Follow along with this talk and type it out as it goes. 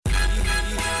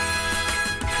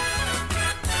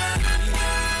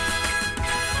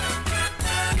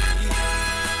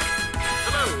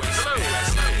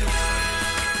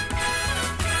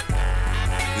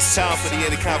It's time for the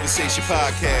End of Conversation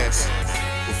podcast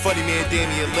with funny man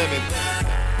Damian Lemon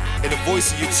and the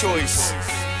voice of your choice,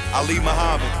 Ali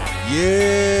Muhammad.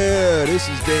 Yeah, this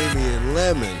is Damian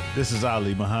Lemon. This is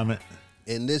Ali Muhammad.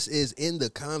 And this is In the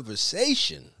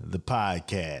Conversation. The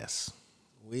podcast.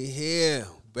 We here,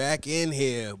 back in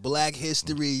here, Black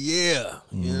History Year.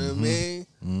 You know what I mean?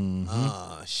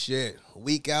 Mm-hmm. Shit.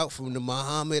 Week out from the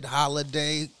Muhammad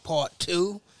holiday, part 2.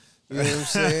 You know what I'm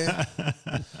saying?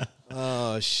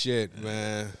 Oh, shit,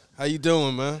 man. How you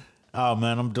doing, man? Oh,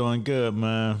 man, I'm doing good,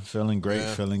 man. Feeling great,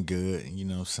 feeling good. You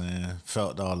know what I'm saying?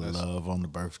 Felt all the love on the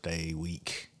birthday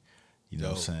week. You know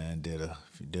what I'm saying?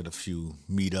 Did a few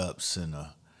meetups and,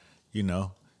 you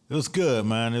know, it was good,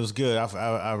 man. It was good.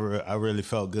 I really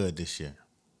felt good this year.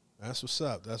 That's what's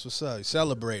up. That's what's up. You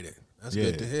celebrated. That's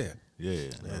good to hear. Yeah,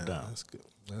 no doubt. That's good.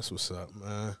 That's what's up,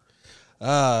 man.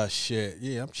 Ah, shit.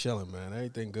 Yeah, I'm chilling, man.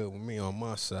 Everything good with me on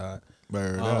my side.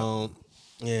 Bird up.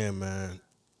 Yeah, man.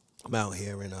 I'm out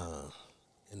here in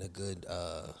a good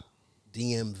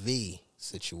DMV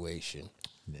situation.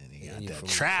 Then he got that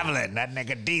traveling. That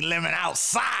nigga D Lemon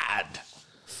outside.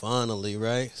 Finally,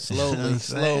 right?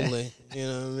 Slowly. You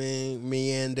know what I mean?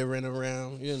 Meandering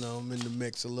around. You know, I'm in the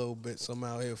mix a little bit. So I'm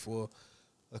out here for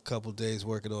a couple days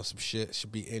working on some shit.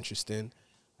 Should be interesting.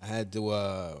 I had to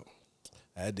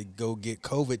go get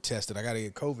COVID tested. I got to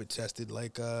get COVID tested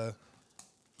like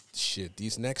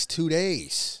these next 2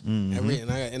 days.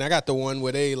 Mm-hmm. I got the one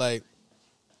where they like,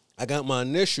 I got my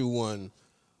initial one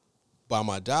by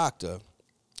my doctor,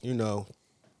 you know,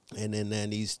 and then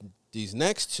these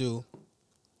next two,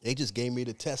 they just gave me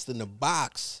the test in the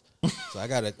box. So I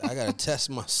gotta test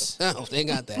myself. They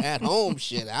got the at home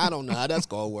shit. I don't know how that's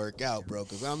gonna work out, bro,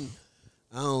 because I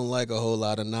don't like a whole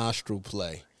lot of nostril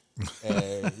play.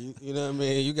 You know what I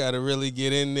mean? You got to really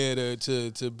get in there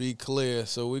to be clear.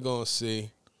 So we're going to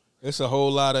see. It's a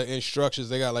whole lot of instructions.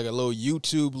 They got like a little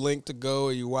YouTube link to go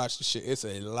and you watch the shit. It's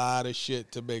a lot of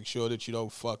shit to make sure that you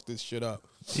don't fuck this shit up.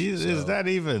 Is that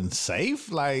even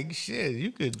safe? Like, shit,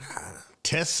 you could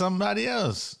test somebody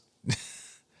else.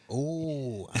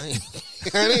 Oh, I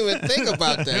didn't even think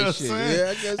about that You know shit.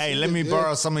 Yeah, I guess hey, let me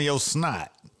borrow some of your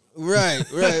snot. Right.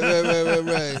 You know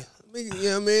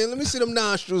what I mean? Let me see them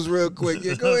nostrils real quick.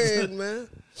 Yeah, go ahead, man.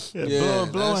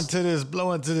 Blow into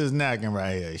this napkin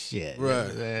right here. Shit. Right.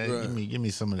 Give me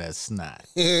some of that snot.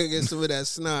 Get some of that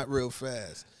snot real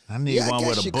fast. I need one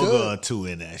with a booger or two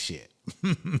in that shit.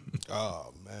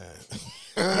 Oh, man.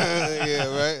 Yeah,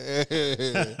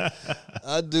 right?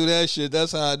 I do that shit.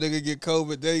 That's how a nigga get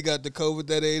COVID. Then he got the COVID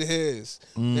that ain't his.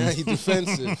 Now he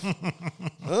defensive.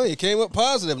 Oh, he came up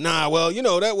positive. Nah, well, you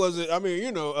know, that wasn't, I mean,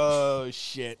 you know,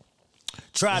 shit.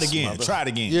 Try it again.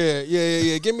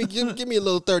 Yeah. Give me a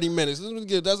little 30 minutes.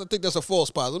 I think that's a false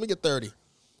positive. Let me get 30.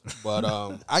 But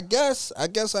I guess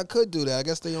I could do that. I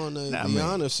guess they on the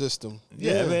honor system.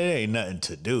 Yeah, man, it ain't nothing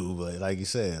to do. But like you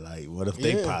said, like, what if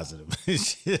they positive?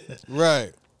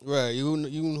 Right.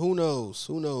 Who knows?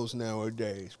 Who knows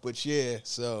nowadays? But yeah,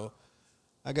 so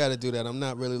I got to do that. I'm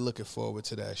not really looking forward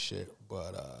to that shit.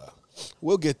 But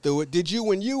we'll get through it. Did you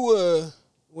when you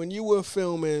were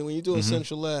filming, when you doing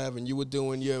Central Lab and you were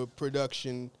doing your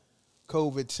production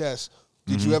COVID test?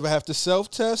 Did you ever have to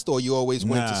self-test, or you always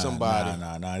went to somebody?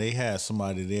 Nah. They had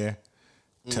somebody there,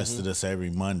 tested us every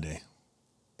Monday.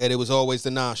 And it was always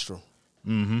the nostril?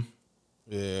 Mm-hmm.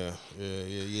 Yeah.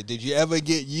 Did you ever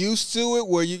get used to it?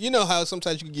 Where you know how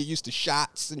sometimes you can get used to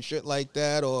shots and shit like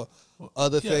that, or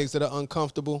other things that are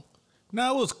uncomfortable?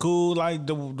 No, it was cool. Like,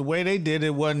 the way they did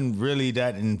it wasn't really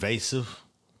that invasive.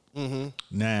 Mm-hmm.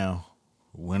 Now,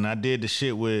 when I did the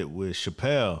shit with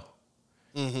Chappelle,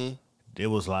 it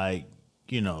was like,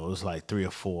 you know, it was like 3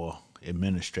 or 4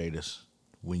 administrators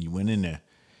when you went in there.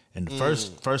 And the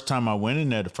first time I went in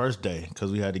there, the first day,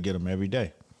 because we had to get them every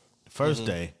day. The first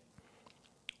day,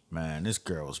 man, this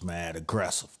girl was mad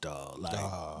aggressive, dog. Like,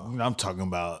 I'm talking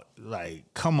about, like,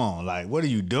 come on, like, what are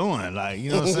you doing? Like,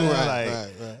 you know what I'm saying?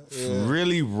 Right.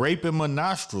 Really raping my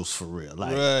nostrils for real.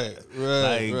 Like,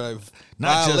 right.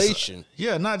 Not Violation.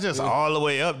 Not just all the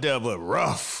way up there, but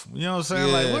rough. You know what I'm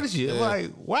saying? Like, what is you,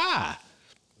 like, why?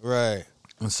 Right.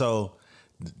 And so,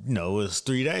 you know, it was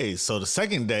 3 days. So the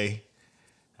second day,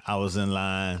 I was in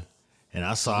line, and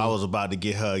I saw I was about to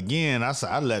get her again.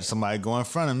 I let somebody go in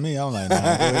front of me. I was like, nah, go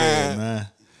ahead, man.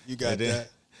 You got that.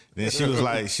 Then she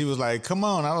was like, come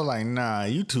on. I was like, nah,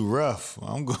 you too rough.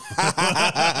 I'm going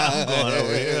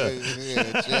over here.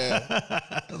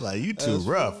 I was like, you too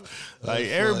rough. Like,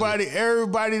 everybody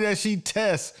that she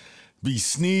tests be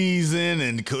sneezing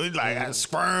and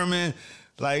squirming.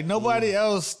 Like, nobody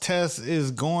else test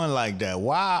is going like that.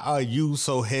 Why are you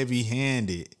so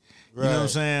heavy-handed? You know what I'm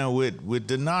saying? With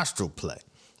the nostril play.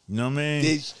 You know what I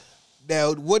mean?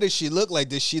 Now, what does she look like?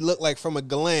 Does she look like from a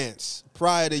glance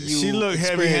prior to you? She looked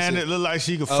heavy-handed, looked like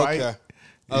she could fight. Okay.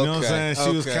 You know what I'm saying?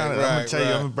 She was kind of, I'm going to tell you,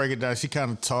 I'm right. going to break it down. She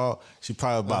kind of tall. She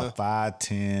probably about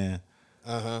 5'10",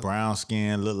 brown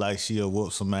skin, looked like she'll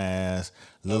whoop some ass.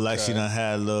 Looked like she done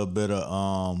had a little bit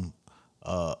of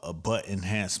a butt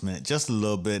enhancement, just a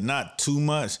little bit, not too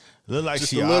much. Looked like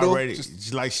Just she a little?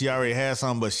 already had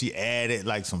something, but she added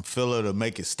like some filler to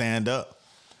make it stand up.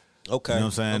 Okay. You know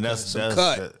what I'm saying? Okay. Some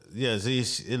cut. Yeah, see,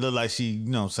 it looked like she,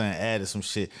 you know what I'm saying, added some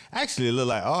shit. Actually, it looked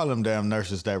like all them damn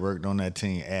nurses that worked on that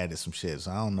team added some shit. So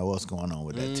I don't know what's going on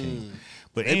with that team.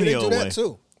 But Maybe they do that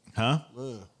too. Huh?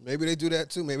 Maybe they do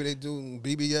that too. Maybe they do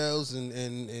BBLs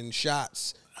and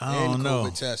shots I and don't know.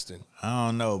 COVID testing. I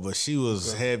don't know, but she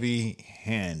was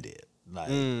heavy-handed, like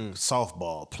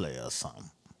softball player or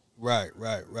something. Right.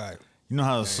 You know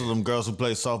how some of them girls who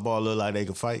play softball look like they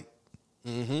could fight?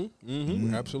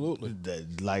 Absolutely.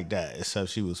 Like that, except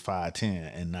she was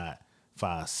 5'10" and not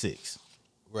 5'6".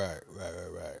 Right.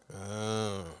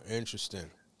 Oh, interesting.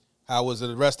 How was it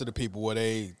the rest of the people? Were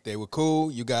they were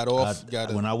cool? You got off?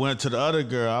 When I went to the other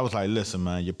girl, I was like, listen,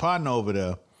 man, your partner over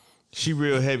there, she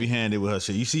real heavy-handed with her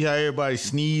shit. You see how everybody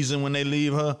sneezing when they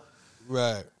leave her?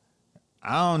 Right.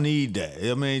 I don't need that.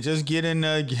 I mean, just get in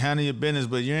there, handle your business,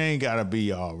 but you ain't got to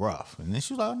be all rough. And then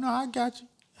she was like, no, I got you.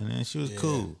 And then she was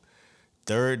cool.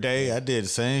 Third day, I did the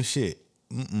same shit.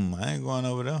 I ain't going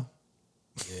over there.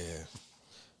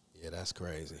 Yeah, that's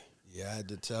crazy. Yeah, I had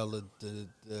to tell the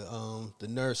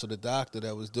nurse or the doctor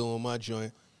that was doing my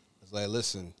joint. I was like,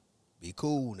 listen, be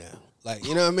cool now. Like,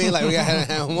 you know what I mean? Like, we gotta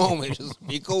have a moment. Just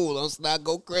be cool. Don't not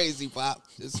go crazy, Pop.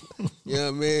 Just, you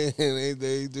know what I mean? And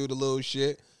they do the little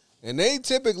shit. And they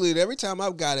typically, every time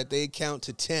I've got it, they count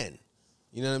to 10.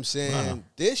 You know what I'm saying?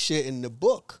 This shit in the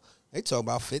book, they talk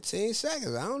about 15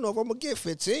 seconds. I don't know if I'm going to get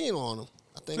 15 on them.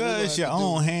 I think it's your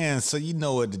own hands, so you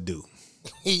know what to do.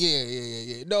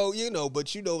 Yeah. No,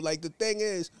 but like the thing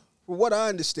is, from what I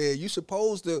understand, you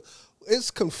supposed to, it's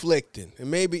conflicting.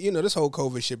 And maybe, this whole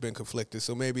COVID shit been conflicted,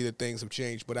 so maybe the things have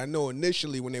changed. But I know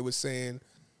initially when they were saying,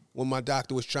 when my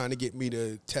doctor was trying to get me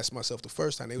to test myself the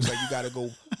first time, they was like, you got to go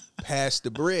past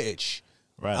the bridge.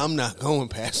 Right. I'm not going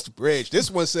past the bridge.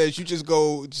 This one says you just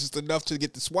go just enough to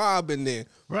get the swab in there.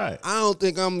 Right. I don't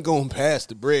think I'm going past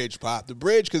the bridge, Pop. The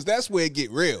bridge, because that's where it get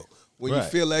real. When you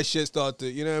feel that shit start to,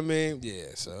 you know what I mean? Yeah,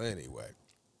 so anyway.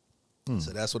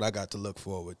 So that's what I got to look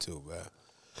forward to, man.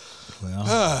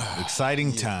 Well,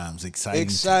 exciting times.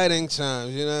 Exciting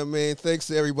times, you know what I mean? Thanks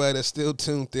to everybody that's still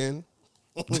tuned in.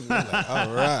 Like,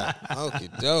 all right. Okie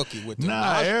dokie with the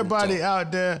everybody talk.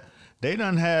 out there, they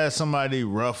done had somebody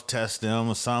rough test them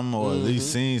or something, or at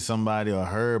least seen somebody or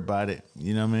heard about it.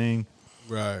 You know what I mean?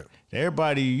 Right.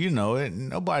 Everybody,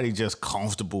 nobody just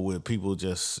comfortable with people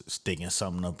just sticking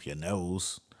something up your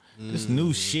nose. This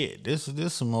new shit. This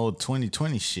some old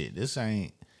 2020 shit. This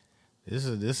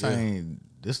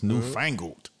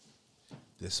newfangled.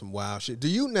 This some wild shit.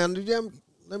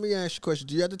 Let me ask you a question.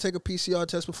 Do you have to take a PCR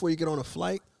test before you get on a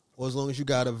flight? Or as long as you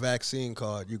got a vaccine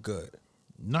card, you good?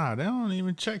 Nah, they don't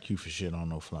even check you for shit on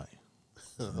no flight.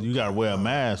 You gotta wear a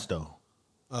mask though.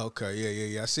 Okay,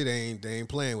 yeah. I see they ain't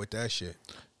playing with that shit.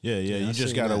 Yeah. You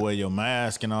just gotta wear your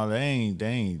mask and all that. They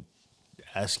ain't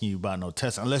asking you about no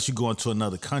test unless you go into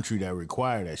another country that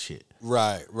require that shit.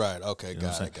 Right. Okay,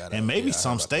 got it. And maybe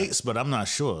some states, but I'm not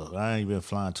sure. I ain't been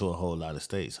flying to a whole lot of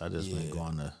states. I just been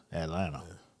going to Atlanta.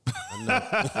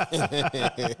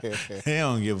 They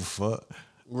don't give a fuck.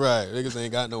 Right. Niggas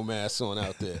ain't got no masks on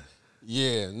out there.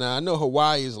 Yeah. Now I know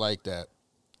Hawaii is like that.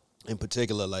 In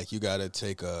particular, like you gotta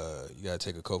take a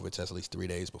COVID test at least 3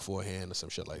 days beforehand or some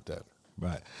shit like that.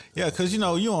 Right. Yeah, because you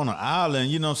on an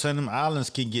island, you know what I'm saying? Them islands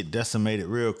can get decimated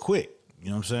real quick. You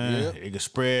know what I'm saying? Yeah. It can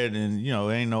spread and,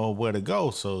 ain't nowhere to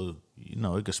go. So,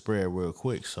 it can spread real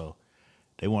quick. So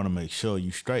they want to make sure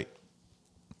you straight.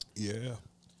 Yeah.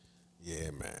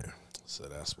 Yeah, man. So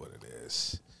that's what it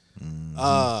is.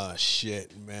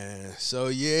 Shit, man. So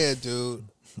yeah, dude.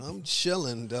 I'm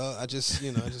chilling, dog. I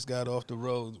just got off the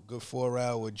road, good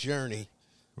 4-hour journey.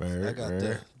 Right. I got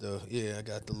I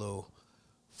got the little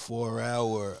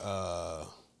 4-hour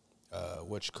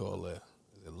what you call it?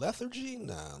 Is it lethargy?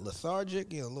 Nah,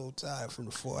 lethargic. A little tired from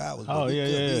the 4 hours. Oh, but yeah.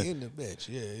 in the bitch.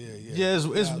 Yeah. Yeah,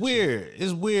 it's weird.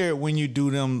 It's weird when you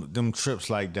do them trips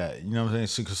like that. You know what I'm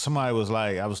saying? Because somebody was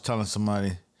like, I was telling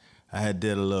somebody I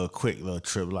did a quick little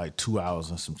trip, like 2 hours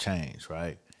and some change,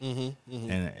 right?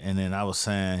 Mm-hmm. And then I was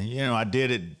saying, I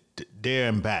did it there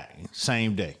and back,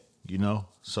 same day,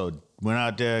 So went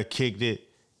out there, kicked it,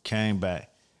 came back.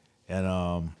 And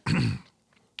and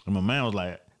my man was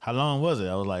like, how long was it?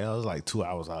 I was like 2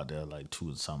 hours out there, like 2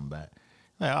 and something back.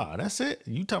 Like, oh, that's it?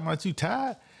 You talking about you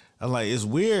tired? I'm like, it's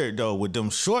weird, though, with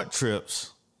them short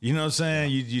trips. You know what I'm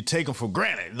saying? You take them for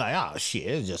granted. Like, oh, shit,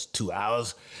 it's just 2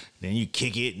 hours. Then you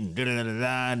kick it and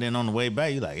da-da-da-da-da. And then on the way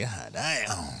back, you're like, God damn,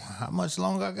 how much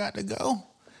longer I got to go?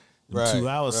 Right, 2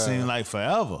 hours seem like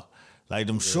forever. Like,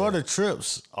 them shorter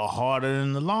trips are harder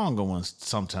than the longer ones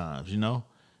sometimes, you know?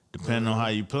 Depending on how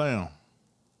you play them.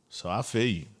 So I feel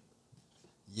you.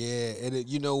 Yeah, and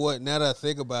you know what? Now that I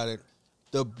think about it,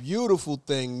 the beautiful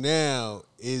thing now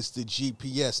is the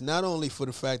GPS. Not only for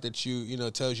the fact that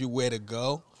it tells you where to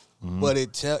go, but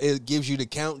it gives you the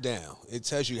countdown. It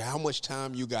tells you how much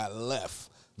time you got left.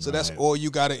 So that's all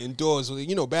you got to endure. So,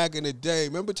 back in the day,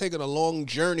 remember taking a long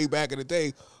journey back in the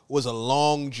day was a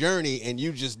long journey, and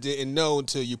you just didn't know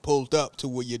until you pulled up to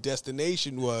where your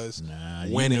destination was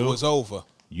when it was over.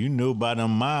 You knew by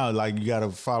them miles, like you got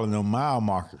to follow them mile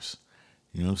markers.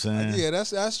 You know what I'm saying? Yeah,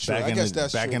 that's true. I guess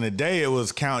that's true. Back in the day, it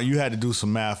was count. You had to do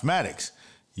some mathematics.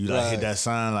 You hit that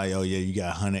sign like, oh yeah, you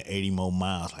got 180 more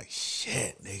miles. Like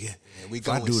shit, nigga.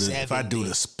 Yeah, if I do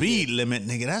the speed limit,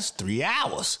 nigga, that's 3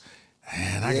 hours.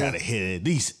 Man, I gotta hit at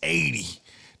least 80.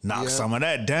 Knock some of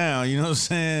that down. You know what I'm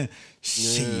saying?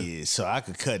 Shit. So I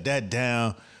could cut that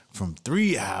down from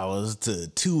 3 hours to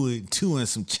two and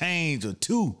some change, or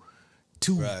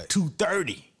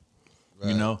 2:30.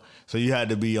 You know, so you had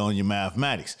to be on your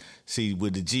mathematics. See,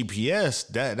 with the GPS,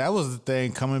 that was the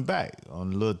thing coming back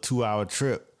on a little 2-hour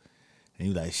trip. And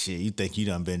you like, shit, you think you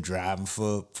done been driving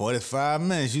for 45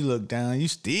 minutes. You look down, you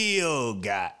still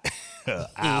got an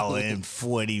hour and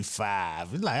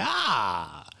 45. You're like,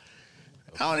 I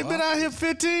only been out here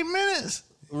 15 minutes.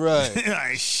 Right.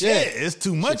 Like, shit, it's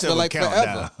too much of a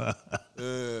countdown.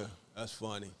 Yeah, that's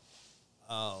funny.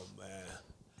 Oh, man.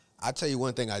 I tell you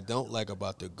one thing I don't like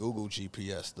about the Google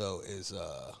GPS, though, is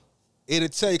it'll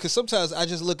tell you, because sometimes I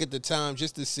just look at the time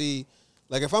just to see,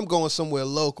 like if I'm going somewhere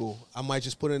local, I might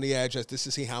just put in the address just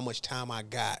to see how much time I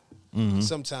got.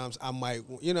 Sometimes I might,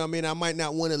 I might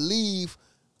not want to leave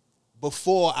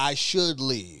before I should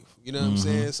leave. You know what I'm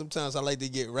saying? Sometimes I like to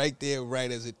get right there, right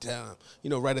as it time,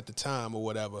 right at the time or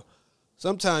whatever.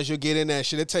 Sometimes you'll get in that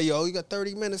shit. They tell you, you got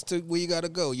 30 minutes to where you got to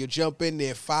go. You jump in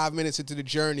there 5 minutes into the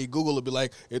journey. Google will be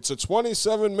like, it's a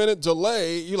 27-minute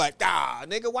delay. You like,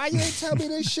 nigga, why you ain't tell me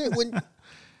this shit?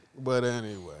 But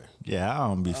anyway. Yeah, I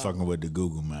don't be fucking with the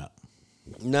Google map.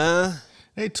 Nah.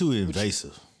 They too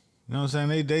invasive. You know what I'm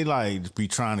saying? They like be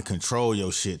trying to control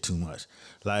your shit too much.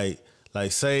 Like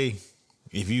say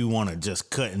if you want to just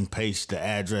cut and paste the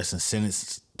address and send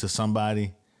it to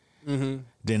somebody, then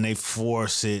they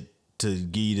force it to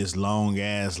give you this long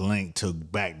ass link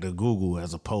back to Google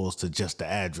as opposed to just the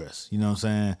address. You know what I'm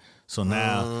saying? So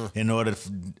now, in order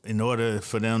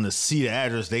for them to see the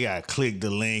address, they gotta click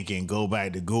the link and go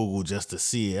back to Google just to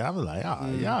see it. I was like,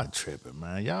 y'all tripping,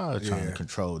 man. Y'all trying to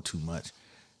control too much.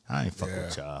 I ain't fucking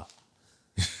with y'all.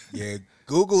 Yeah,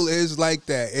 Google is like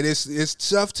that. It's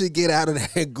tough to get out of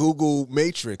that Google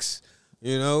matrix,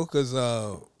 because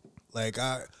what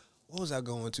was I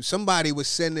going to? Somebody was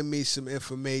sending me some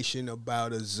information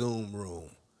about a Zoom room.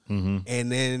 And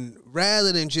then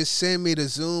rather than just send me the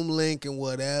Zoom link and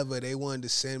whatever, they wanted to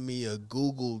send me a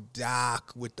Google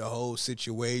Doc with the whole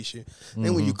situation.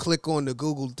 Then when you click on the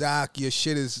Google Doc, your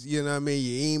shit is, your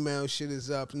email shit is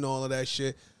up and all of that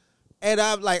shit. And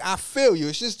I'm like, I feel you.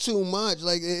 It's just too much.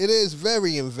 Like, it is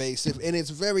very invasive, and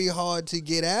it's very hard to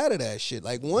get out of that shit.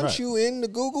 Like, once you in the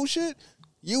Google shit,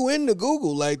 you in the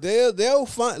Google. Like, they'll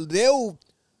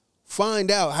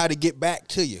find out how to get back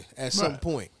to you at some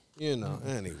point.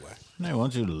 Anyway. They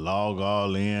want you to log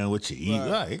all in what you eat.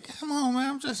 Like, come on, man.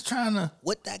 I'm just trying to.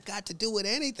 What that got to do with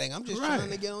anything? I'm just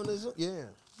trying to get on this. Yeah.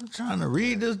 I'm trying to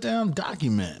read this damn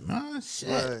document, man.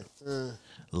 Shit.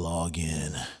 Log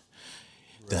in.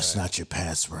 That's not your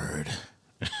password.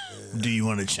 Do you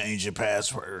want to change your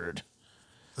password?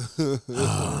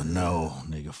 Oh, no.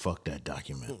 Nigga, fuck that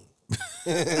document.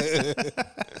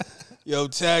 Yo,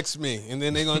 text me. And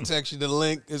then they're going to text you the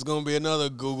link. It's going to be another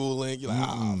Google link. You're like,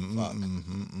 fuck.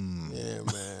 Yeah,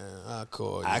 man. I'll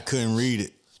call you. I couldn't read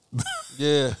it.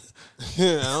 Yeah.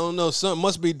 I don't know. Something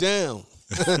must be down.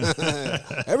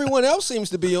 Everyone else seems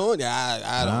to be on. Yeah,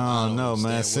 I don't know,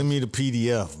 man. Send me the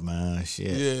PDF, man.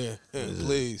 Shit. Yeah,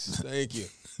 please. Thank you.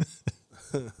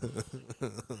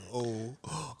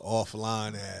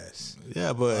 Offline ass.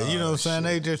 Yeah, but you know what I'm saying?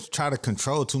 They just try to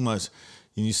control too much.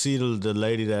 And you see the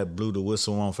lady that blew the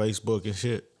whistle on Facebook and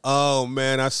shit? Oh,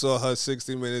 man, I saw her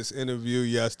 60 Minutes interview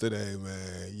yesterday,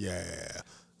 man. Yeah.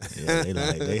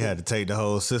 Yeah, they had to take the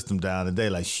whole system down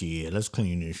today. Like, shit, let's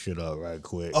clean this shit up right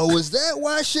quick. Oh, was that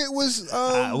why shit was?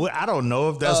 I don't know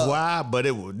if that's why, but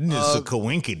it's a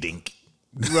coinkydink.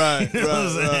 Right, You know what I'm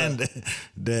saying? right.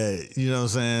 That, you know what I'm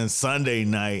saying? Sunday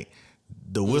night,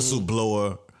 the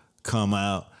whistleblower come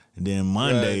out, and then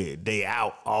Monday they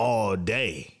out all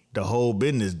day, the whole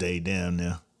business day down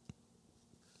there.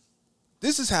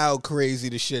 This is how crazy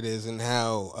the shit is, and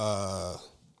how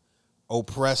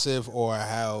oppressive or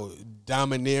how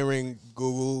domineering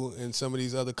Google and some of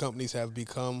these other companies have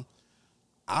become.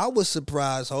 I was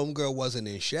surprised Homegirl wasn't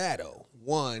in shadow,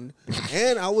 one,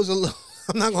 and I was a little,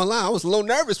 I'm not gonna lie, I was a little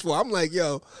nervous for her. I'm like,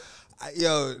 yo,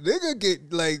 nigga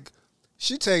get, like,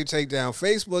 she take down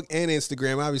Facebook and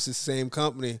Instagram, obviously the same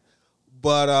company,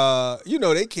 but, you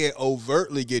know, they can't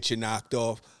overtly get you knocked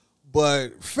off,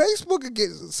 but Facebook could get,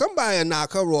 somebody will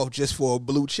knock her off just for a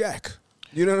blue check.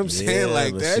 You know what I'm saying?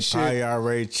 Like, but that she shit. probably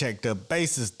already checked her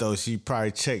basis, though. She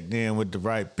probably checked in with the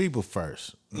right people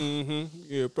first.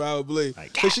 Yeah, probably.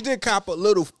 Like, Because she did cop a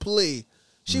little plea.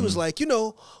 She was like, you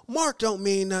know, Mark don't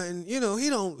mean nothing. You know, he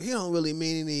don't really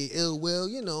mean any ill will.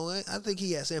 You know, I think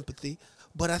he has empathy,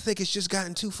 but I think it's just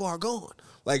gotten too far gone.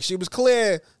 Like, she was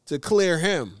clear to clear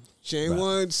him. She ain't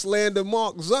want to slander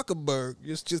Mark Zuckerberg,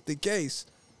 just in case.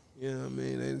 You know what I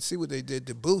mean? They didn't see what they did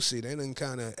to Boosie. They done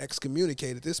kind of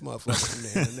excommunicated this motherfucker from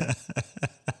there and there.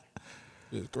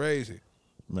 It's crazy.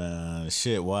 Man,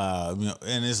 shit wild. You know,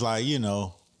 and it's like, you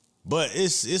know, but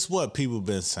it's what people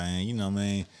been saying, you know what I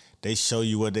mean? They show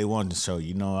you what they want to show you.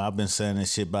 You know, I've been saying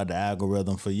this shit about the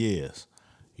algorithm for years.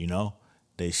 You know?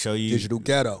 They show you Digital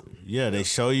ghetto. Yeah, they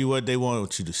show you what they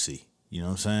want you to see. You know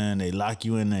what I'm saying? They lock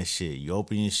you in that shit. You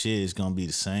open your shit, it's gonna be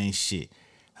the same shit.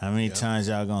 How many times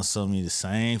y'all gonna sell me the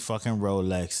same fucking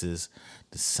Rolexes,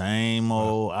 the same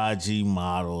old IG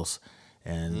models,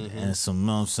 and some, you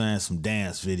know what I'm saying, some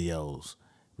dance videos?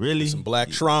 Really? Some black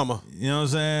trauma. You know what I'm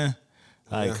saying?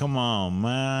 Like, come on,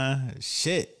 man.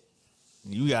 Shit.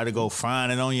 You got to go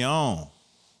find it on your own.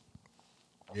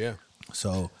 Yeah.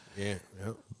 So, Yeah.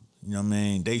 Yep. you know what I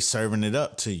mean? They serving it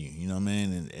up to you. You know what I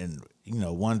mean? And you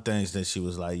know, one thing that she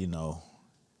was like, you know,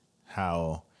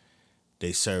 how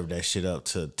they serve that shit up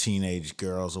to teenage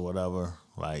girls or whatever,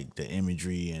 like the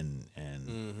imagery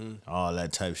and all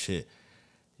that type of shit.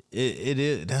 It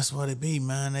is, that's what it be,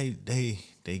 man.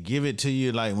 They give it to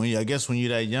you like I guess when you're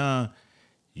that young,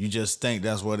 you just think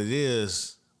that's what it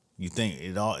is. You think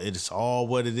it's all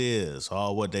what it is,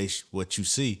 all what you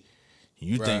see.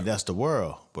 You think that's the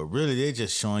world, but really they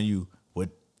just showing you what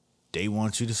they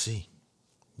want you to see.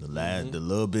 The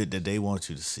little bit that they want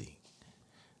you to see.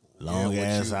 Long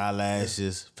ass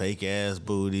eyelashes, fake ass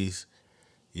booties,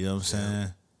 you know what I'm saying?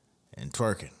 And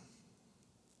twerking.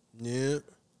 Yeah.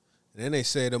 And then they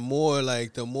say the more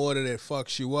that it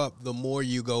fucks you up, the more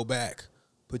you go back.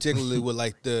 Particularly with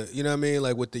like you know what I mean?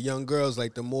 Like with the young girls,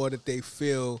 like the more that they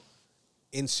feel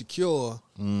insecure,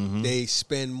 they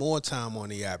spend more time on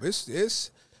the app. It's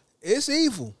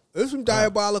evil. It's some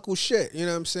diabolical shit. You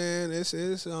know what I'm saying?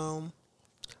 It's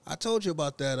I told you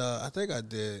about that. I think I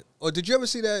did. Or did you ever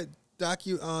see that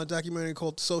documentary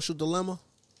called The Social Dilemma?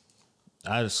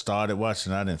 I just started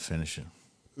watching. I didn't finish it.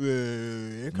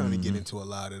 Yeah, you kind of get into a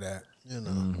lot of that. You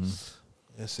know,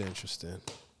 it's interesting.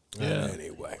 Yeah.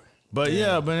 Anyway. But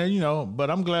but you know, but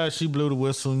I'm glad she blew the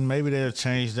whistle. Maybe they'll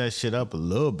change that shit up a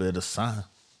little bit or something.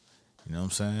 You know what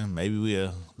I'm saying? Maybe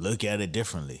we'll look at it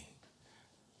differently.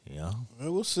 You know?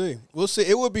 Well, we'll see. We'll see.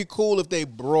 It would be cool if they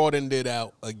broadened it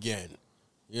out again.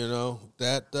 You know,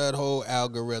 that whole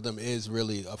algorithm is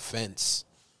really a fence.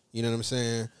 You know what I'm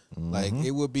saying? Like,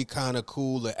 it would be kind of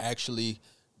cool to actually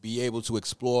be able to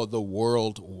explore the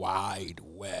World Wide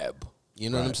Web. You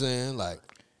know what I'm saying? Like,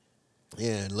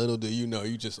 yeah, little do you know,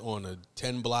 you just on a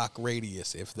 10-block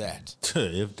radius, if that.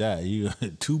 If that, you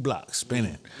 2 blocks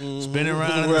spinning. Spinning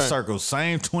around in a circle.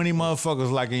 Same 20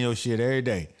 motherfuckers liking your shit every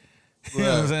day. You know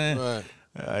what I'm saying? Right.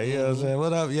 You know what I'm saying?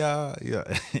 What up, y'all?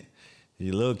 Yeah.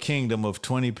 Your little kingdom of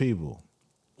 20 people.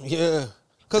 Yeah.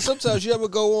 Because sometimes you ever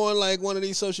go on like one of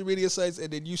these social media sites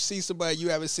and then you see somebody you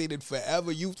haven't seen in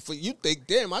forever. You think,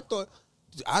 damn, I thought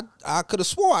I could have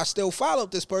swore I still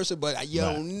followed this person, but you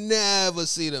don't never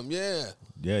see them. Yeah.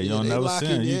 Yeah, you don't never see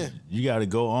them. You got to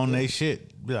go on their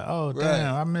shit. Be like, oh,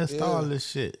 damn, I missed all this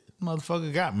shit.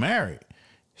 Motherfucker got married.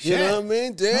 Shit. You know what I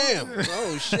mean? Damn.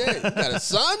 Oh, shit. You got a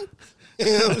son? You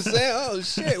know what I'm saying? Oh,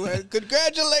 shit. Well,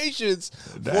 congratulations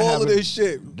for all of this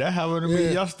shit. That happened to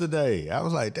me yesterday. I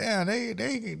was like, damn,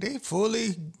 they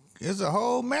fully as a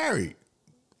whole married.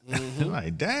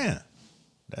 Like, damn.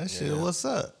 That shit, what's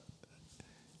up?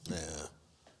 Yeah.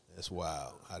 That's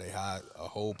wild. How they hide a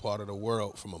whole part of the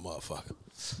world from a motherfucker.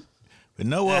 But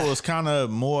know what was kind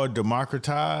of more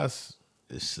democratized?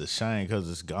 It's a shame because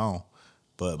it's gone.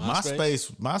 But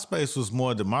MySpace was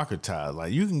more democratized.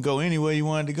 Like, you can go anywhere you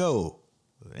wanted to go.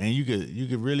 And you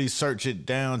could really search it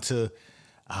down to,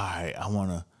 all right, I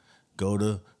want to go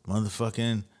to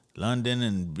motherfucking London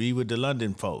and be with the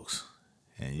London folks.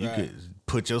 And you could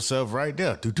put yourself right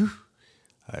there. Doo-doo.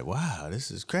 Like, wow,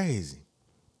 this is crazy.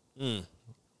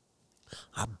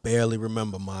 I barely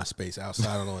remember MySpace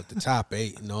outside of like the top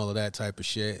 8 and all of that type of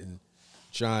shit, and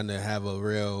trying to have a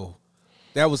real.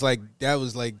 That was like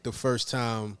the first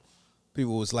time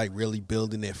people was like really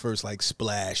building their first like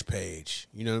splash page.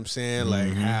 You know what I'm saying?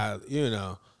 Like how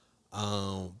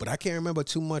but I can't remember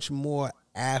too much more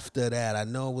after that. I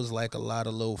know it was like a lot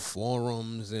of little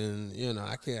forums, and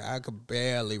I could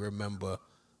barely remember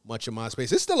much of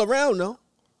MySpace. It's still around though.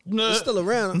 It's still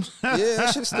around. Yeah,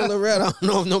 that shit's still around. I don't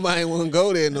know if nobody want to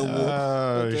go there no more.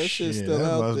 Oh, that shit's still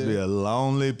out must there. be a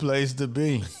lonely place to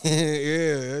be.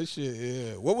 Yeah, that shit,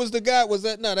 yeah. What was the guy? Was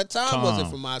that? No, that Tom wasn't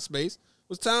from MySpace.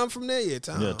 Was Tom from there? Yeah,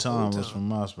 Tom. Yeah, Tom was from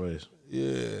MySpace.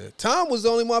 Yeah. Tom was the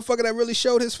only motherfucker that really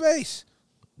showed his face.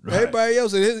 Right. Everybody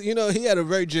else, he had a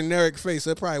very generic face.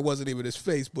 That probably wasn't even his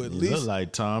face, but at He least. looked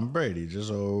like Tom Brady,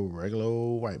 just old regular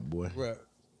old white boy. Right.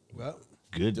 Well,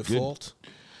 Good default.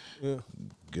 Yeah.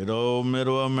 Good old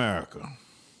middle America.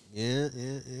 Yeah.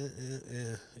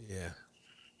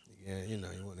 Yeah, you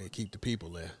want to keep the people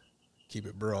there. Keep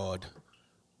it broad.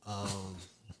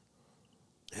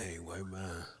 Anyway,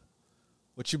 man.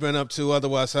 What you been up to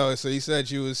otherwise? So you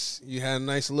said you had a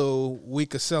nice little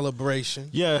week of celebration.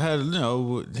 Yeah, had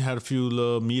a few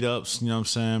little meetups, you know what I'm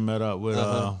saying? Met up with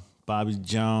Bobby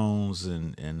Jones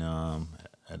and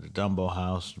at the Dumbo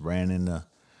House, ran into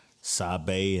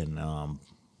Sabe and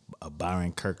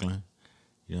Byron Kirkland.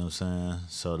 You know what I'm saying?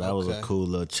 So that was a cool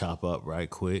little chop up right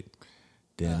quick.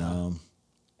 Then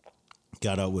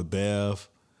got up with Bev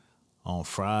on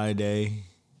Friday.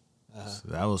 So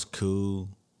that was cool.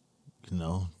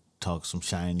 Talk some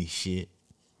shiny shit.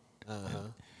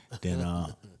 Then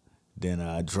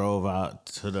I drove out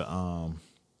to the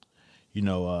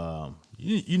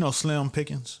Slim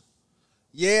Pickens.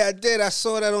 Yeah, I did. I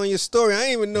saw that on your story. I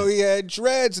didn't even know he had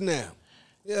dreads now.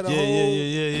 Yeah.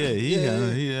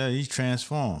 He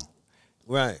transformed.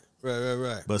 Right.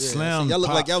 But yeah, Slim, y'all look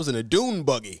like y'all was in a dune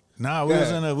buggy. Nah, we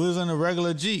was in a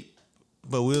regular Jeep,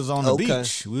 but we was on the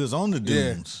beach. We was on the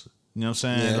dunes. You know what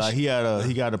I'm saying? Yeah, Like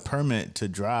he got a permit to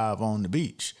drive on the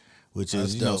beach, which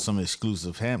is some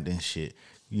exclusive Hampton shit.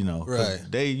 Right.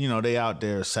 They out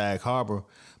there Sag Harbor,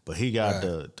 but he got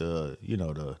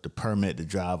the permit to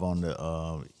drive on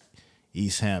the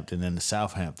East Hampton and the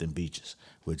Southampton beaches,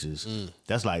 which is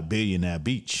that's like Billionaire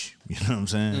Beach. You know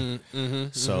what I'm saying?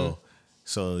 So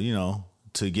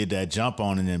to get that jump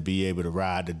on and then be able to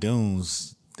ride the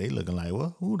dunes, they looking like,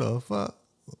 what? Who the fuck?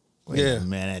 Wait a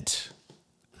minute.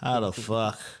 How the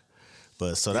fuck?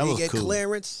 But so that was get cool.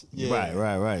 Clearance? Yeah.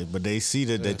 Right. But they see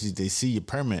that they see your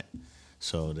permit,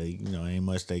 so they ain't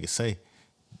much they can say.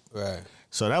 Right.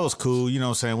 So that was cool. You know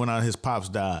what I'm saying? Went out, his pops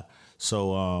died.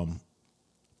 So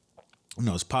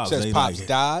his pops. Says pops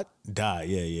died. Died.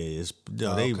 Yeah. It's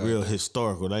they real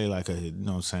historical. They like you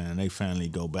know what I'm saying? They family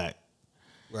go back.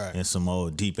 Right. And some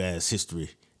old deep ass history.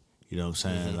 You know what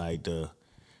I'm saying? Like the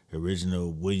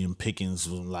original William Pickens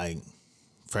was like.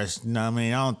 Fresh, I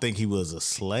don't think he was a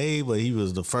slave, but he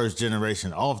was the first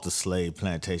generation off the slave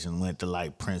plantation. Went to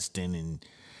like Princeton, and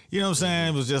you know what I'm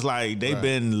saying. It was just like they've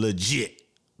been legit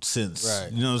since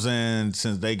you know what I'm saying,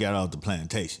 since they got off the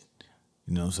plantation.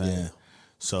 You know what I'm saying. Yeah.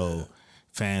 So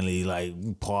family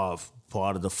like part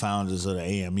of the founders of the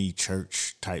AME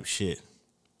church type shit.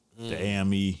 The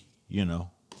AME, the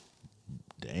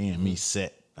AME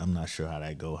set. I'm not sure how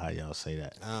that go. How y'all say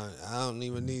that? I don't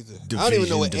even either. Division, I don't even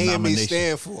know what AME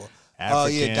stand for.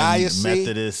 African Diocese?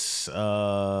 Methodist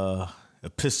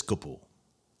Episcopal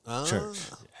Church.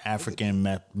 African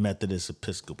Methodist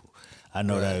Episcopal. I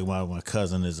know that my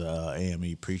cousin is a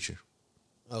AME preacher.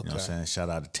 Okay. You know what I'm saying? Shout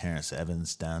out to Terrence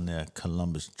Evans down there,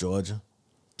 Columbus, Georgia.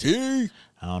 I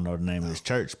don't know the name of his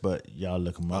church, but y'all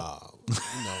look him up.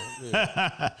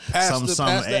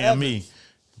 Some AME. You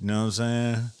know what I'm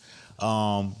saying?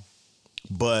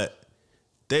 But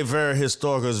they very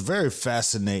historical. It's very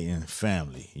fascinating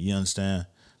family. You understand?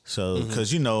 So,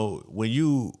 because when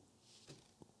you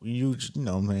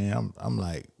man, I'm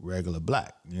like regular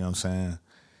black. You know what I'm saying?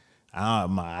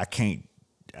 I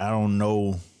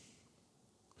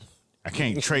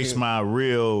can't trace my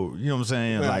real. You know what I'm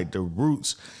saying? Like the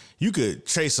roots. You could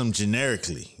trace them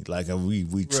generically. Like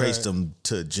we traced them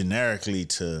generically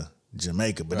to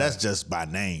Jamaica, but that's just by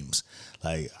names.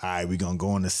 Like, all right, we gonna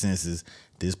go in the census.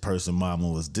 This person, mama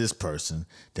was this person,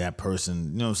 that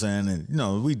person. You know what I'm saying?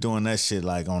 And we doing that shit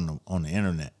like on the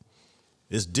internet.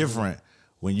 It's different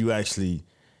when you actually,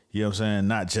 You know what I'm saying?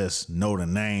 Not just know the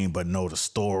name, but know the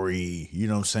story. You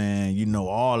know what I'm saying? You know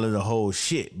all of the whole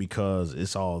shit because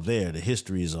it's all there. The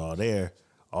history is all there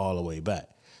all the way back.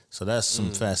 So that's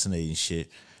some fascinating shit.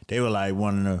 They were like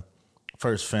one of the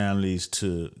first families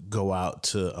to go out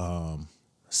to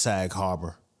Sag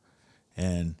Harbor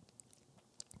and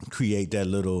create that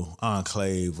little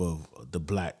enclave of the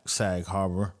Black Sag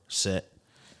Harbor set.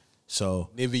 So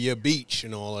Nivea Beach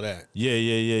and all of that.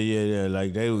 Yeah.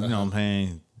 Like they, you know what I'm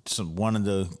saying? One of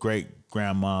the great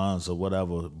grandmas or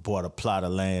whatever bought a plot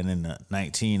of land in the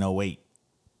 1908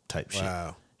 type shit.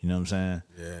 Wow. You know what I'm saying?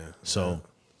 Yeah. So,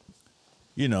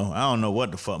 you know, I don't know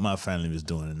what the fuck my family was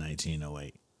doing in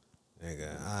 1908.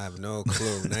 Nigga, I have no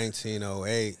clue.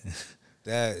 1908.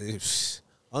 That is,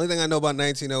 only thing I know about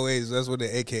 1908 is that's where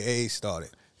the AKA started.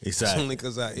 Exactly. Only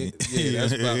because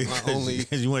that's about my only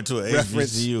because you went to an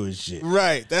reference. HBCU and shit.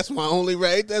 Right. That's my only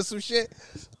right. That's some shit.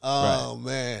 Oh Right.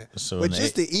 man. So but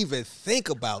just to even think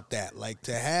about that, like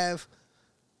to have,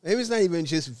 maybe it's not even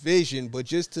just vision, but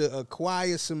just to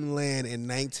acquire some land in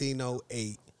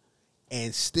 1908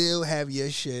 and still have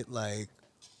your shit like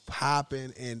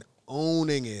popping and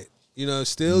owning it. You know,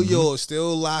 still yours,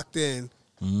 still locked in.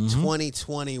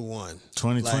 2021.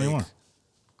 2021. Like,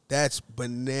 that's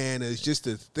bananas just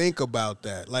to think about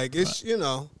that. Like it's, you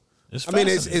know, It's I mean,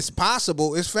 fascinating. it's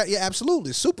possible. Yeah,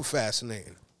 absolutely. It's super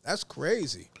fascinating. That's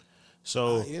crazy.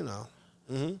 So You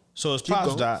know, so his Keep pops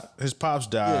going. died. His pops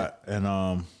died, and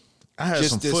I had just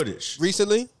some this footage.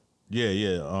 recently.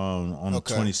 Yeah. On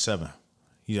Okay. the 27th,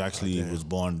 he actually was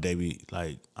born the day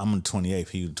like I'm on the 28th.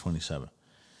 He was 27.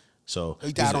 So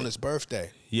He died on his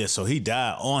birthday. Yeah, so he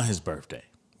died on his birthday,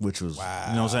 which was, Wow.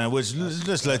 you know what I'm saying? Which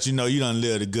just let you know you done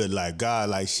lived a good life. God,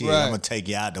 like, shit, Right. I'm going to take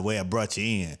you out the way I brought you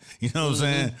in. You know what I'm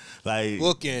saying? Like,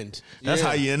 Bookend. that's Yeah.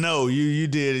 how you know you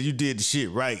did the shit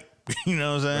right. You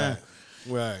know what I'm saying?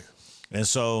 Right. And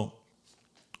so,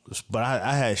 but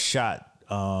I had shot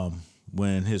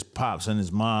when his pops and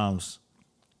his moms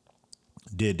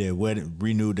did their wedding,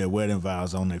 renewed their wedding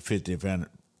vows on their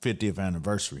 50th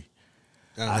anniversary.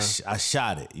 I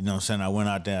shot it. You know what I'm saying? I went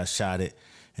out there, I shot it,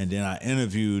 and then I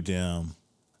interviewed them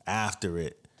after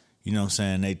it. You know what I'm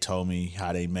saying? They told me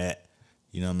how they met,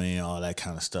 you know what I mean? All that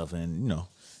kind of stuff. And, you know,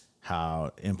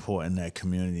 how important that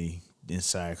community in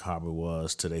Sag Harbor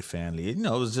was to their family. You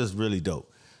know, it was just really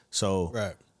dope. So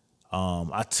Right.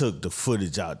 I took the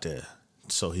footage out there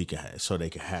so they could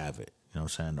have it. You know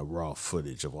what I'm saying? The raw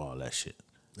footage of all that shit.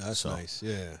 That's nice.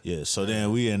 Yeah. Yeah, so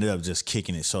then we ended up just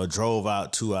kicking it. So I drove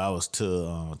out 2 hours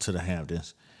to the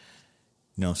Hamptons.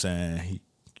 You know what I'm saying? He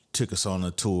took us on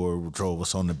a tour, drove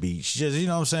us on the beach. Just, you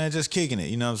know what I'm saying? Just kicking it.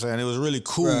 You know what I'm saying? It was really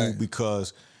cool Right.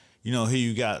 because, you know, here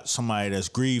you got somebody that's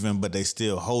grieving, but they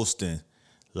still hosting.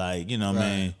 Like, you know what I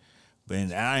Right. mean?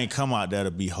 But I ain't come out there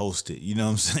to be hosted. You know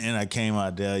what I'm saying? I came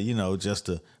out there, you know, just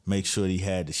to make sure he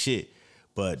had the shit.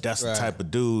 But that's Right. the type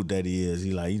of dude that he is.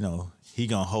 He like, you know, he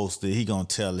gonna host it. He gonna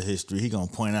tell the history. He gonna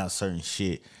point out certain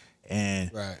shit. And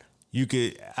Right. you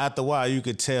could, after a while, you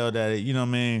could tell that, you know what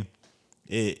I mean?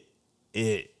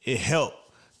 It helped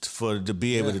to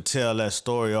be able Yeah. to tell that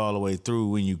story all the way through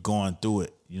when you're going through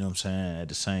it. You know what I'm saying? At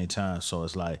the same time. So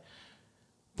it's like,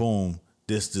 boom,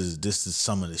 this is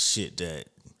some of the shit that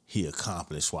he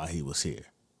accomplished while he was here.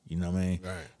 You know what I mean?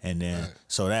 Right. And then, Right.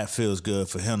 so that feels good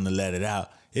for him to let it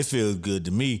out. It feels good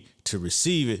to me to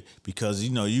receive it because, you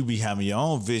know, you be having your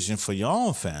own vision for your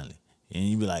own family. And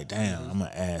you be like, damn, I'm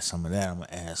going to add some of that. I'm going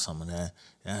to add some of that.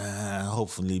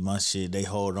 Hopefully my shit, they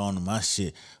hold on to my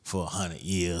shit for 100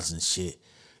 years and shit.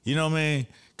 You know what I mean?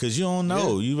 Because you don't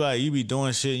know. Yeah. You be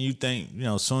doing shit and you think, you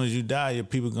know, as soon as you die, your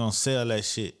people going to sell that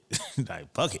shit.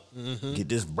 Like, fuck it. Get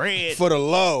this bread. For the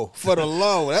low.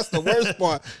 That's the worst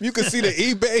part. You can see the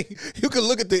eBay. You can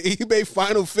look at the eBay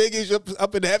final figures up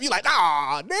in the heaven. You're like,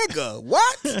 ah, nigga,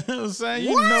 what? You know what I'm saying?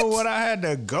 You What? know what I had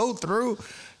to go through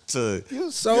to. You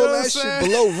sold know what I'm that shit saying?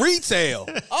 below retail.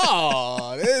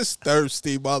 Oh, this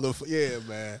thirsty motherfucker. Yeah,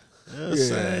 man. You know what I'm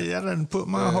saying? I done put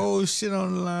my whole shit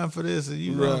on the line for this, and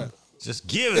you know, Right. just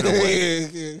give it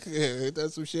away. yeah,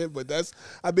 that's some shit. But that's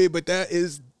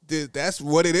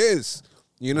what it is.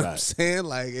 You know what I'm Right. saying?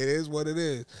 Like, it is what it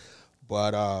is.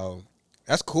 But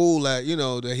that's cool that, you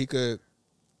know, that he could,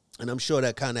 and I'm sure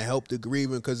that kind of helped the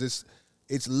grieving because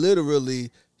it's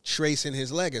literally tracing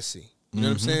his legacy. You know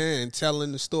what I'm saying? And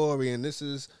telling the story. And this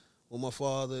is when my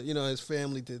father, you know, his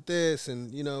family did this. And,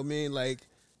 you know what I mean? Like,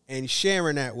 and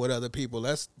sharing that with other people.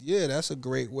 That's a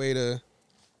great way to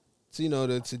you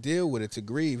know, to deal with it, to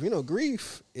grieve. You know,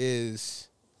 grief is,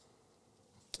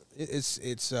 it's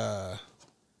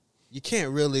you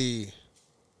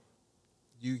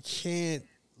can't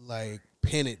like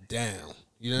pin it down.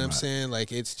 You know what I'm saying?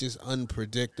 Like, it's just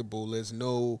unpredictable. There's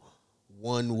no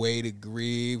one way to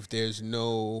grieve. There's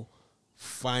no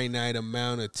finite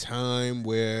amount of time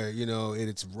where, you know,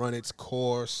 it's run its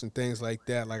course and things like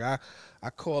that. Like, I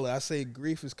say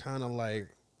grief is kind of like,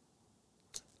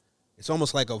 it's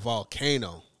almost like a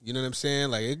volcano. You know what I'm saying?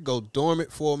 Like, it go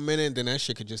dormant for a minute, and then that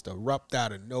shit could just erupt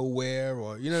out of nowhere,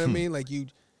 or, you know what I mean? Like, you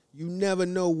never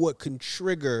know what can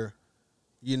trigger,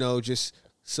 you know, just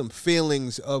some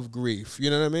feelings of grief. You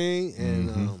know what I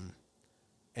mean?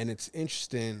 And it's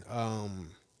interesting.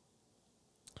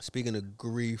 Speaking of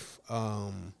grief,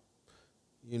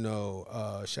 you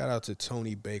know, shout out to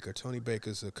Tony Baker. Tony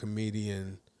Baker's a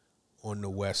comedian on the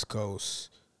West Coast.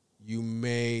 You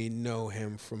may know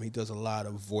him from, he does a lot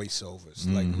of voiceovers,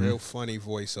 like real funny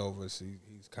voiceovers.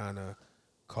 He's kind of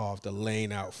carved a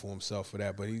lane out for himself for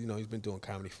that. But he, you know, he's been doing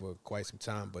comedy for quite some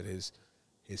time. But his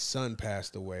son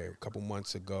passed away a couple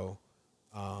months ago.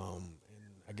 And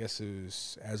I guess it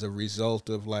was as a result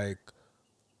of like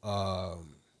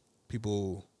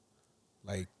people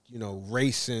like, you know,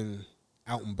 racing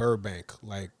out in Burbank,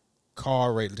 like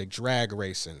car race, like drag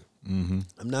racing. I'm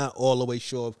not all the way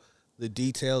sure of the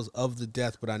details of the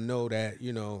death, but I know that,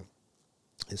 you know,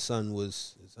 his son,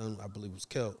 I believe, was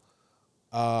killed,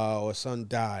 or his son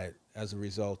died as a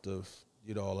result of,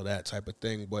 you know, all of that type of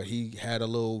thing. But he had a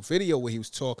little video where he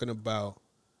was talking about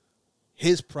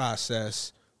his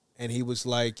process, and he was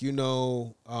like, you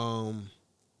know,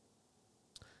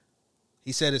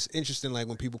 he said it's interesting, like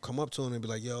when people come up to him and be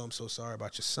like, yo, I'm so sorry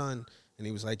about your son. And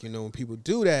he was like, you know, when people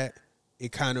do that,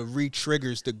 it kind of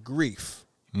re-triggers the grief.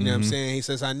 You know what I'm saying? He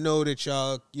says, I know that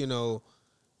y'all, you know,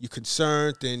 you're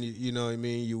concerned and, you know what I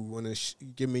mean, you want to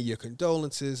give me your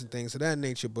condolences and things of that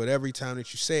nature, but every time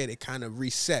that you say it, it kind of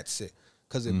resets it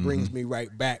because it brings me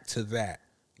right back to that,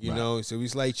 you know? So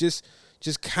he's like, just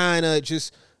kind of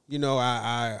just, you know,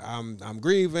 I'm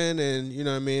grieving and, you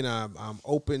know what I mean, I'm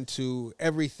open to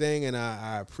everything and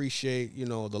I appreciate, you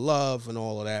know, the love and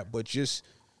all of that, but just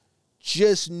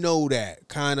know that,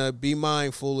 kind of be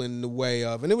mindful in the way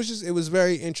of, and it was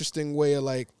very interesting way of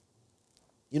like,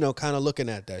 you know, kind of looking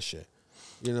at that shit,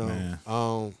 you know. Man.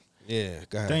 Yeah,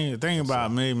 go ahead. Thing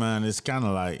about me, man, it's kind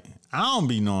of like I don't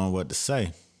be knowing what to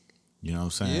say, you know what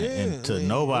I'm saying, and to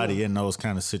nobody in those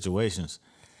kind of situations,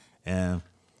 and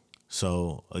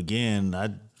so again,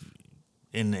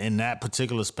 in that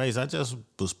particular space, I just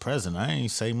was present. I ain't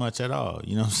say much at all,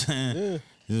 you know what I'm saying. Yeah.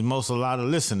 There's a lot of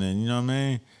listening, you know what I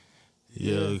mean.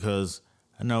 Yeah, because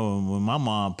I know when my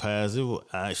mom passed,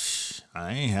 I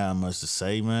ain't have much to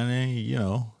say, man. You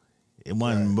know, it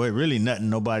wasn't really nothing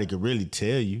nobody could really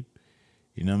tell you.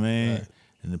 You know what I mean? Right.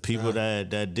 And the people that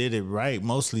did it right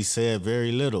mostly said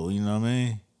very little. You know what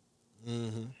I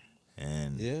mean?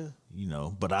 And you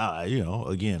know, but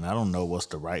again, I don't know what's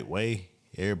the right way.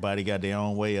 Everybody got their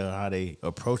own way of how they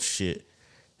approach shit.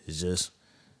 It's just,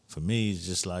 for me, it's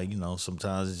just like, you know,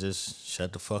 sometimes it's just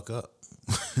shut the fuck up.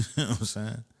 You know what I'm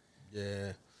saying?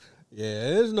 Yeah,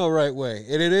 there's no right way.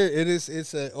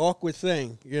 It's an awkward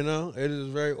thing, you know? It is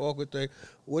a very awkward thing.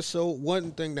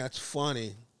 One thing that's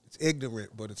funny, it's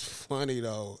ignorant, but it's funny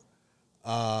though.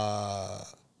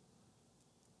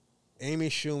 Amy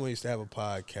Schumer used to have a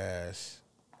podcast,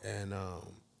 and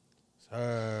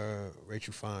her,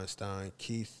 Rachel Feinstein,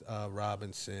 Keith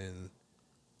Robinson,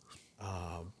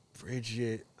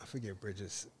 Bridget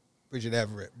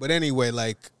Everett. But anyway,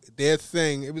 like, their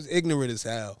thing, it was ignorant as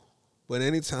hell. But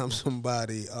anytime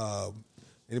somebody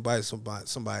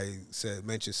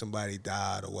mentioned somebody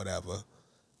died or whatever,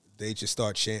 they just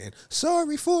start chanting,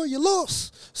 sorry for your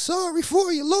loss,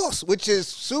 which is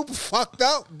super fucked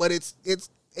up, but it's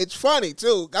funny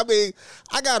too. I mean,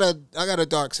 I got a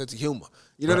dark sense of humor.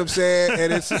 You know what I'm saying?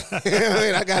 And it's,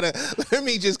 let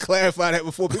me just clarify that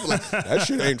before people like, that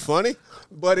shit ain't funny.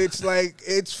 But it's like,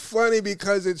 it's funny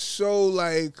because it's so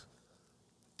like,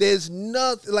 there's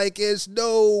nothing, like, there's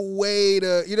no way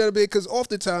to, you know what I mean? Because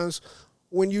oftentimes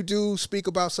when you do speak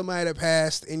about somebody that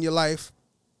passed in your life,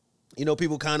 you know,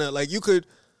 people kind of like,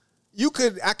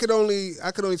 I could only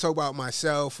talk about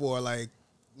myself or like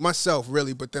myself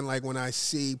really, but then like when I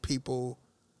see people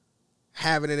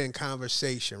having it in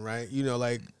conversation, right? You know,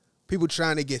 like people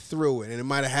trying to get through it, and it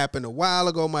might have happened a while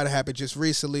ago, might have happened just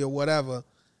recently or whatever.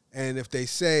 And if they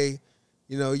say,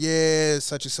 you know, yeah,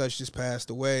 such and such just passed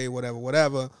away,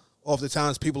 whatever,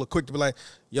 oftentimes people are quick to be like,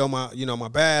 yo, my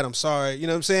bad, I'm sorry. You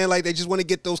know what I'm saying? Like they just want to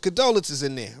get those condolences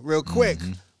in there real quick.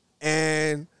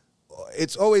 And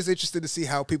it's always interesting to see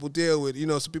how people deal with, you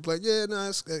know, some people like, yeah,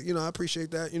 no, you know, I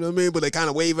appreciate that, you know what I mean? But they kind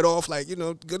of wave it off like, you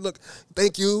know, good luck,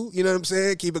 thank you, you know what I'm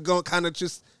saying? Keep it going, kind of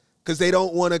just because they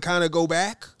don't want to kind of go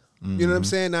back, you know what I'm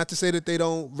saying? Not to say that they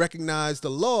don't recognize the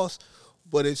loss,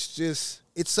 but it's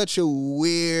such a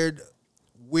weird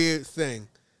thing.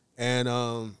 And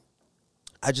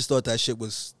I just thought that shit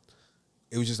was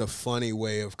just a funny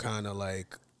way of kind of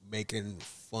like making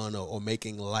fun or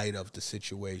making light of the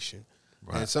situation.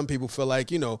 Right. And some people feel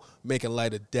like, making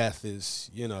light of death is,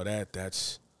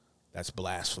 that's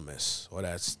blasphemous, or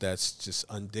that's just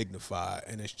undignified.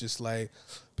 And it's just like,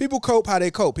 people cope how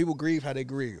they cope. People grieve how they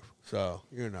grieve. So,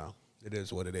 it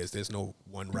is what it is. There's no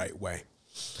one right way.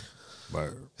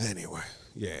 Right. Anyway,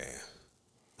 yeah.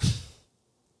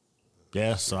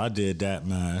 Yeah, so I did that,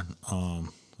 man.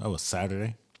 That was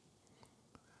Saturday.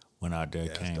 Went out there,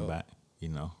 came back,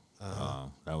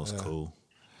 that was cool.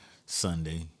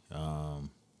 Sunday,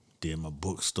 did my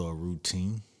bookstore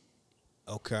routine.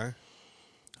 Okay.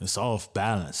 It's off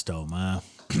balance, though, man.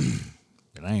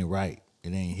 It ain't right.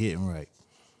 It ain't hitting right.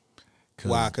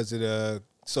 Why? Because of the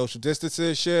social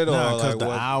distancing shit? Nah, because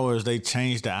the hours, they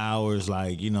changed the hours.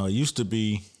 Like, it used to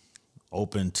be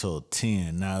open till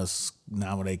 10.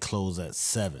 Now they close at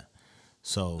 7.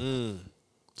 So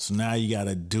now you got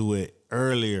to do it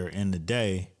earlier in the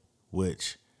day,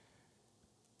 which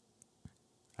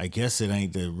I guess it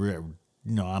ain't the real,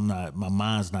 my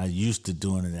mind's not used to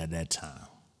doing it at that time.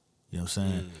 You know what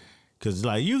I'm saying? Because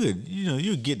like you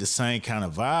could get the same kind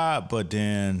of vibe, but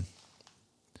then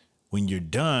when you're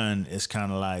done, it's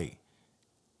kind of like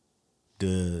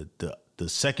the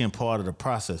second part of the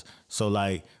process. So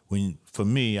like for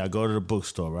me, I go to the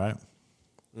bookstore, right?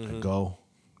 I go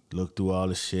look through all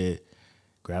the shit,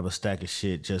 grab a stack of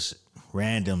shit just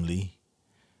randomly,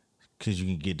 because you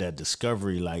can get that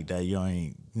discovery like that. You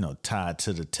ain't tied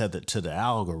to the tethered to the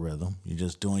algorithm. You're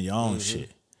just doing your own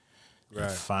shit. Right.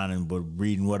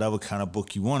 Reading whatever kind of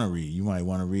book you want to read. You might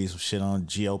want to read some shit on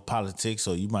geopolitics,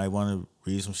 or you might want to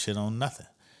read some shit on nothing.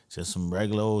 Just some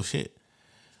regular old shit.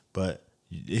 But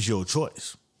it's your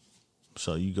choice.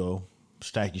 So you go,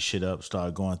 stack your shit up,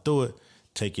 start going through it,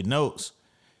 take your notes,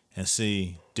 and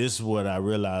see, this is what I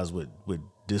realized with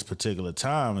this particular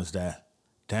time is that,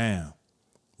 damn,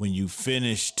 when you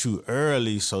finish too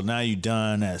early, so now you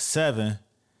done at 7,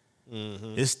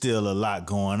 it's still a lot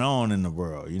going on in the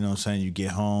world. You know what I'm saying? You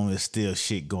get home, there's still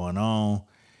shit going on.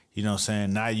 You know what I'm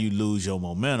saying? Now you lose your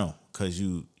momentum because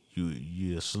you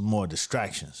some more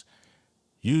distractions.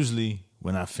 Usually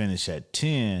when I finish at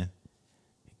 10,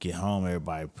 get home,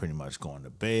 everybody pretty much going to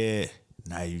bed.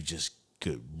 Now you just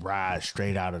could ride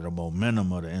straight out of the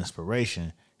momentum or the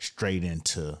inspiration straight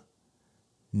into,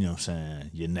 you know what I'm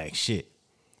saying, your next shit.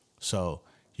 So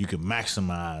you can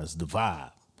maximize the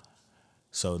vibe.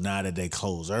 So now that they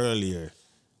close earlier,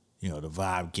 the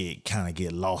vibe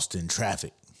get lost in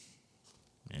traffic.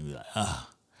 And be like,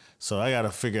 So I gotta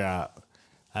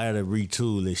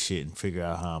retool this shit and figure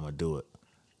out how I'm gonna do it.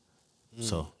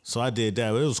 So I did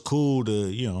that. It was cool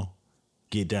to,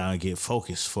 get down and get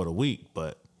focused for the week,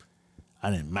 but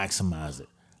I didn't maximize it.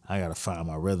 I gotta find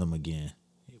my rhythm again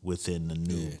within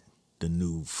the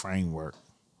new framework.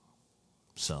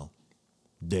 So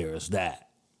there's that.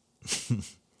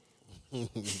 I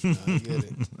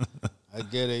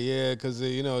get it, yeah, because,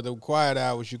 the quiet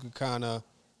hours, you could kind of,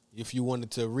 if you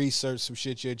wanted to research some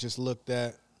shit you just looked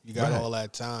at, you got all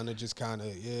that time to just kind of,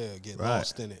 get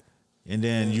lost in it. And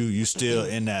then you still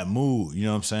in that mood, you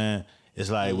know what I'm saying? It's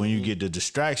like when you get the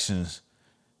distractions,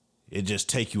 it just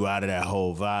take you out of that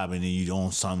whole vibe, and then you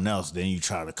on something else, then you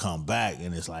try to come back,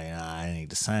 and it's like, nah, it ain't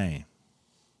the same.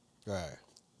 Right.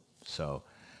 So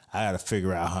I got to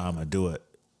figure out how I'm going to do it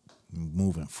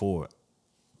moving forward.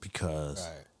 Because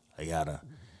I gotta,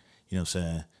 you know what I'm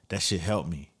saying? That shit helped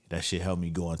me. That shit helped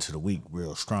me go into the week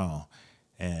real strong.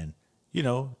 And,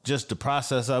 just the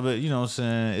process of it, you know what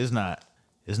I'm saying?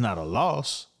 It's not a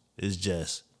loss.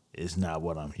 It's not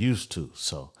what I'm used to.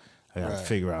 So I gotta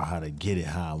figure out how to get it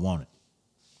how I want it.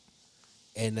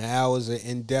 And the hours are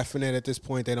indefinite at this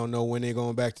point. They don't know when they're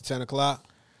going back to 10 o'clock?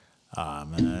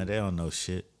 Man, they don't know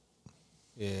shit.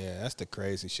 Yeah, that's the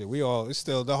crazy shit. It's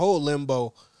still the whole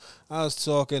limbo. I was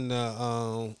talking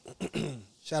to,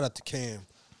 shout out to Cam.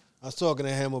 I was talking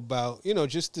to him about,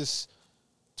 just this,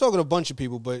 talking to a bunch of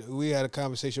people, but we had a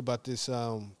conversation about this,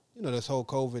 this whole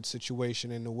COVID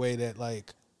situation and the way that,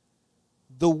 like,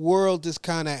 the world is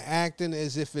kind of acting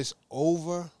as if it's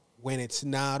over when it's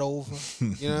not over.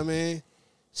 You know what I mean?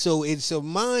 So it's a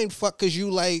mind fuck because you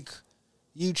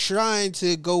trying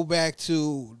to go back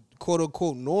to quote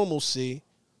unquote normalcy,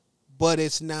 but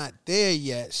it's not there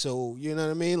yet. So, you know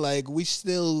what I mean? Like, we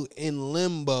still in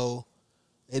limbo,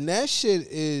 and that shit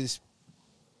is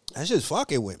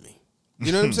fucking with me.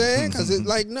 You know what I'm saying? Because it's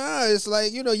like, it's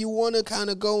like, you want to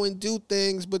kind of go and do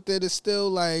things, but then it's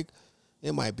still like,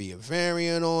 it might be a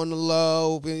variant on the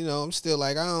low. But, I'm still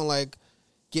like, I don't like,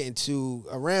 getting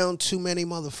around too many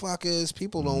motherfuckers.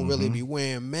 People don't really be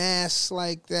wearing masks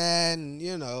like that, and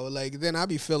like then I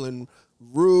be feeling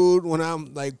rude when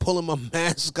I'm like pulling my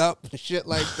mask up and shit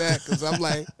like that, because I'm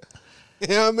like, you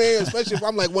know what I mean? Especially if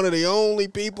I'm like one of the only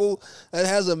people that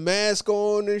has a mask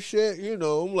on and shit.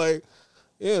 I'm like,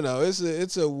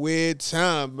 it's a weird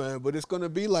time, man. But it's gonna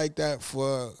be like that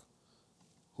for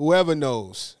whoever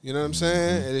knows. You know what I'm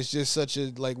saying? And it's just such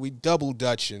a like we double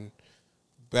dutching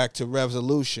back to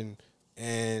Revolution,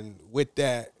 and with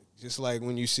that, just like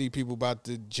when you see people about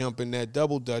to jump in that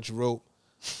double dutch rope,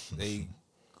 they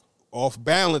off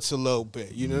balance a little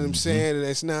bit. You know what I'm saying? And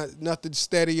it's nothing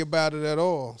steady about it at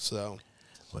all. So,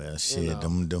 well, shit,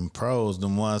 them pros,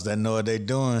 them ones that know what they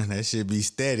doing, that shit be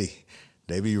steady.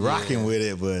 They be rocking with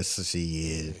it, but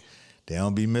shit, they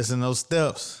don't be missing those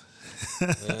steps.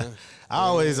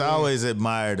 I always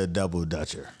admired a double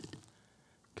dutcher.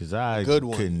 Cause I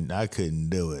couldn't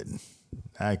do it.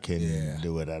 I couldn't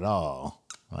do it at all.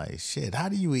 Like shit, how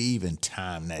do you even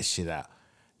time that shit out?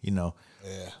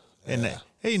 Yeah. And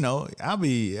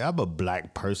I'm a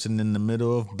black person in the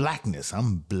middle of blackness.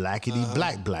 I'm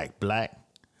blackity black.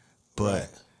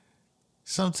 But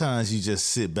sometimes you just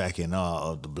sit back in awe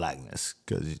of the blackness,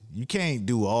 because you can't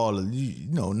do all of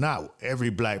not every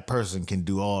black person can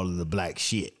do all of the black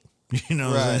shit. You know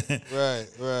what I'm saying? Right.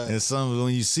 And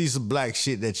when you see some black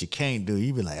shit that you can't do,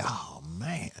 you be like, oh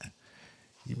man.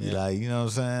 You be like, you know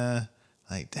what I'm saying?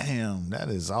 Like, damn, that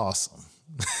is awesome.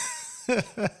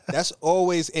 That's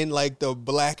always in like the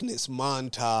blackness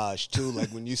montage too. Like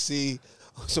when you see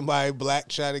somebody black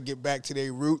trying to get back to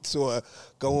their roots or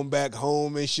going back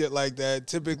home and shit like that.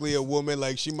 Typically a woman,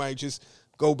 like she might just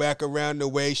go back around the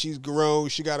way. She's grown.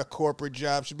 She got a corporate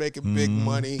job. She's making big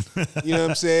money. You know what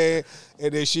I'm saying?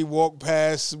 And then she walked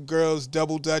past some girls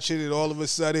double dutching, and all of a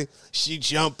sudden she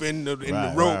jump in the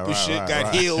rope and shit,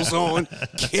 got heels on,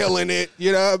 killing it.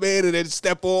 You know what I mean? And then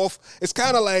step off. It's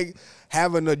kind of like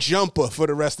having a jumper for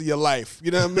the rest of your life. You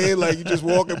know what I mean? Like you just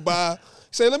walking by,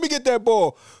 say, let me get that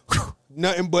ball.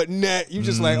 Nothing but net. You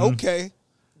just like, okay.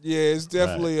 Yeah, it's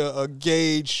definitely a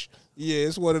gauge. Yeah,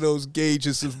 it's one of those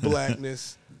gauges of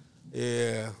blackness.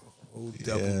 Yeah. Oh,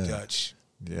 double Dutch.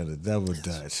 Yeah, the double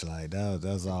Dutch. Like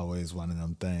that's always one of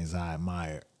them things I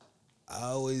admire.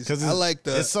 I like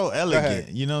the. It's so elegant.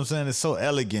 You know what I'm saying? It's so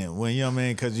elegant when, you know what I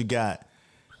mean? Because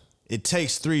it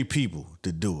takes 3 people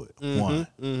to do it. One.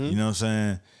 You know what I'm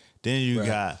saying? Then you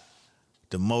got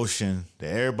the motion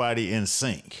that everybody in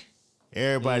sync.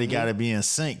 Everybody got to be in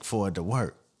sync for it to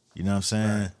work. You know what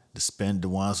I'm saying? The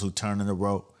ones who turn in the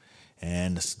rope,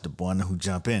 and the one who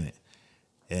jump in it.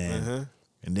 And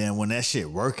then when that shit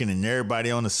working and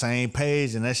everybody on the same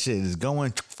page and that shit is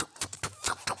going,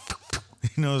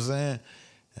 you know what I'm saying?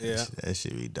 That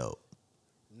shit be dope.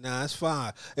 Nah, it's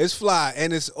fine. It's fly.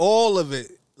 And it's all of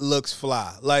it looks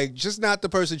fly. Like, just not the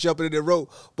person jumping in the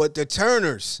rope, but the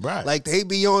turners. Right. Like, they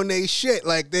be on their shit.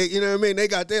 Like, they, you know what I mean? They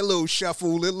got their little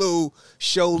shuffle, their little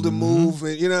shoulder move,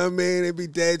 and you know what I mean? They be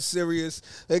dead serious.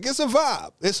 Like, it's a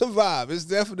vibe. It's a vibe. It's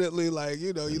definitely like,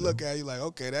 you look at it, you're like,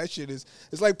 okay, that shit is,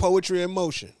 it's like poetry in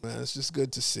motion. Man, it's just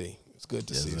good to see. It's good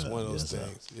to see. It's one of those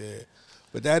things. Yeah.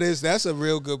 But that's a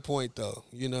real good point, though.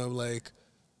 You know, like,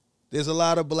 there's a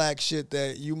lot of black shit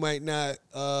that you might not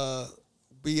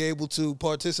be able to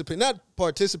not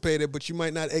participate in, but you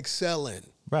might not excel in.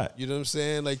 Right. You know what I'm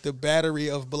saying? Like the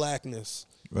battery of blackness.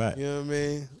 Right. You know what I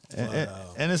mean?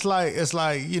 And it's like,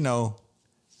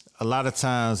 a lot of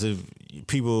times if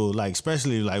people, like,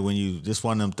 especially like when just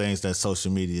one of them things that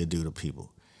social media do to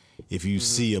people. If you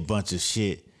see a bunch of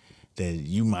shit that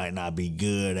you might not be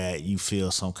good at, you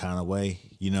feel some kind of way,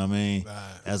 you know what I mean?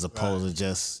 Right. As opposed to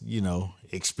just,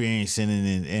 experiencing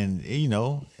it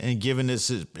and giving it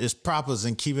its propers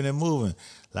and keeping it moving.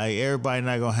 Like, everybody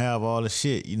not gonna have all the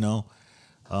shit,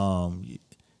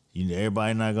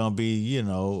 everybody not gonna be,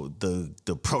 the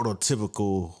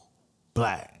prototypical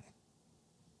black.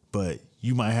 But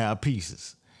you might have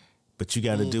pieces. But you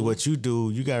gotta do what you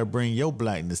do. You gotta bring your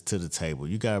blackness to the table.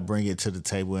 You gotta bring it to the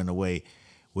table in a way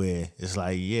where it's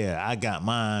like, yeah, I got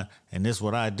mine and this is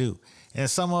what I do. And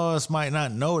some of us might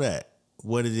not know that,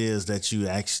 what it is that you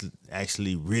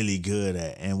actually really good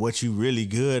at. And what you really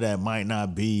good at might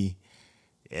not be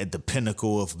at the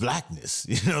pinnacle of blackness.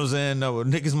 You know what I'm saying? No,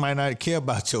 niggas might not care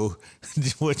about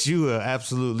what you are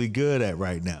absolutely good at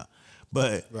right now.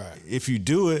 But if you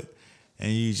do it and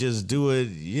you just do it,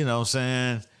 you know what I'm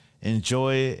saying,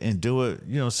 enjoy it and do it,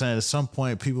 you know what I'm saying, at some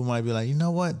point people might be like, you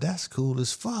know what, that's cool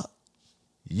as fuck.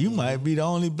 You might be the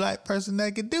only black person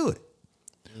that could do it.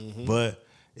 But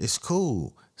it's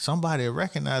cool. Somebody will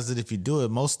recognize it if you do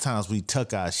it. Most times we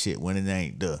tuck our shit when it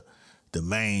ain't the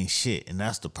main shit, and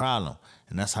that's the problem.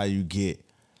 And that's how you get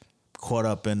caught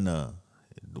up in the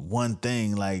one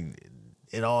thing. Like,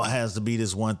 it all has to be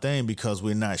this one thing because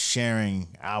we're not sharing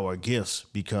our gifts,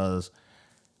 because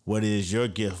what is your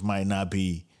gift might not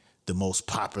be the most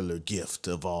popular gift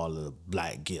of all the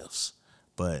black gifts.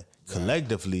 But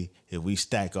collectively, if we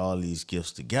stack all these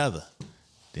gifts together,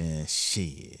 then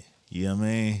shit, you know what I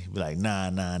mean? Be like,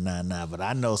 nah. But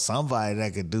I know somebody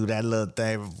that could do that little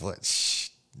thing, but shh,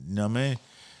 you know what I mean?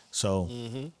 So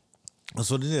that's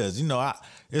what it is. You know,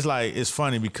 it's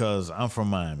funny because I'm from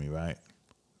Miami, right?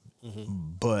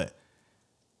 But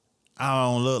I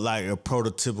don't look like a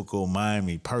prototypical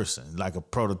Miami person, like a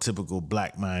prototypical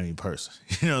black Miami person.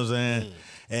 You know what I'm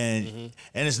saying?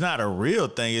 And it's not a real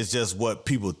thing. It's just what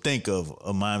people think of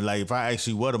a Miami. Like, if I ask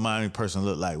you what a Miami person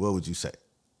look like, what would you say?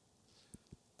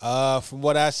 From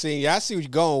what I see, I see what you're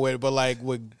going with, but like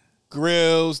with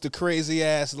grills, the crazy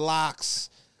ass locks.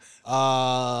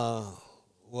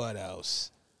 What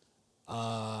else?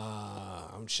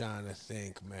 I'm trying to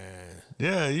think, man.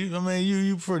 Yeah,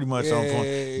 you pretty much on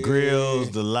point.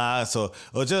 Grills, the lights, or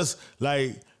just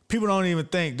like people don't even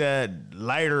think that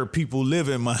lighter people live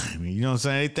in Miami. You know what I'm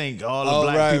saying? They think all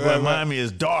the black people in Miami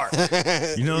is dark.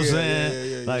 You know what I'm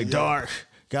saying? Dark,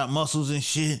 got muscles and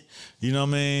shit. You know what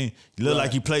I mean? You look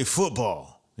like you play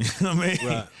football. You know what I mean?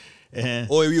 Right.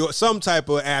 And, or you're some type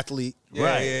of athlete.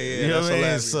 Right. Yeah. You know what I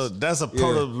mean? So that's a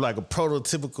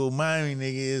prototypical Miami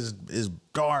nigga is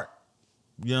dark.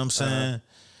 You know what I'm saying?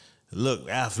 Look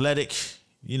athletic,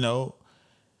 you know.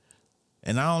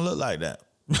 And I don't look like that.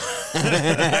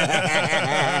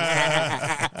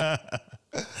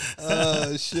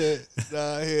 Oh shit.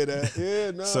 Nah, I hear that.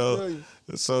 Yeah, no.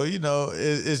 So you know,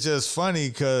 it's just funny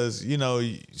because, you know,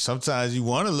 sometimes you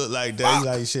want to look like that. You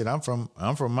like, shit, I'm from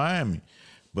Miami.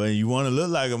 But you want to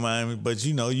look like a Miami, but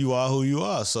you know you are who you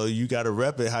are. So you got to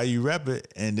rep it how you rep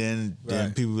it. And then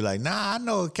people be like, nah, I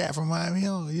know a cat from Miami.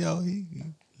 You know, he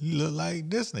look like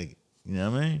this nigga. You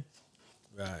know what I mean?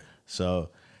 Right. So,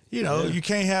 you know, you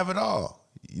can't have it all.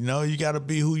 You know, you got to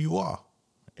be who you are.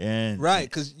 And right,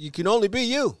 because you can only be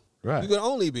you. Right. You can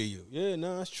only be you. Yeah,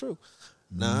 no, that's true.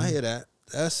 Nah, I hear that.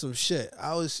 That's some shit.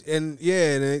 And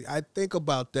I think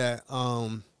about that.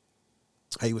 How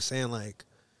you were saying, like,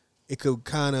 it could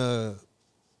kind of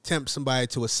tempt somebody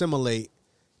to assimilate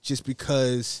just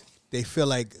because they feel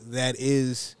like that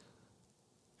is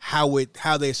how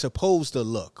they're supposed to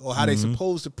look or how they're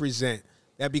supposed to present.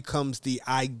 That becomes the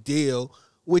ideal,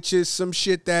 which is some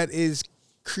shit that is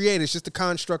created. It's just a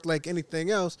construct like anything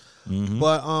else.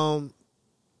 But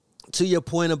to your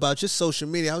point about just social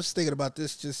media, I was thinking about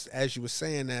this just as you were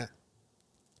saying that.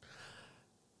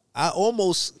 I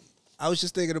was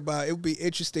just thinking about it would be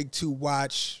interesting to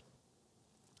watch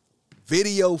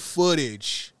video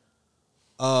footage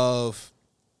of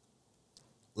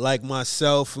like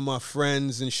myself and my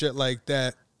friends and shit like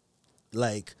that,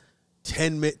 like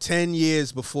 10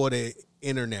 years before the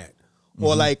internet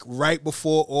or like right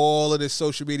before all of this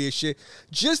social media shit,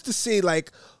 just to see,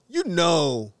 like, you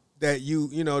know that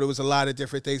you know there was a lot of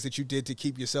different things that you did to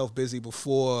keep yourself busy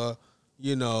before,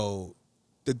 you know,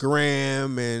 the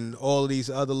gram and all of these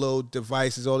other little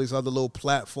devices, all these other little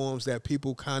platforms that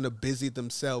people kind of busied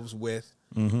themselves with,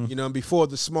 you know, before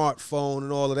the smartphone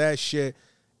and all of that shit.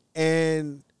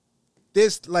 And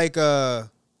this like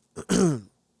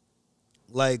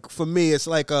like for me, it's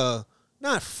like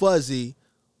not fuzzy,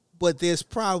 but there's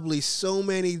probably so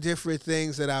many different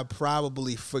things that I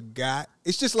probably forgot.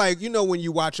 It's just like, you know, when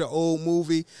you watch an old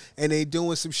movie and they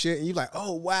doing some shit and you're like,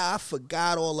 oh, wow, I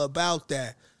forgot all about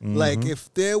that. Like,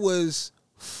 if there was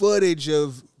footage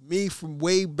of me from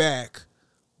way back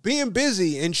being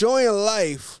busy, enjoying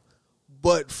life,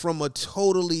 but from a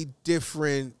totally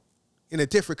different, in a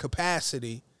different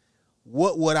capacity,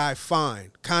 what would I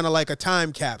find? Kind of like a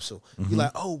time capsule. You're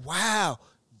like, oh, wow.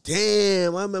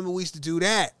 Damn, I remember we used to do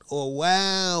that. Or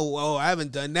wow, I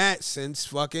haven't done that since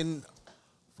fucking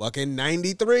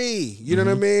 93. You know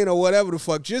what I mean? Or whatever the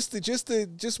fuck. Just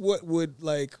what would,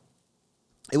 like,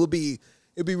 it'd be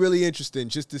really interesting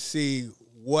just to see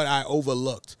what I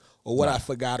overlooked or what I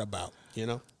forgot about, you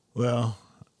know? Well,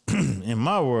 in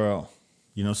my world,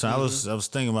 you know, so I was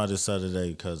thinking about this the other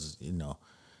day because, you know,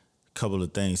 a couple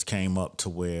of things came up to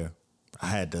where I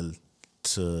had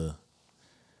to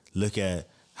look at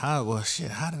how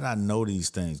did I know these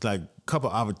things? Like, a couple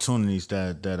of opportunities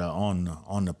that are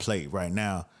on the plate right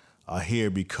now are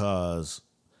here because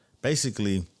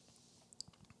basically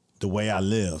the way I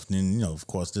lived, and, you know, of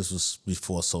course, this was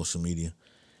before social media,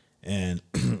 and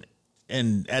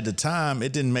and at the time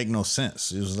it didn't make no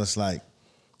sense. It was just like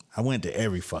I went to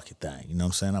every fucking thing. You know what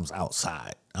I'm saying? I was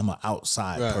outside. I'm an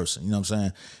outside person. You know what I'm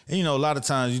saying? And, you know, a lot of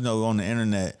times, you know, on the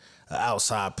internet,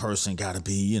 outside person got to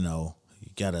be, you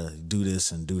got to do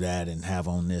this and do that and have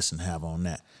on this and have on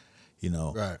that,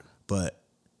 Right. But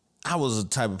I was the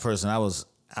type of person, I was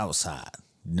outside,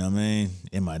 you know what I mean,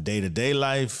 in my day-to-day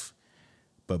life.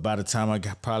 But by the time I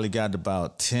probably got to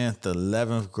about 10th,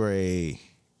 11th grade,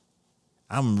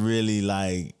 I'm really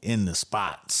like in the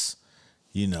spots,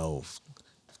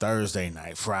 Thursday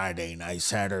night, Friday night,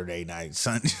 Saturday night,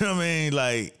 Sunday, you know what I mean?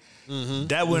 Like,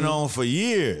 that went on for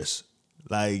years.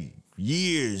 Like,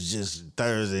 years, just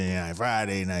Thursday night,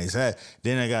 Friday night, Saturday.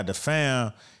 Then I got the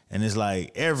fam, and it's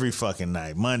like every fucking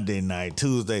night, Monday night,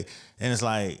 Tuesday. And it's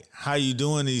like, how you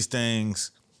doing these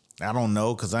things? I don't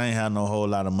know, because I ain't have no whole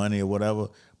lot of money or whatever.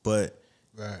 But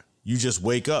you just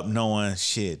wake up knowing,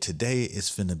 shit, today it's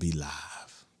finna be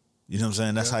live. You know what I'm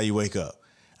saying? That's how you wake up.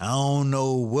 I don't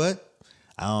know what,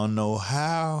 I don't know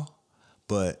how,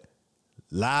 but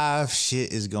live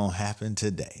shit is gonna happen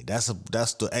today. That's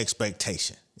the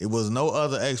expectation. It was no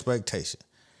other expectation.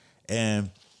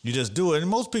 And you just do it. And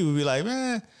most people be like,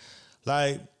 man,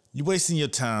 like, you wasting your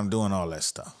time doing all that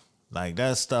stuff. Like,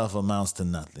 that stuff amounts to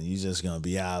nothing. You just gonna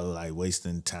be out, like,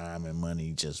 wasting time and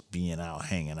money just being out,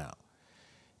 hanging out.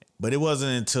 But it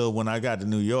wasn't until when I got to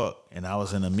New York and I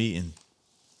was in a meeting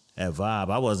at Vibe.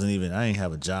 I ain't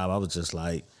have a job. I was just,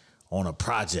 like, on a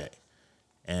project.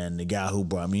 And the guy who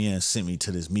brought me in sent me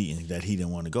to this meeting that he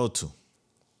didn't want to go to.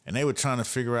 And they were trying to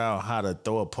figure out how to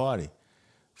throw a party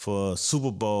for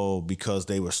Super Bowl because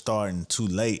they were starting too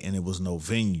late and it was no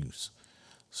venues.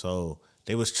 So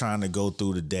they was trying to go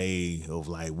through the day of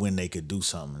like when they could do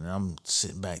something. And I'm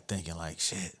sitting back thinking like,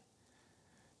 shit,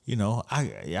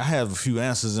 I have a few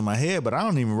answers in my head, but I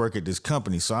don't even work at this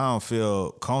company, so I don't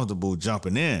feel comfortable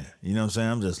jumping in. You know what I'm saying?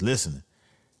 I'm just listening.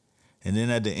 And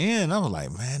then at the end, I was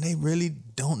like, man, they really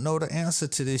don't know the answer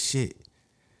to this shit.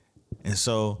 And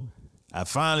so I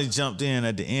finally jumped in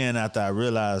at the end after I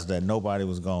realized that nobody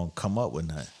was going to come up with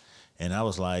nothing. And I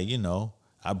was like,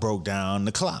 I broke down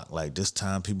the clock. Like, this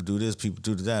time people do this, people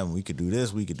do that, and we could do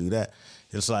this, we could do that.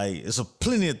 It's like, it's a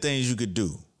plenty of things you could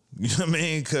do. You know what I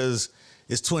mean? Because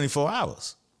it's 24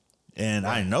 hours. And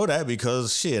I know that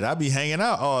because, shit, I be hanging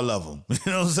out all of them.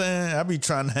 You know what I'm saying? I be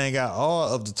trying to hang out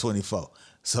all of the 24.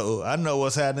 So I know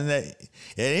what's happening at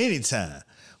any time.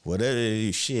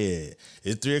 Whatever, shit.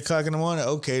 It's 3 o'clock in the morning.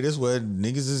 Okay, this where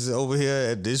niggas is over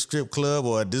here at this strip club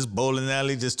or at this bowling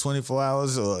alley just 24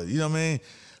 hours or, you know what I mean?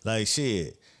 Like,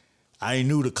 shit, I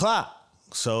knew the clock.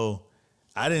 So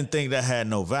I didn't think that had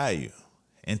no value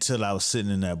until I was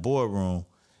sitting in that boardroom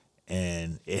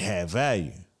and it had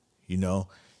value,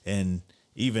 And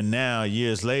even now,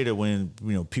 years later, when,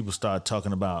 people start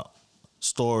talking about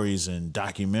stories and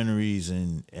documentaries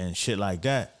and shit like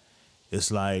that, it's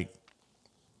like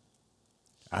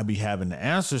I be having the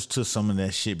answers to some of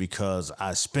that shit because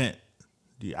I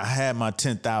had my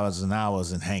 10,000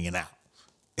 hours in hanging out.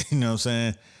 You know what I'm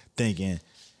saying? Thinking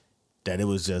that it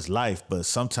was just life, but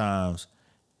sometimes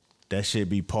that shit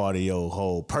be part of your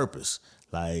whole purpose.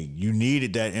 Like, you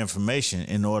needed that information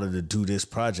in order to do this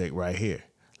project right here.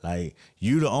 Like,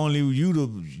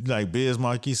 like Biz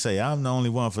Markie say, I'm the only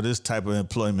one for this type of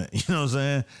employment. You know what I'm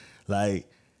saying? Like,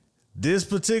 this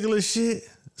particular shit,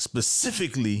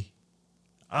 specifically,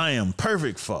 I am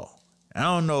perfect for. I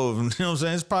don't know if, you know what I'm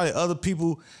saying? It's probably other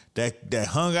people that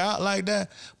hung out like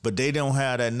that, but they don't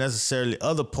have that necessarily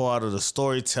other part of the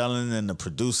storytelling and the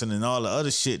producing and all the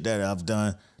other shit that I've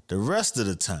done the rest of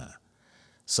the time.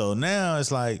 So now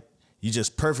it's like you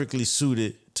just perfectly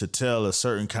suited to tell a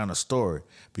certain kind of story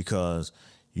because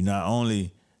you not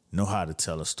only know how to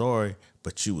tell a story,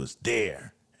 but you was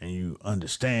there and you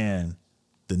understand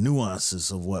the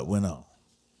nuances of what went on.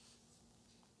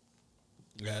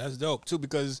 Yeah, that's dope too,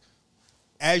 because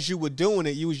as you were doing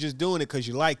it, you was just doing it because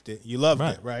you liked it. You loved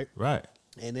it, right? Right.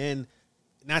 And then,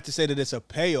 not to say that it's a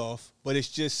payoff, but it's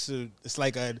just, it's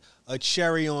like a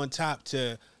cherry on top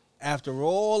to, after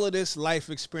all of this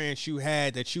life experience you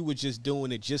had, that you were just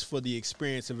doing it just for the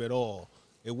experience of it all.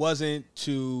 It wasn't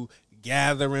to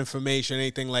gather information or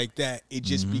anything like that. It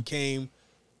just became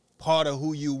part of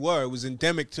who you were. It was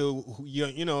endemic to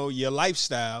your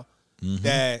lifestyle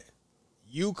that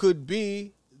you could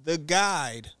be the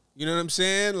guide. You know what I'm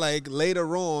saying? Like,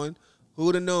 later on, who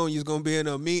would have known you was gonna be in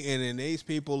a meeting and these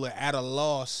people are at a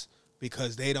loss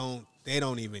because they don't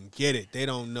even get it. They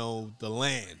don't know the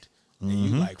land. And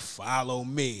you like, follow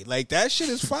me. Like, that shit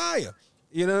is fire.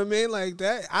 You know what I mean? Like,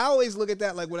 that, I always look at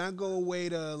that, like, when I go away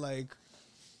to, like,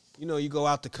 you go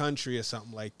out the country or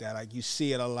something like that, like, you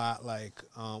see it a lot, like,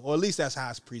 or at least that's how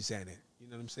it's presented. You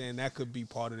know what I'm saying? That could be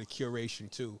part of the curation,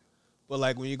 too. But,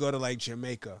 like, when you go to, like,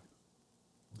 Jamaica,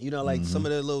 like, some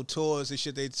of the little tours and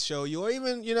shit they show you, or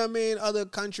even, you know what I mean, other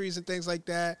countries and things like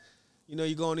that, You know,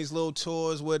 you go on these little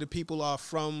tours where the people are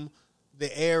from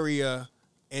the area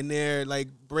and they're like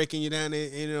breaking you down,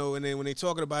 you know, and then when they're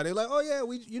talking about it, they're like, oh yeah,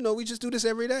 we just do this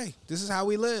every day. This is how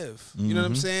we live. You know what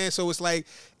I'm saying? So it's like,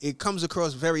 it comes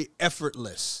across very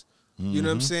effortless. You know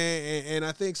what I'm saying? And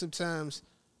I think sometimes,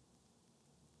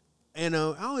 and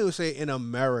I don't even say in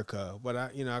America, but I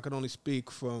can only speak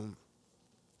from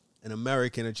an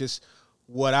American or just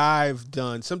what I've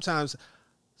done. Sometimes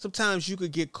you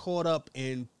could get caught up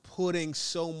in putting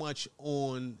so much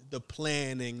on the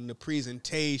planning, the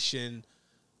presentation,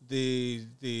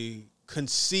 the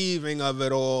conceiving of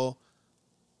it all.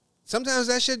 Sometimes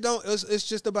that shit it's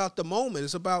just about the moment.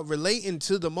 It's about relating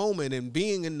to the moment and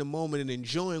being in the moment and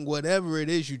enjoying whatever it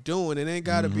is you're doing. It ain't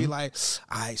got to be like,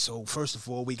 all right, so first of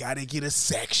all, we got to get a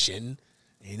section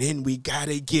and then we got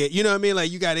to get, you know what I mean? Like,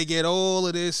 you got to get all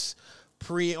of this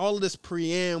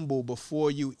preamble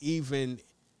before you even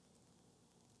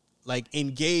like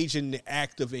engage in the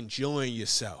act of enjoying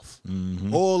yourself.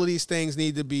 All of these things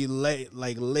need to be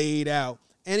laid out.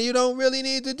 And you don't really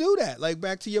need to do that. Like,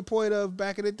 back to your point of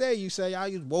back in the day, you say,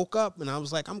 I just woke up and I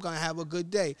was like, I'm going to have a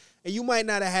good day. And you might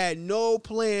not have had no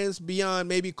plans beyond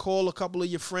maybe call a couple of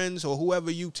your friends or whoever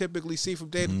you typically see from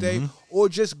day to day, or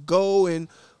just go and,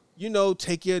 you know,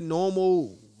 take your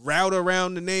normal route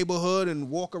around the neighborhood and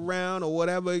walk around or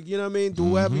whatever, you know what I mean? Do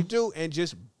whatever you do and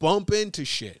just bump into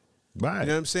shit. Right. You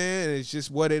know what I'm saying? It's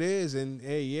just what it is. And,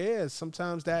 hey, yeah,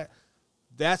 sometimes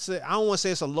that's I don't want to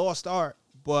say it's a lost art,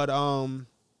 but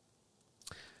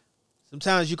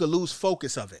sometimes you could lose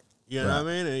focus of it. You know what I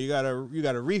mean? And you gotta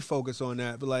refocus on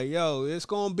that. But like, yo, it's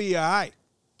gonna be all right.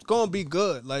 It's gonna be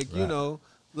good. Like, you know,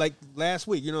 like last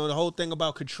week, you know, the whole thing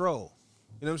about control.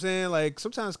 You know what I'm saying? Like,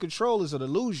 sometimes control is an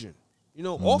illusion. You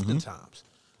know, oftentimes.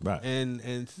 Right.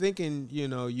 And thinking, you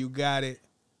know, you got it.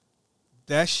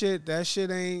 That shit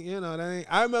ain't, you know, that ain't.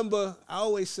 I remember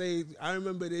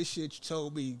this shit you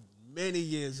told me many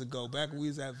years ago, back when we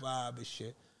was at Vibe and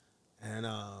shit. And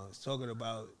I was talking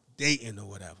about dating or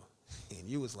whatever. And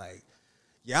you was like,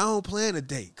 yeah, I don't plan a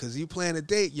date, because you plan a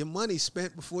date, your money's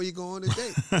spent before you go on a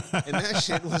date. And that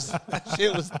shit was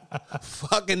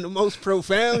fucking the most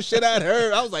profound shit I'd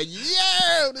heard. I was like,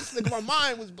 yeah, this nigga, my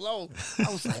mind was blown.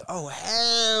 I was like, oh,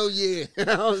 hell yeah.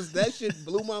 That shit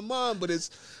blew my mind, but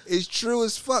it's true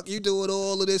as fuck. You doing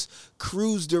all of this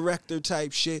cruise director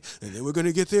type shit, and then we're going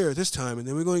to get there this time, and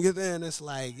then we're going to get there, and it's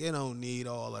like, you don't need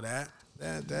all of that.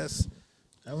 Just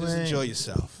enjoy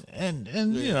yourself. And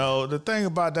you know, the thing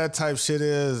about that type shit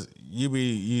is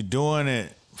you doing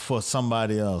it for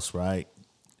somebody else, right?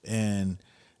 And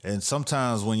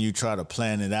sometimes when you try to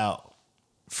plan it out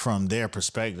from their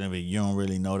perspective and you don't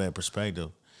really know that perspective,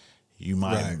 you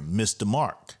might miss the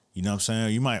mark. You know what I'm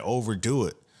saying? You might overdo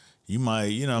it. You might,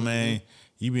 you know what I mean?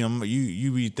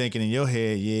 You be thinking in your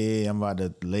head, yeah, I'm about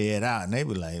to lay it out. And they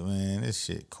be like, man, this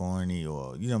shit corny,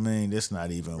 or, you know what I mean? This not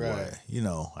even what, you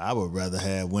know, I would rather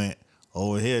have went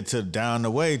over here down the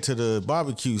way to the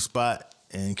barbecue spot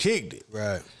and kicked it.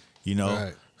 Right. You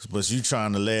know? But you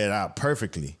trying to lay it out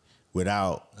perfectly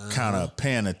without kind of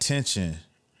paying attention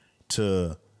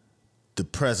to the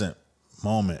present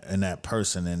moment and that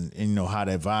person and you know, how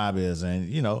that vibe is. And,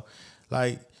 you know,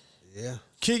 like,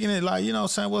 kicking it, like, you know,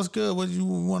 saying, what's good? What, you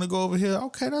want to go over here?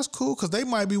 Okay, that's cool, because they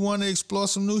might be wanting to explore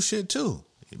some new shit too.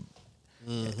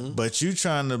 But you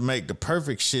trying to make the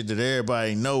perfect shit that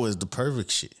everybody know is the perfect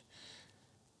shit.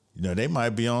 You know, they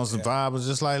might be on some vibe, but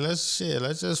just like, let's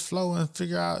just flow and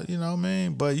figure out, you know what I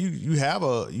mean? But you have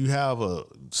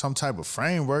some type of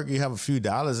framework. You have a few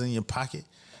dollars in your pocket,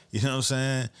 you know what I'm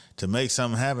saying, to make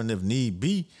something happen if need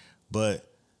be. But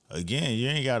again, you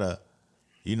ain't gotta,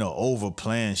 you know,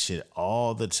 overplan shit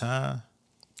all the time,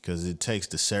 because it takes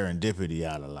the serendipity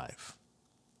out of life.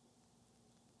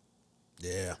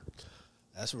 Yeah,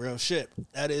 that's real shit.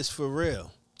 That is for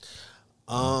real.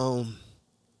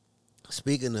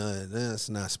 Speaking of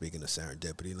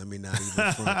serendipity, let me not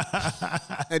even front.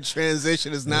 That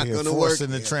transition is not going to work.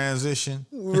 Forcing the transition.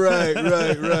 Right.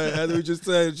 As we just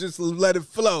said, just let it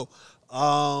flow.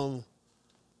 I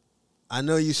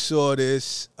know you saw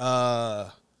this.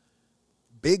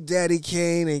 Big Daddy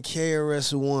Kane and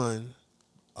KRS-One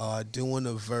are doing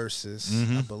the verses.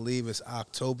 I believe it's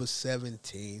October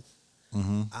 17th.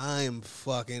 I am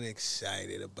fucking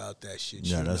excited about that shit.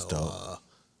 Yeah, that's dope.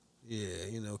 Yeah,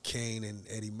 you know, Kane and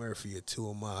Eddie Murphy are two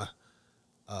of my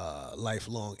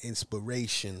lifelong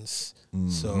inspirations.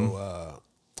 So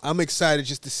I'm excited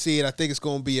just to see it. I think it's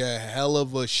going to be a hell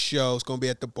of a show. It's going to be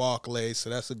at the Barclays, so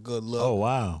that's a good look. Oh,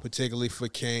 wow. Particularly for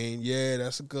Kane. Yeah,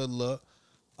 that's a good look.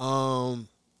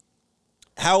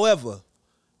 However,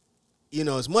 you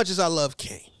know, as much as I love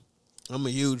Kane, I'm a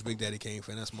huge Big Daddy Kane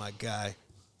fan. That's my guy.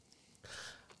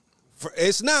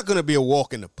 it's not going to be a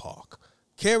walk in the park.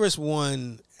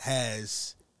 KRS-One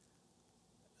has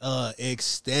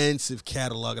extensive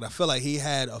catalog, and I feel like he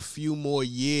had a few more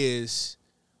years,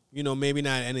 you know, maybe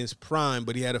not in his prime,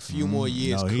 but he had a few more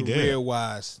years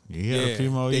career-wise. He had a few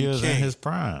more years in his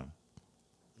prime.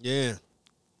 Yeah.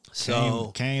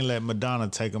 So Kane let Madonna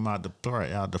take him out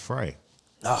the fray.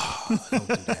 Oh, don't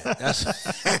do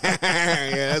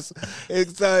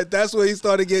that. That's when he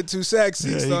started getting too sexy.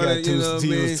 He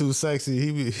was too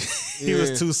sexy. He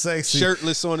was too sexy.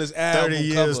 Shirtless on his album 30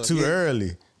 years cover. Too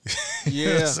early. Yeah. You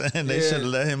know what I'm saying? They should have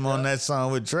let him on that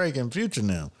song with Drake and Future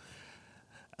now.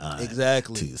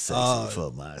 Exactly. Too sexy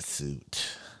for my suit.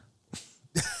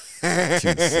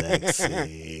 Too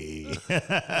sexy.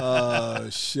 Oh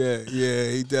shit!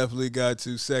 Yeah, he definitely got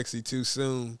too sexy too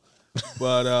soon.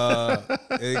 But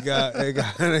it got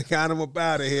him up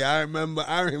out of here. I remember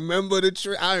I remember it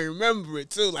too.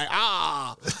 Like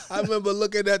I remember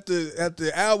looking at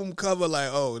the album cover like,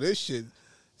 oh, this shit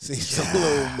seems a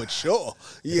little mature.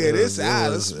 Yeah, it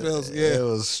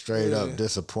was straight up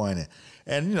disappointing.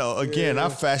 And you know, again, I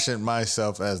fashioned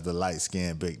myself as the light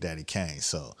skinned Big Daddy Kane,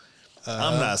 so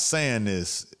I'm not saying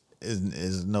this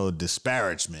is no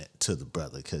disparagement to the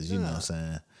brother, because you know what I'm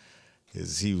saying.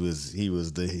 Cause he was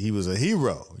a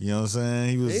hero, you know what I'm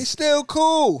saying? He's still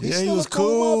cool. He was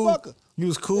cool. Motherfucker. He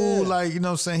was cool, like, you know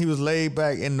what I'm saying? He was laid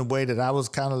back in the way that I was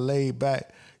kind of laid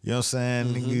back. You know what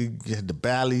I'm saying? You had the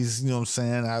Ballies, you know what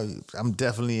I'm saying? I'm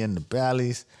definitely in the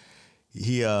Ballies.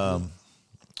 He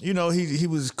you know, he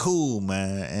was cool,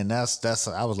 man, and that's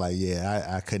I was like, yeah,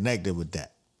 I connected with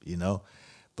that, you know.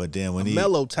 But then when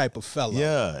mellow type of fella.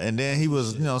 Yeah, and then he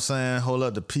was, you know what I'm saying, hold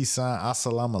up the peace sign,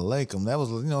 assalamu alaikum. That was,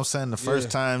 you know what I'm saying, the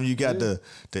first time you got the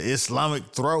Islamic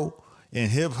throw in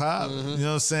hip hop. You know what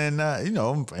I'm saying? You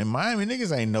know, in Miami,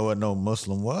 niggas ain't know what no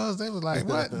Muslim was. They was like,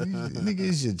 what?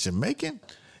 Niggas, you Jamaican?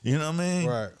 You know what I mean?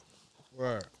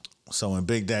 Right. So when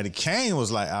Big Daddy Kane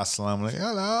was like, assalamu alaikum, I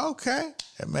was like, okay,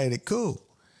 that made it cool.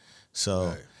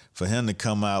 So for him to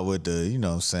come out with the, you know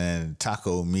what I'm saying,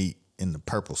 taco meat in the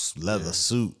purple leather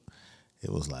suit, it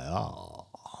was like, oh,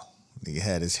 he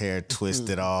had his hair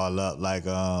twisted all up like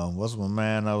what's my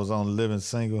man that was on Living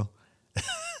Single?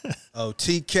 Oh,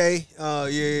 TK.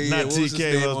 Yeah. Not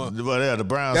TK, but the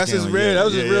brown. That's skin his one. real. That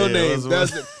was his real name.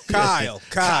 That's Kyle.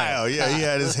 Kyle. Yeah, he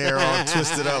had his hair all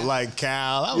twisted up like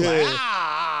Kyle. I was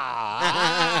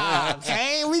like,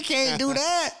 Kane, we can't do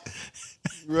that.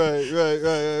 Right.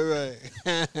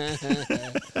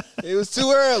 It was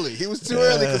too early. He was too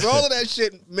early because all of that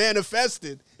shit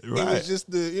manifested. Right. It was just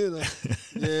the, you know,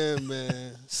 yeah,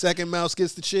 man. Second mouse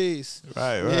gets the cheese.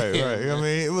 Right. I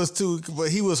mean, it was too, but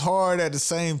he was hard at the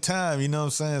same time. You know what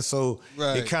I'm saying? So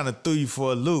it kind of threw you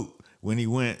for a loop when he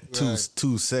went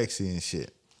too sexy and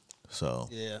shit. So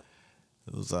it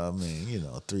was, I mean, you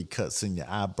know, 3 cuts in your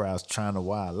eyebrows trying to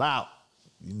wild out.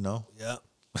 You know. Yep.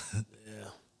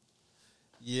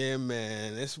 Yeah,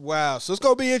 man, it's wild. So it's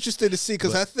gonna be interesting to see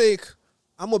because I think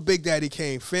I'm a Big Daddy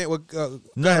Kane fan. Go ahead.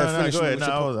 No,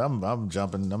 I'm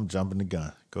jumping the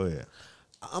gun. Go ahead.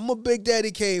 I'm a Big Daddy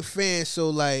Kane fan,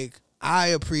 so like I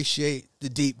appreciate the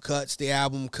deep cuts, the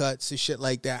album cuts, and shit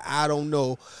like that. I don't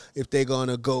know if they're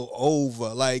gonna go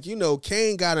over. Like, you know,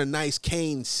 Kane got a nice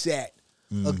Kane set.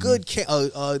 A good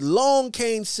a long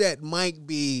Kane set might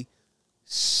be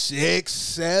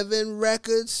 6-7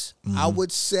 records, I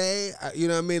would say. You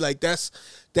know what I mean? Like that's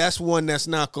one that's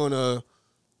not gonna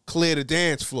clear the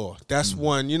dance floor. That's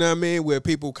one, you know what I mean, where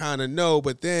people kind of know.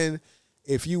 But then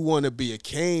if you want to be a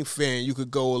Kane fan, you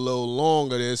could go a little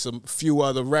longer. There's a few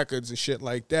other records and shit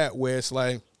like that where it's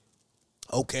like,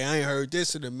 okay, I ain't heard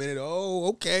this in a minute. Oh,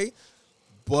 okay.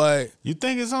 But you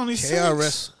think it's only KRS?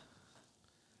 6?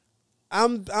 I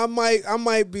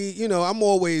might be, you know, I'm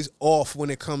always off when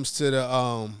it comes to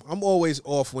the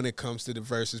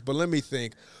verses. But let me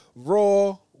think.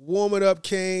 Raw, Warm It Up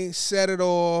Kane, Set It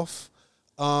Off,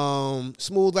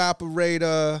 Smooth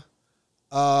Operator,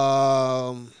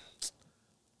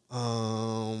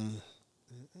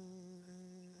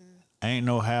 Ain't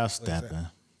No Half Stepping.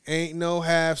 Ain't No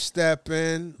Half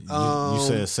Stepping. You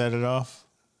said Set It Off?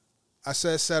 I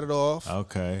said Set It Off.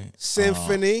 Okay.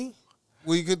 Symphony.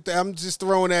 I'm just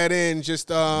throwing that in. Just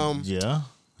Yeah.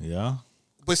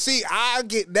 But see,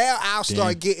 I'll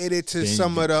start getting into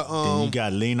some of the Then you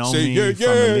got Lean on Me from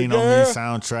the Lean on Me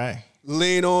soundtrack.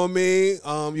 Lean on Me.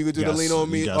 You could do the Lean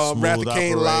on Me. Rapper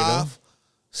Kane Live.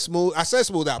 Smooth. I said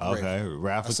Smooth Operator. Okay.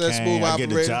 Rapper Kane. I get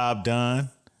the job done.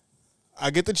 I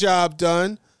get the job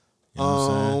done. You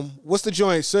know what's the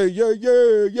joint? Say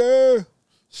yeah.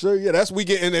 Sure, yeah, that's we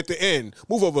getting at the end.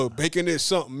 Move over, Bacon is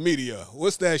something media.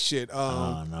 What's that shit?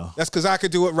 I don't know. That's because I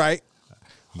could do it right.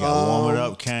 You got Warm It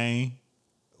Up, Kane.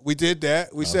 We did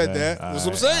that. We said that. That's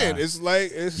what I'm saying. Right. It's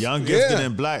like it's Young, Gifted,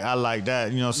 and Black. I like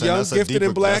that. You know what I'm saying? Young, That's Gifted,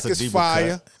 and Black is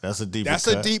fire. Cut. That's a deep. That's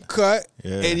cut. a deep cut,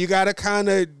 Yeah. and you got to kind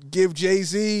of give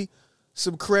Jay-Z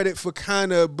some credit for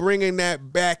kind of bringing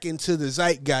that back into the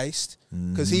zeitgeist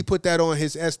because he put that on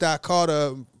his S.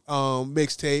 Carter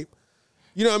mixtape.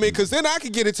 You know what I mean? Because then I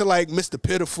could get into like Mr.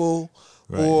 Pitiful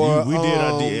Right. or we did.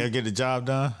 I get the job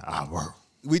done. I work.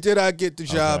 we did. I get the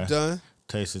job Okay. done.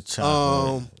 Taste of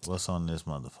chocolate. What's on this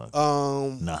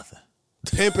motherfucker? Nothing.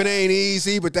 Pimpin' ain't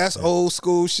easy, but that's old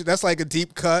school shit. That's like a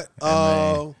deep cut.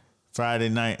 Man, Friday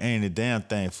night ain't a damn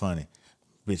thing funny.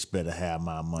 Bitch better have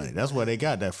my money. That's where they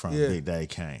got that from. Yeah. Big Daddy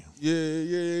Kane.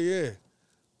 Yeah.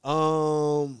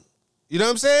 You know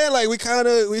what I'm saying? Like we kind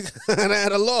of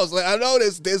had a loss. Like I know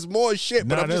there's more shit,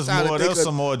 but No, I'm just there's trying more. to think There's of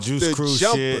some more Juice the Crew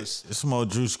jumpers. shit. There's some more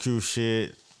Juice Crew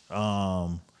shit.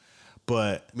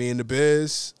 But Me and the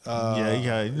Biz. yeah, he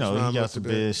got Rhyme he got with some the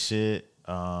big shit.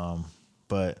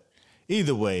 But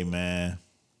either way, man,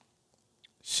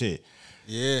 shit.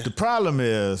 Yeah. The problem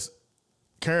is,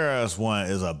 KRS-One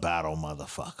is a battle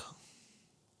motherfucker.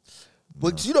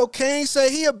 But you know, Kane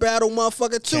say he a battle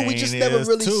motherfucker too. We just Kane never is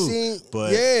really too, seen.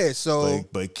 but- Yeah, so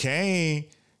But Kane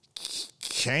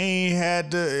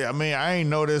had to. I mean, I ain't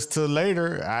know this till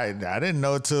later. I didn't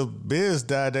know till Biz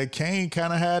died that Kane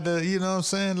kind of had to. You know what I'm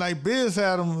saying? Like Biz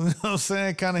had him. You know what I'm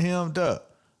saying? Kind of hemmed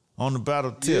up on the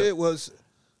battle yeah, tip. it was.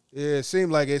 Yeah, it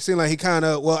seemed like he kind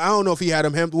of. Well, I don't know if he had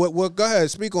him hemmed. What? Go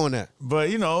ahead, speak on that. But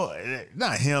you know,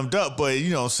 not hemmed up, but you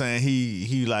know what I'm saying?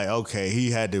 He like, okay, he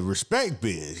had to respect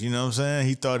Biz. You know what I'm saying?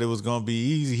 He thought it was gonna be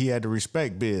easy. He had to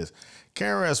respect Biz.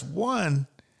 KRS-One,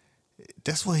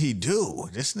 that's what he do.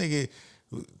 This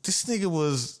nigga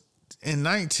was in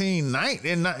 1990,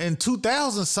 in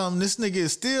 2000 something. This nigga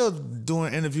is still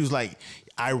doing interviews like,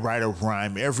 I write a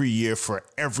rhyme every year for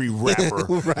every rapper.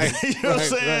 Right, You know what I'm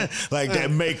saying? Like that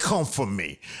may come from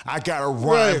me. I got a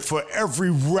rhyme Right. for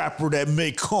every rapper that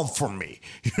may come from me.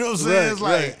 You know what I'm saying? It's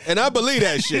like, and I believe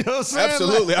that shit. You know what I'm saying?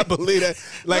 Absolutely, Like- I believe that.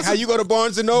 Like how you go to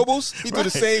Barnes and Nobles, he do the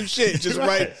Right. same shit. Just Right.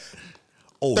 write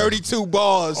oh, 32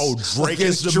 bars. Oh, Drake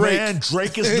is against the Drake. man.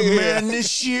 Drake is the man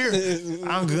this year.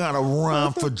 I'm gonna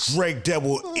rhyme for Drake that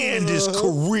will end his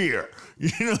career. You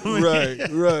know what I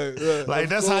mean? Right. Like Of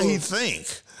that's how he course.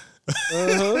 think.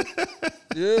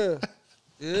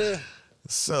 Yeah.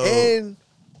 So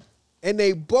And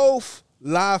they both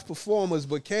live performers,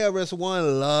 but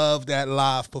KRS-One loved that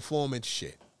live performance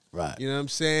shit. right. You know what I'm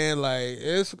saying? Like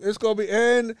it's gonna be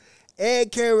and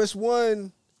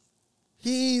KRS-One,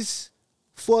 he's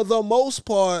for the most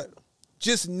part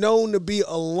just known to be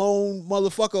a lone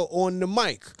motherfucker on the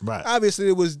mic. Right. Obviously,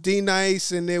 it was D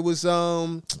Nice and there was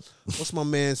what's my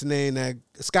man's name? That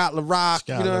Scott LaRock.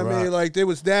 Scott You know what I mean? LaRock. Like there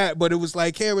was that, but it was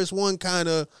like KRS-One kind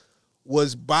of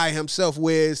was by himself,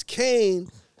 whereas Kane,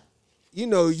 you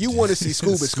know, you want to see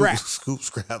Scoop and Scrap. Scoop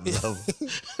Scrap level.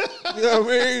 You know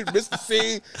what I mean? Mr.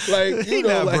 C, like, He you know,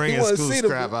 not like, bringing you want to Scoop see them.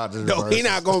 Scrap out to the No, he verses.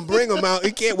 not going to bring them out.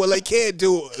 He can't, well, they can't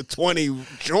do 20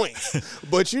 joints.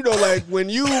 But, you know, like,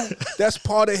 that's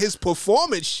part of his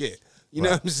performance shit. You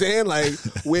know what I'm saying? Like,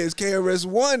 whereas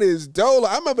KRS-One is Dola.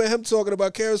 I remember him talking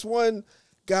about KRS-One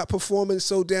got performance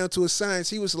so down to a science.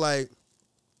 He was like,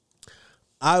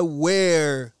 I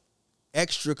wear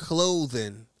extra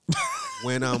clothing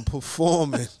when I'm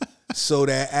performing so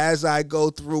that as I go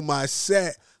through my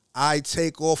set, I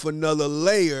take off another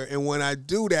layer, and when I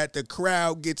do that, the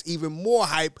crowd gets even more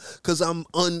hype because I'm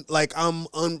you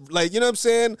know what I'm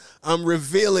saying? I'm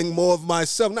revealing more of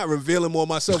myself. Not revealing more of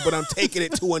myself, but I'm taking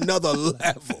it to another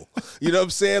level. You know what I'm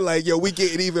saying? Like, yo, we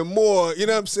getting even more. You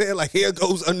know what I'm saying? Like, here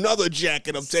goes another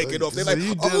jacket I'm taking off. They're like,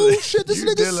 you oh shit, this you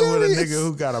nigga dealing serious. with a nigga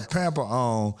who got a pamper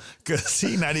on because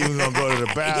he not even gonna go to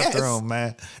the bathroom,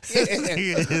 man.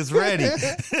 He is ready.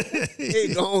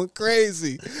 He going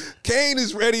crazy. Kane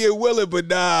is ready and willing, but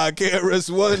nah,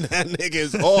 KRS-One, that nigga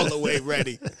is all the way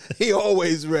ready. He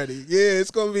always ready. Yeah, it's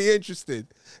gonna be interesting.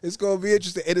 It's gonna be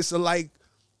interesting. And it's like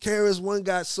KRS-One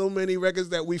got so many records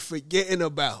that we forgetting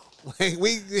about. Like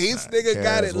his nigga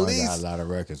got at KRS-One least got a lot of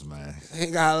records, man. he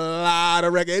got a lot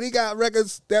of records. And he got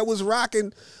records that was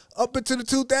rocking up into the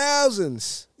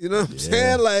 2000s. You know what I'm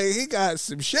saying? Like he got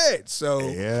some shit. So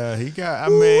Yeah, he got.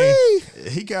 I Ooh-wee.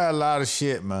 mean, he got a lot of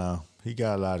shit, man. He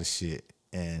got a lot of shit,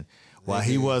 and while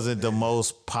he wasn't the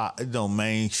most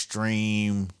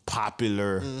mainstream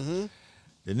popular, the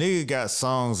nigga got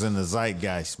songs in the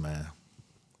zeitgeist, man.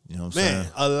 You know what I'm man,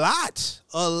 saying?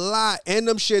 a lot. And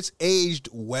them shits aged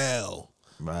well.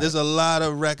 Right. There's a lot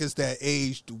of records that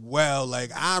aged well.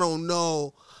 Like, I don't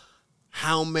know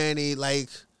how many, like,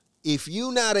 if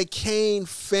you not a Kane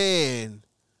fan,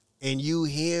 and you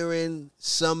hearing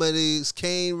some of these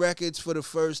Kane records for the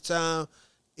first time,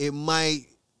 it might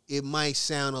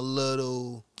sound a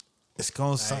little It's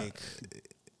gonna like sound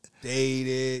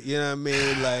dated. You know what I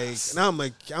mean? Like,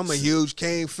 and I'm a huge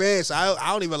Kane fan, so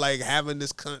I don't even like having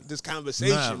this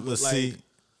conversation. nah, but like, see,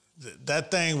 that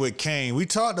thing with Kane, we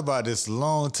talked about this a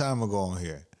long time ago on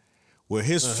here, where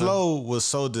his flow was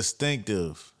so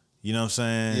distinctive. You know what I'm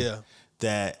saying? Yeah.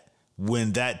 That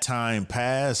when that time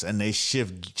passed and they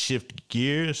shift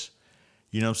gears,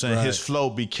 you know what I'm saying? Right. His flow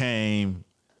became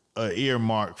an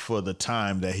earmark for the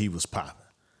time that he was popping.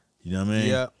 You know what I mean?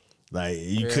 Yeah. Like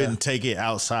you couldn't take it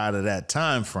outside of that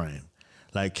time frame.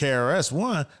 Like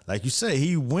KRS-One, like you said,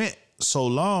 he went so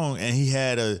long and he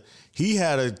had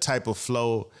a type of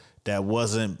flow that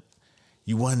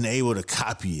you wasn't able to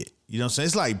copy it. You know what I'm saying?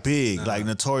 It's like Big, like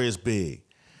Notorious Big,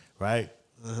 right?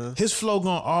 His flow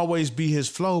gonna always be his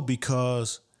flow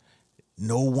because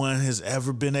no one has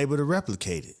ever been able to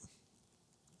replicate it.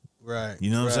 right.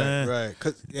 You know what I'm saying? Right.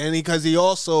 Because he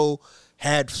also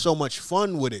had so much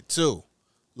fun with it too.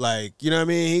 Like, you know what I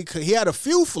mean? He had a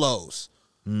few flows.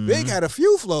 Big had a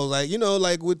few flows. Like, you know,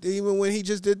 like even when he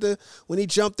just when he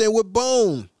jumped in with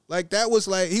Bone. Like that was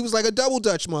like, he was like a double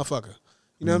Dutch motherfucker.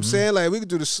 You know what I'm saying? Like we could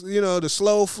do the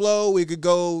slow flow. We could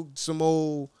go some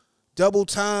old double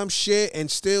time shit and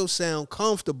still sound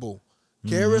comfortable.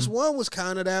 KRS-One was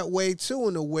kind of that way too,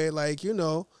 in a way, like, you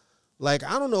know, like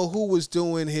I don't know who was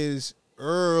doing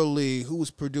who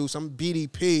was produced. I'm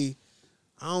BDP.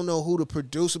 I don't know who the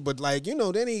producer, but like, you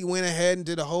know, then he went ahead and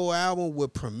did a whole album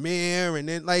with Premier, and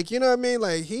then like, you know what I mean?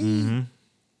 Like he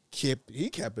kept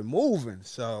it moving.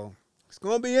 So it's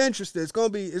gonna be interesting.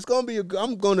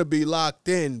 I'm gonna be locked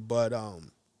in, but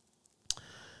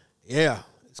yeah,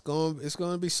 it's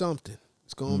gonna be something.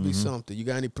 It's gonna be something. You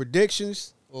got any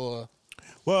predictions or?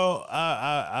 Well,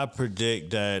 I predict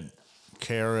that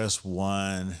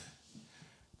KRS-One,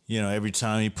 you know, every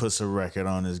time he puts a record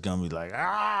on, it's gonna be like,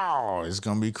 oh, it's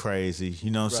gonna be crazy.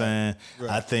 You know what I'm saying? Right.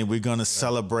 I think we're gonna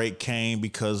celebrate Kane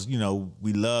because, you know,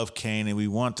 we love Kane and we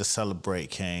want to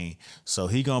celebrate Kane. So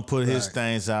he gonna put his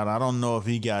things out. I don't know if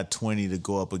he got 20 to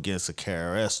go up against a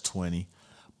KRS 20,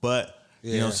 but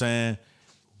you know what I'm saying?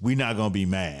 We not gonna be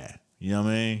mad. You know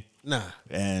what I mean? Nah.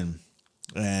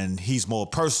 And he's more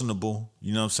personable,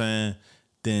 you know what I'm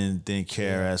saying, than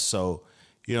KRS. So,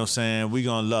 you know what I'm saying? We're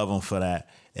gonna love him for that.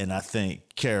 And I think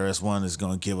KRS-One is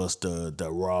gonna give us the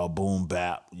raw boom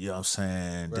bap. You know what I'm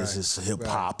saying? Right. This is hip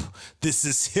hop. This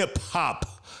is hip hop.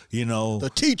 You know, The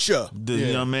teacher.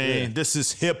 you know what I mean? Yeah. This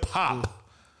is hip hop.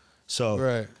 So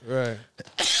Right. yeah.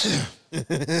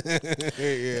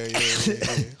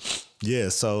 yeah.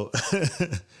 So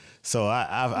so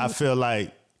I feel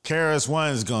like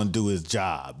KRS-One is gonna do his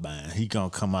job, man. He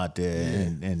gonna come out there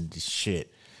and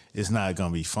shit. It's not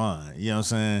gonna be fun. You know what I'm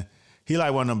saying? He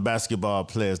like one of them basketball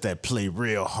players that play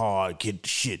real hard, get the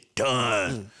shit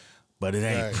done, but it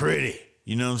ain't pretty.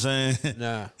 You know what I'm saying?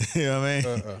 Nah. You know what I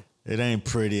mean? It ain't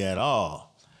pretty at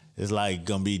all. It's like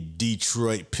gonna be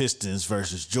Detroit Pistons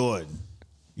versus Jordan.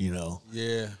 You know?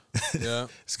 Yeah.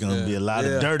 It's gonna be a lot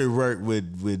of dirty work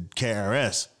with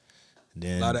KRS.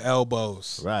 Then, A lot of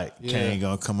elbows. right. Yeah. Kane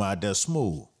gonna come out there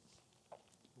smooth.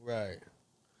 Right.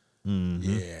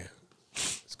 Yeah.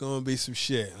 It's gonna be some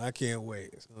shit. I can't wait.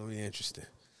 It's gonna be interesting.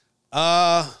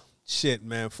 Shit,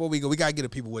 man. Before we go, we gotta get the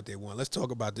people what they want. Let's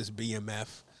talk about this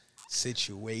BMF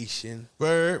situation.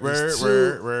 Word.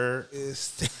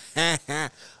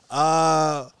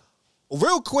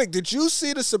 Real quick, did you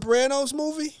see the Sopranos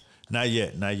movie? Not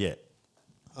yet.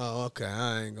 Oh, okay.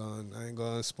 I ain't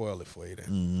gonna spoil it for you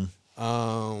then.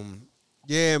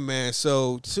 Yeah, man.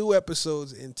 So 2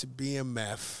 episodes into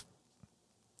BMF.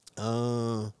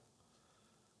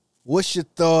 What's your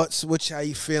thoughts? How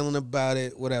you feeling about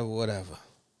it? Whatever.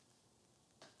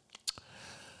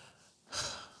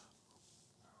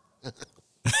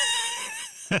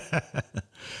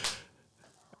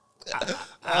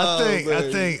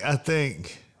 I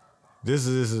think this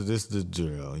is the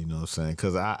drill. You know what I'm saying?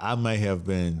 Because I may have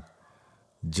been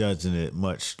judging it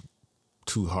much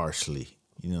too harshly.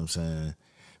 You know what I'm saying?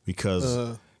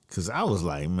 Because I was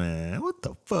like, man, what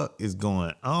the fuck is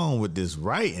going on with this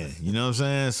writing? You know what I'm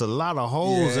saying? It's a lot of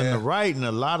holes in the writing,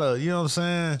 a lot of, you know what I'm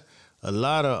saying? A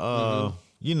lot of,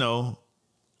 you know,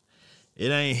 it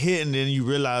ain't hitting. Then you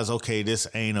realize, okay, this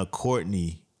ain't a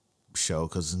Courtney show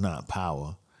because it's not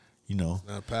Power. You know,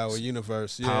 Not Power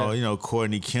Universe. Yeah. Power, you know,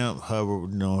 Courtney Kemp, her, you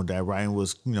know, that writing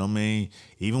was, you know what I mean?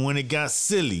 Even when it got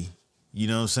silly, you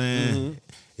know what I'm saying?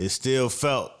 It still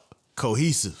felt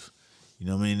cohesive. You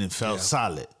know what I mean? It felt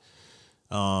solid.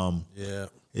 Yeah.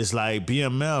 It's like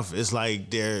BMF, it's like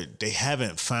they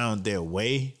haven't found their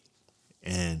way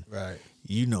And Right.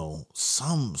 you know,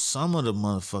 some of the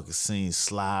motherfucking scenes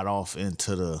slide off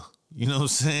into the, you know what I'm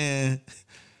saying?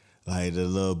 Like the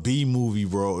little B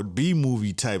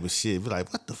movie type of shit. Be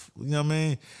like, what the, you know what I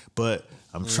mean? But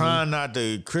I'm trying not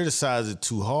to criticize it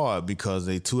too hard because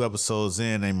they 2 episodes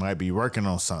in, they might be working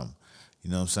on something.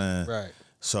 You know what I'm saying? Right.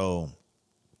 So,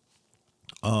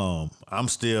 I'm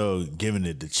still giving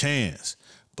it the chance,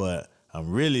 but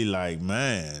I'm really like,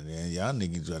 man, y'all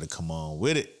niggas gotta come on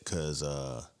with it, cause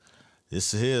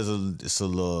this here's it's a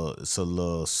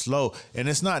little slow, and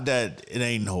it's not that it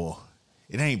ain't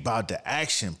about the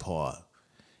action part.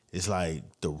 It's like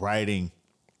the writing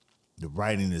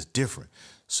is different.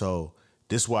 So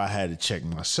this is why I had to check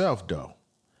myself though.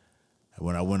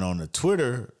 When I went on the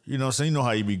Twitter, you know what I'm saying? You know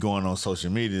how you be going on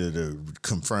social media to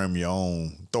confirm your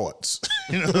own thoughts.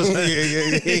 You know what I'm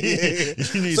saying? Yeah.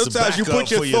 You need Sometimes you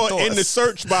put your thought in the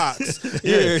search box.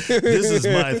 Yeah, this is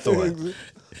my thought.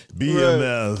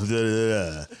 BMF,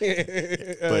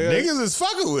 But niggas is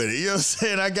fucking with it. You know what I'm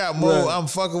saying? I got more, I'm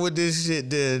fucking with this shit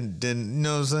than you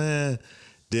know what I'm saying,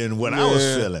 than what I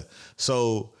was feeling.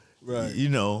 So, you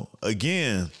know,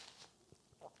 again,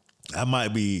 I might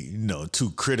be, you know,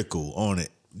 too critical on it,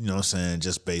 you know what I'm saying,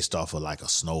 just based off of like a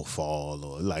Snowfall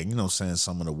or like, you know what I'm saying,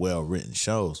 some of the well-written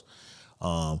shows.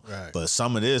 But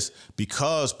some of this,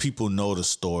 because people know the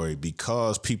story,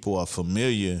 because people are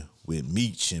familiar with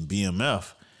Meech and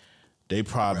BMF, they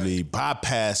probably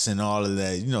bypassing all of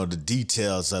that, you know, the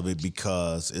details of it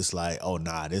because it's like, oh,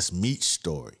 nah, this Meech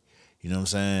story. You know what I'm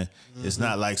saying? Mm-hmm. It's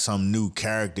not like some new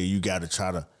character you got to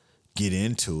try to get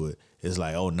into it. It's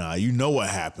like, oh, nah, you know what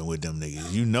happened with them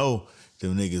niggas. You know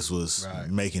them niggas was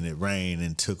making it rain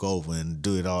and took over and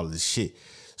doing all this shit.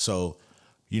 So,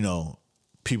 you know,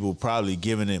 people probably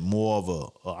giving it more of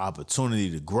a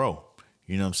opportunity to grow,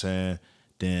 you know what I'm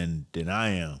saying, than I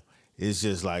am. It's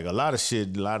just like a lot of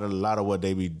shit, a lot of what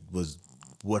they was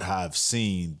what I've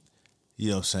seen, you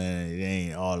know what I'm saying, it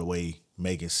ain't all the way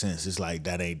making sense. It's like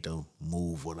that ain't the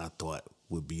move what I thought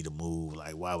would be the move.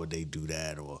 Like, why would they do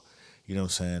that? Or, you know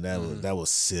what I'm saying, that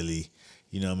was silly.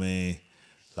 You know what I mean?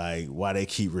 Like, why they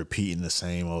keep repeating the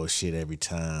same old shit every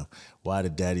time? Why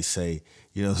did Daddy say,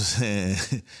 you know what I'm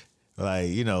saying? Like,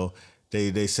 you know,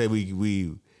 they say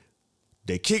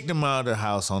they kicked him out of the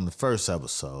house on the first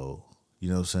episode. You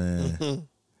know what I'm saying?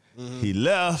 He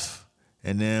left,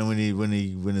 and then when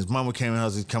his mama came in the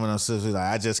house, he's coming upstairs. He's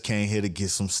like, I just came here to get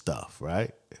some stuff,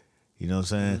 right? You know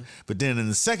what I'm saying? But then in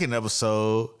the second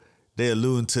episode, they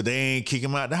alluding to they ain't kick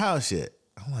him out the house yet.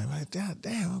 I'm like,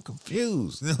 damn, I'm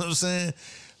confused. You know what I'm saying?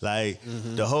 Like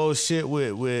the whole shit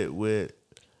with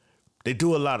they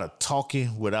do a lot of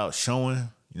talking without showing.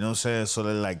 You know what I'm saying? So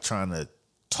they're like trying to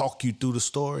talk you through the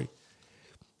story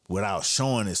without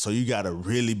showing it. So you got to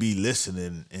really be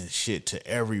listening and shit to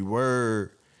every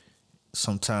word.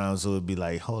 Sometimes it would be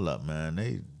like, hold up,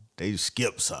 man, they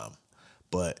skip something.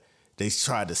 But they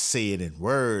tried to say it in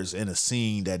words in a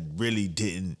scene that really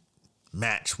didn't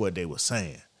match what they were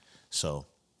saying. So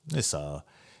this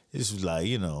was like,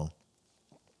 you know,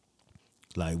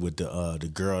 like with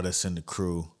the girl that's in the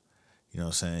crew. You know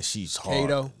what I'm saying? She's hard.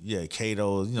 Kato. Yeah,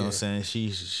 Kato, you know what I'm saying?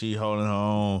 She holding her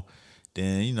own.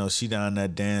 Then, you know, she down there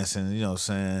dancing, you know what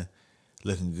I'm saying,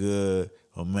 looking good.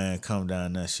 Her man come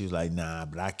down there, she was like, nah,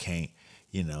 but I can't,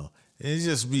 you know. It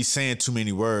just be saying too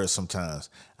many words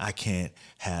sometimes. I can't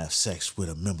have sex with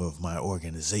a member of my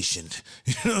organization.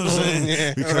 You know what I'm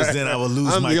saying? Because then I would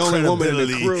lose my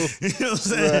credibility. You know what I'm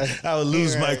saying? I would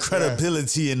lose my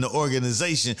credibility in the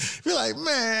organization. Be like,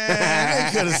 man,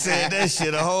 they could have said that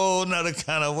shit a whole nother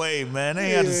kind of way, man.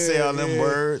 They had to say all them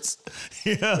words.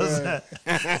 You know what I'm saying?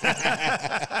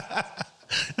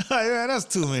 Like, man, that's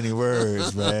too many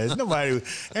words, man.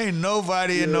 Ain't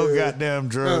nobody in no goddamn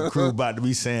drug crew about to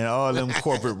be saying all them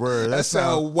corporate words. That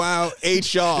sound wild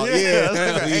HR.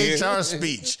 That's like an HR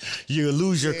speech. You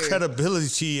lose your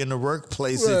credibility in the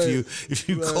workplace if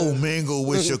you commingle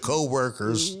with your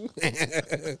coworkers.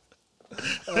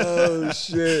 Oh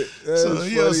shit! So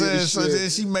you know what I'm saying. So then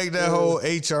she make that whole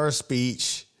HR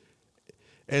speech,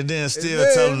 and then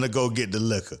still tell them to go get the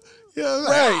liquor. You know,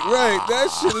 right. That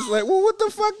shit is like, well, what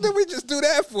the fuck did we just do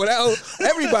that for?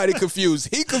 Everybody confused.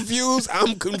 He confused.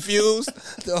 I'm confused.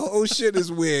 The whole shit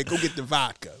is weird. Go get the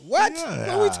vodka. What? What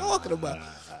are we talking about?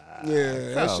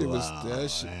 Yeah, that shit was that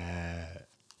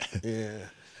shit.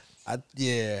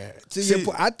 Yeah. To your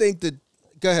point, I think that.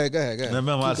 Go ahead.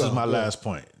 Remember, this is my last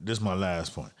point.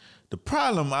 The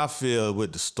problem I feel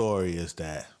with the story is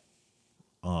that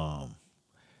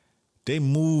they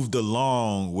moved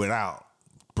along without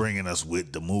bringing us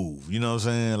with the move. You know what I'm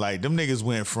saying? Like, them niggas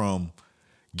went from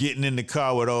getting in the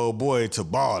car with old boy to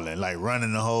balling, like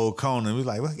running the whole corner. We was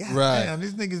like, well, God damn,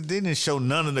 these niggas didn't show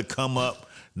none of the come up,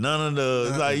 none of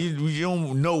the, like, you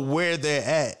don't know where they're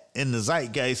at in the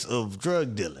zeitgeist of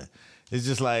drug dealing. It's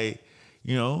just like,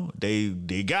 you know, they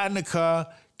got in the car,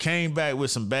 came back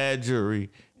with some bad jewelry,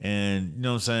 and, you know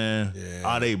what I'm saying? Yeah.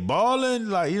 Are they balling?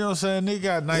 Like, you know what I'm saying? They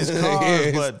got nice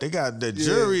cars, but they got the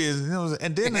jury is, you know what I'm saying?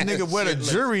 And then the nigga wear the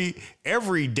jury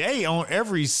every day on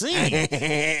every scene.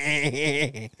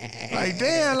 Like,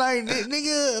 damn, like,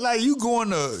 nigga, like, you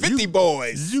going to 50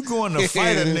 boys. You going to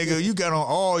fight a nigga, you got on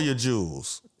all your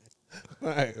jewels.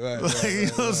 Right. Like, you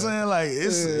know what I'm saying? Like,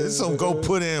 it's some go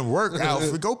put in work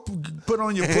outfit. Go put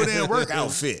on your put in work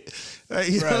outfit. Like,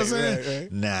 you know what I'm saying?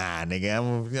 Right. Nah, nigga, you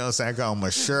know what I'm saying? I got my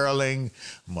shearling,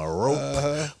 my rope,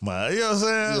 my, you know what I'm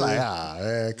saying? Like,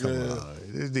 man, come on.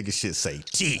 This nigga shit say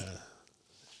T.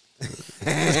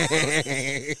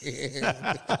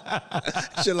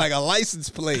 Shit like a license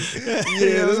plate. Yeah,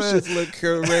 those shits look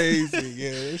crazy.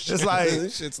 Yeah, it's like,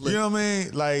 you know what I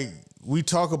mean? Like, we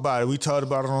talk about it. We talked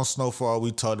about it on Snowfall.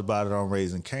 We talked about it on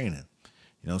Raising Kanan.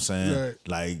 You know what I'm saying? Right.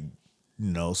 Like,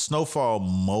 you know, Snowfall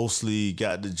mostly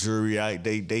got the jury out.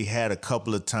 They had a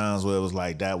couple of times where it was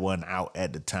like that wasn't out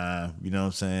at the time. You know what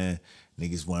I'm saying?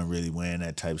 Niggas wasn't really wearing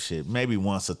that type of shit. Maybe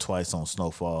once or twice on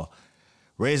Snowfall.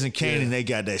 Raising Kanan, they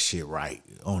got that shit right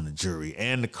on the jury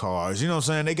and the cars. You know what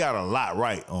I'm saying? They got a lot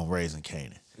right on Raising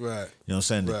Kanan. Right. You know what I'm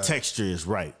saying? The texture is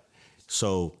right.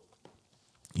 So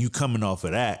you coming off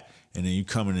of that, and then you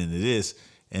coming into this,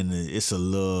 and it's a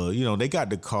little, you know, they got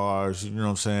the cars, you know what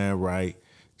I'm saying, right?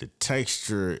 The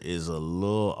texture is a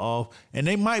little off. And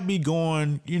they might be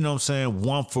going, you know what I'm saying,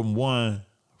 one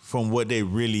from what they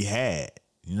really had.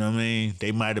 You know what I mean?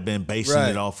 They might have been basing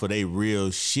it off of their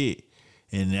real shit.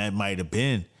 And that might have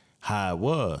been how it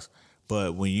was.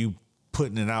 But when you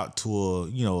putting it out to a,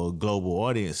 you know, a global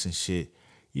audience and shit,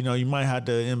 you know, you might have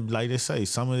to, like they say,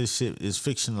 some of this shit is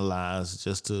fictionalized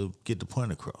just to get the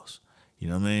point across. You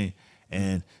know what I mean?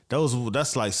 And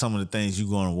that's like some of the things you're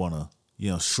going to want to, you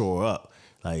know, shore up.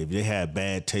 Like if they had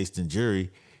bad taste in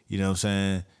jury, you know what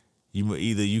I'm saying?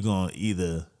 You're going to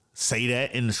either say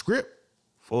that in the script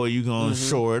or you're going to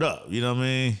shore it up. You know what I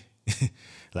mean?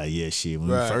 Like, yeah, shit, when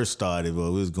we first started,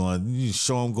 but we was going, you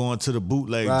show them going to the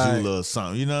bootleg jeweler or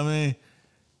something. You know what I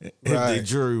mean? The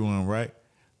jury one, right?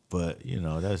 But, you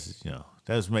know,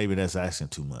 that's maybe that's asking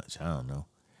too much. I don't know.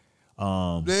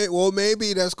 Well,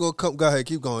 maybe that's gonna come. Go ahead,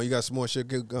 keep going. You got some more shit.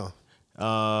 Keep going.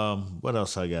 What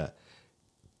else I got?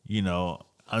 You know,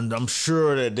 I'm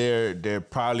sure that they're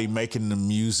probably making the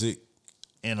music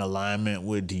in alignment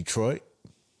with Detroit.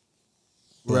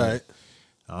 Right.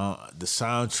 The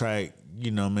soundtrack,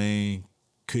 you know what I mean,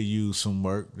 could use some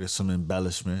work. There's some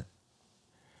embellishment.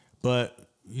 But,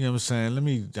 you know what I'm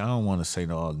saying, I don't want to say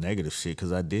no all negative shit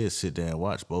because I did sit there and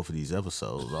watch both of these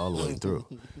episodes all the way through.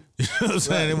 You know what I'm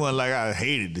saying? It wasn't like I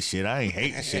hated the shit. I ain't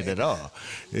hate the shit at all.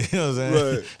 You know what I'm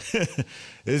saying? Right.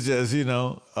 It's just, you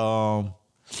know.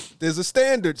 There's a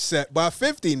standard set by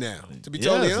 50 now, to be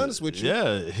totally honest with you.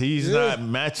 Yeah, he's not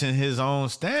matching his own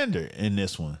standard in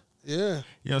this one. Yeah. You know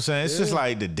what I'm saying? It's just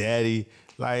like the daddy,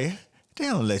 like, they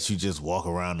don't let you just walk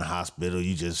around the hospital.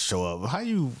 You just show up. How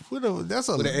you? That's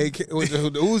a with the AK, with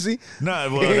the Uzi. No,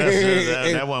 well,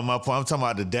 that wasn't my point. I'm talking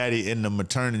about the daddy in the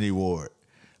maternity ward.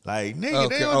 Like, nigga,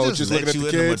 they don't just let you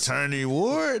in the maternity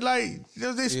ward. Like,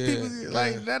 these people,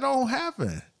 like, that don't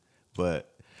happen.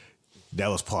 But that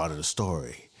was part of the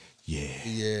story. Yeah.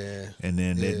 Yeah. And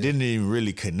then they didn't even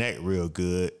really connect real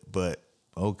good. But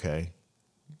okay,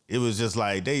 it was just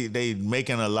like they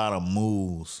making a lot of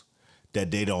moves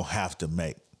that they don't have to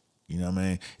make. You know what I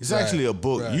mean? It's actually a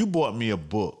book. You bought me a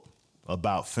book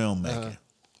about filmmaking,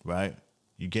 right?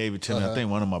 You gave it to me, I think,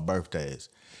 one of my birthdays.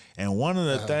 And one of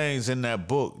the things in that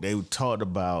book, they talked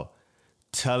about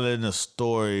telling a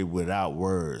story without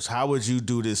words. How would you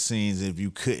do this scenes if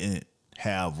you couldn't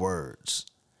have words?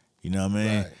 You know what I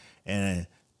mean? Right. And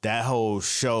that whole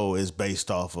show is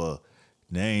based off of,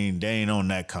 they ain't on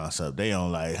that concept. They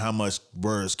on like, how much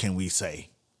words can we say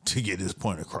to get this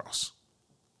point across?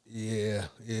 Yeah.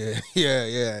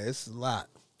 It's a lot.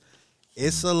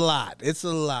 It's a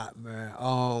lot,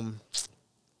 man.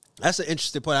 That's an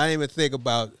interesting point. I didn't even think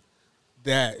about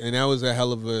that, and that was a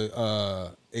hell of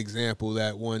a example.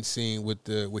 That one scene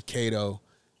with Kato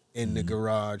in the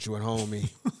garage with homie.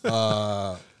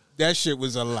 That shit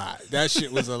was a lot.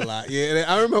 Yeah,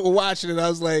 I remember watching it. I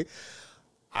was like,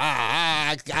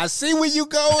 I see where you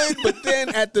going, but then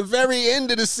at the very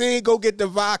end of the scene, go get the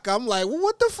vodka. I'm like, well,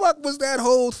 what the fuck was that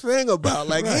whole thing about?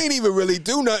 Like, he ain't even really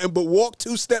do nothing but walk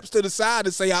 2 steps to the side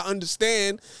and say, I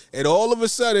understand. And all of a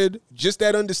sudden, just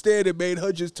that understanding made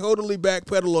her just totally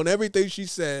backpedal on everything she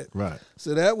said. Right.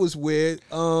 So that was weird.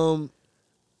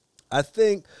 I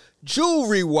think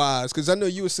jewelry-wise, because I know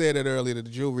you were saying that earlier, that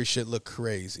the jewelry shit looked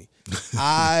crazy.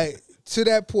 To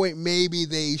that point, maybe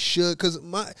they should, because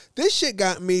this shit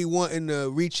got me wanting to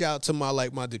reach out to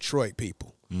my Detroit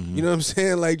people. Mm-hmm. You know what I'm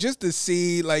saying? Like, just to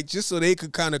see, like, just so they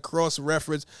could kind of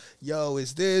cross-reference, yo,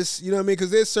 is this, you know what I mean?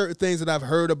 Because there's certain things that I've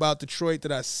heard about Detroit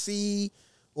that I see,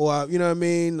 or, you know what I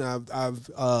mean?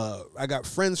 I got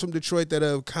friends from Detroit that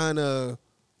have kind of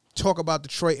talk about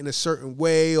Detroit in a certain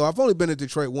way, or I've only been to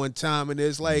Detroit one time, and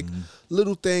there's, like,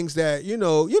 little things that, you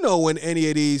know, when any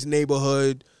of these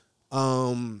neighborhood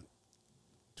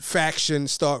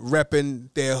factions start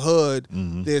repping their hood,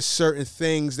 there's certain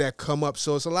things that come up.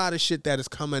 So it's a lot of shit that is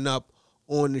coming up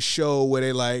on the show where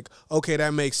they like, okay,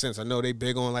 that makes sense. I know they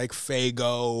big on like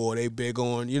Fago, or they big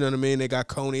on, you know what I mean? They got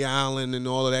Coney Island and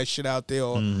all of that shit out there.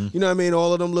 Or, you know what I mean?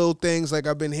 All of them little things, like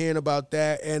I've been hearing about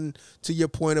that. And to your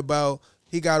point about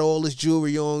he got all his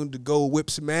jewelry on to go whip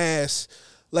some ass.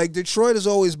 Like, Detroit has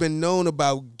always been known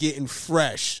about getting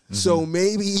fresh. So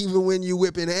maybe even when you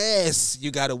whipping ass, you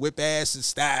got to whip ass in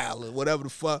style or whatever the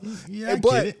fuck. Yeah,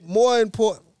 but more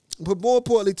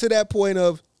importantly, to that point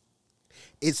of,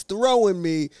 it's throwing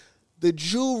me, the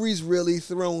jewelry's really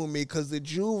throwing me, because the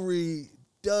jewelry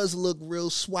does look real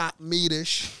swap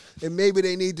meetish. And maybe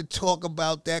they need to talk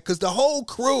about that, because the whole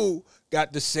crew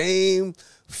got the same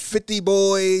 50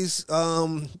 Boys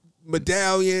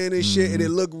medallion and shit, and it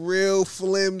looked real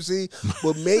flimsy.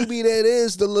 But maybe that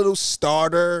is the little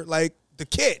starter, like the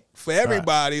kit for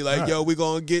everybody. Like, yo, we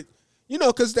gonna get, you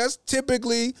know, because that's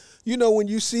typically, you know, when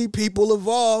you see people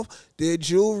evolve, their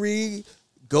jewelry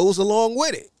goes along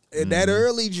with it. And that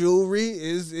early jewelry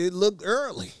it looked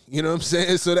early. You know what I'm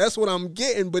saying? So that's what I'm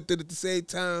getting. But at the same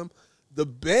time, the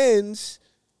Benz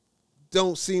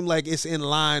don't seem like it's in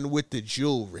line with the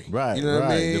jewelry. Right, you know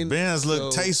what I mean? The Benz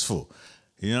look tasteful.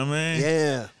 You know what I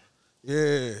mean?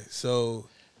 Yeah. So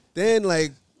then,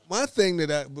 like, my thing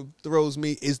that throws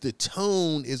me is the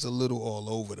tone is a little all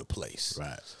over the place.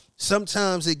 Right.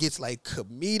 Sometimes it gets, like,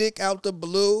 comedic out the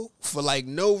blue for, like,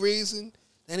 no reason.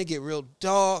 Then it get real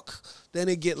dark. Then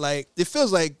it get, like, it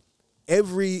feels like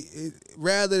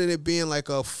rather than it being, like,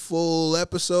 a full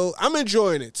episode, I'm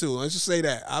enjoying it, too. Let's just say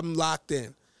that. I'm locked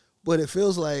in. But it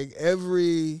feels like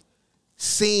every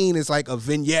scene is, like, a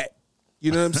vignette.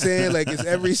 You know what I'm saying? Like, it's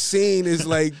every scene is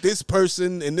like this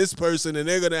person, and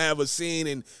they're going to have a scene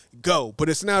and go. But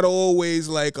it's not always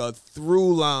like a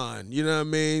through line. You know what I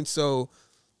mean? So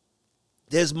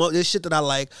there's shit that I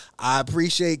like. I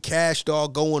appreciate Cash Doll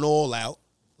going all out.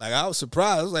 Like, I was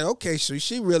surprised. I was like, okay, so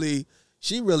she really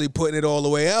putting it all the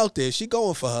way out there. She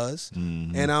going for hers.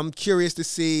 And I'm curious to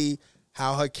see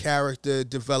how her character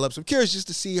develops. I'm curious just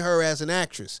to see her as an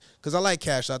actress, because I like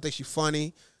Cash Doll. I think she's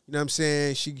funny. You know what I'm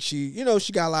saying? She you know,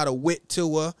 she got a lot of wit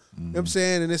to her. You know what I'm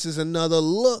saying? And this is another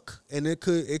look, and it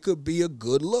could be a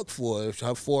good look for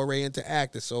her foray into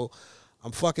acting. So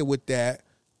I'm fucking with that.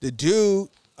 The dude,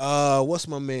 what's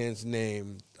my man's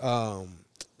name?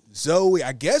 Zoe.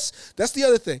 I guess that's the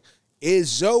other thing. Is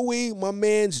Zoe my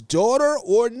man's daughter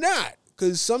or not?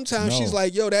 Because sometimes she's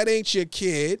like, yo, that ain't your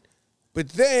kid. But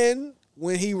then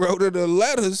when he wrote her the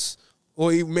letters,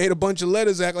 or he made a bunch of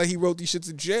letters act like he wrote these shits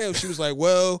in jail, she was like,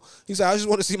 well, he said, I just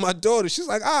want to see my daughter. She's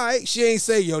like, all right. She ain't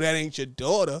say, yo, that ain't your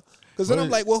daughter. Because then I'm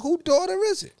like, well, whose daughter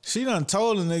is it? She done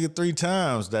told the nigga 3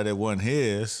 times that it wasn't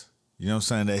his. You know what I'm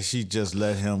saying? That she just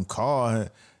let him call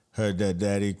her that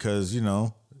daddy because, you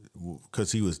know,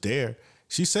 because he was there.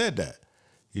 She said that,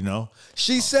 you know.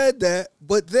 She said that,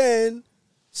 but then,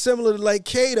 similar to like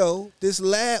Kato, this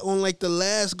lad on like the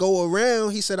last go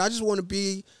around, he said, I just want to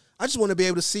be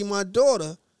able to see my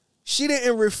daughter. She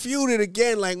didn't refute it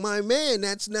again. Like, my man,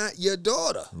 that's not your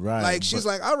daughter. Right. Like, she's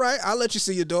like, all right, I'll let you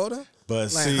see your daughter.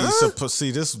 But like,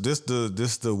 see,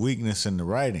 this the weakness in the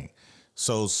writing.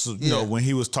 So you know, when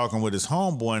he was talking with his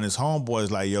homeboy, and his homeboy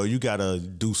is like, yo, you gotta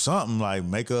do something, like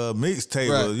make a mixtape.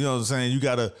 Right. You know what I'm saying? You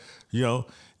gotta, you know,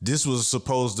 this was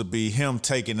supposed to be him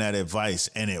taking that advice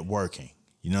and it working.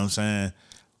 You know what I'm saying?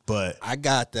 But I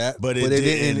got that. But it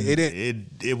didn't.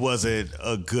 It wasn't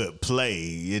a good play.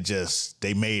 It just,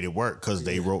 they made it work because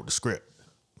they wrote the script.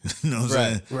 You know what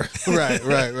I'm saying? Right.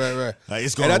 Like,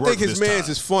 it's gonna and I work think his man's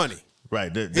is funny.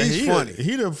 Right. He's funny.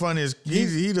 He the funniest.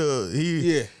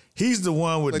 He's the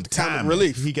one with like the timing.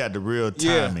 Relief. He got the real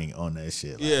timing on that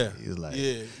shit. Like, he's like,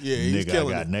 nigga, I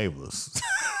got neighbors.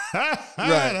 That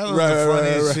was the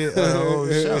funniest shit of the whole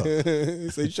show.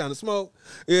 So you trying to smoke?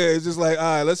 Yeah, it's just like, all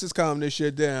right, let's just calm this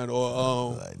shit down.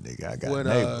 Or like, nigga, I got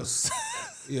neighbors.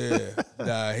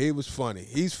 Yeah, he was funny.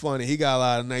 He's funny. He got a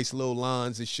lot of nice little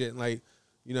lines and shit. Like,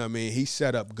 you know what I mean? He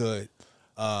set up good.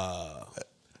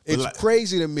 It's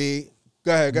crazy to me.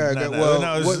 Go ahead.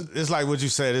 No, it's like what you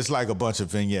said. It's like a bunch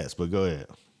of vignettes, but go ahead.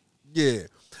 Yeah.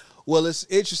 Well, it's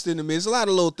interesting to me. There's a lot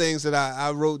of little things that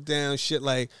I wrote down. Shit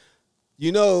like,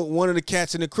 you know, one of the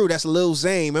cats in the crew, that's Lil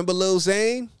Zane. Remember Lil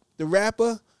Zane, the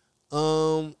rapper?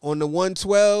 On the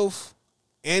 112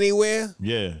 Anywhere?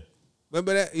 Yeah.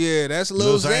 Remember that? Yeah, that's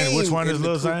Lil Zane. Which one is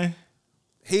Lil Zane?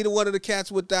 He the one of the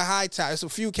cats with the high top. There's a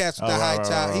few cats with the high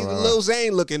top. He's a Lil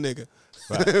Zane looking nigga.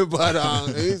 Right.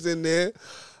 But he's in there.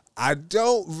 I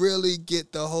don't really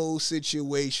get the whole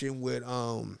situation with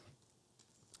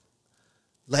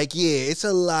it's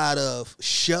a lot of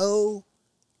show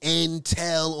and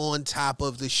tell on top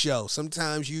of the show.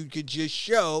 Sometimes you could just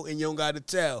show and you don't got to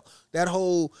tell. That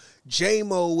whole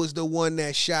J-Mo was the one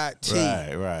that shot T.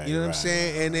 Right. You know what I'm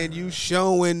saying? And then you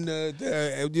showing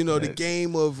the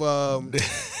game of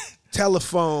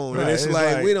telephone. Right. And it's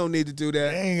like, we don't need to do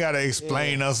that. They ain't got to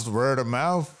explain us word of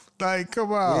mouth. Like,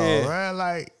 come on, man.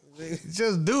 Like,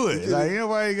 just do it. Like,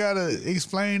 nobody got to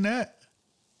explain that.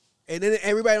 And then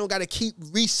everybody don't got to keep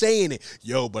re-saying it.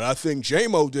 Yo, but I think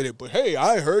J-Mo did it. But hey,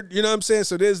 I heard, you know what I'm saying?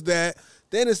 So there's that.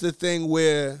 Then it's the thing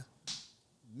where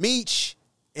Meech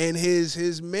and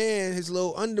his man, his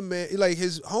little underman, like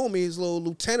his homie, his little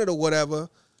lieutenant or whatever,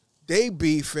 they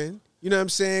beefing. You know what I'm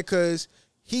saying? Because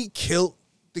he killed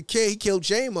the kid. He killed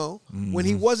J-Mo when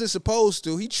he wasn't supposed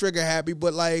to. He trigger happy,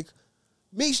 but like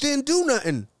Meech didn't do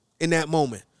nothing in that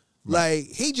moment. Right. Like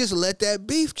he just let that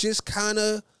beef just kind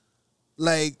of,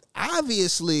 like,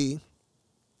 obviously,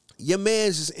 your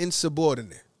man's is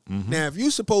insubordinate. Mm-hmm. Now, if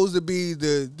you're supposed to be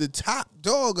the top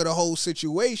dog of the whole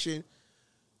situation,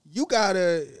 you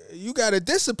gotta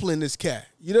discipline this cat.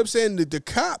 You know what I'm saying? The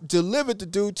cop delivered the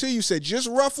dude to you, said, just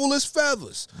ruffle his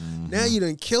feathers. Mm-hmm. Now you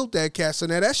done killed that cat, so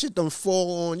now that shit done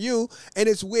fall on you, and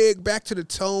it's weird back to the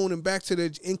tone and back to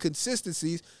the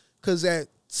inconsistencies, because at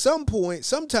some point,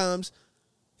 sometimes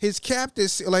his captain,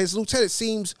 like his lieutenant,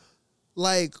 seems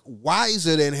like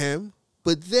wiser than him,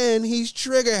 but then he's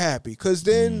trigger happy because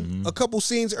then a couple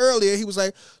scenes earlier he was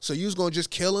like, so you was gonna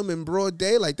just kill him in broad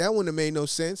day? Like that wouldn't have made no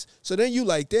sense. So then you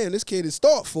like, damn, this kid is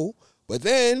thoughtful, but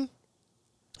then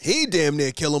he damn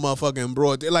near kill a motherfucker in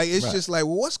broad day. Like it's just like,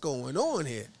 well, what's going on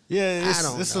here? Yeah,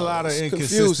 it's a lot of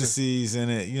inconsistencies in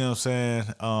it. You know what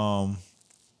I'm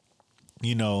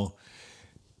saying?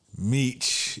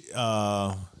 Meech,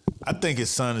 I think his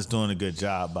son is doing a good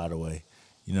job, by the way.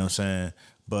 You know what I'm saying?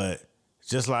 But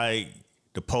just like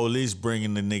the police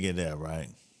bringing the nigga there, right?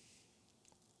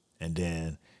 And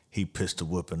then he pistol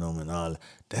whipping them and all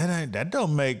that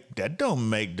don't make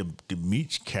the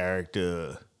Meech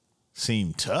character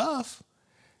seem tough.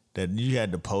 That you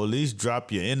had the police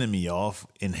drop your enemy off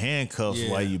in handcuffs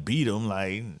while you beat him,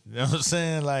 like, you know what I'm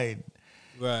saying? Like,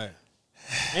 right.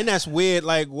 And that's weird.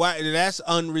 Like, why? That's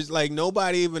like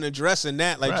nobody even addressing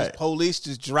that. Like, just police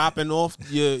just dropping off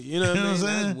your. You know what I mean?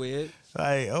 That's weird.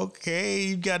 Like, okay,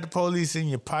 you got the police in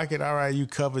your pocket. All right, you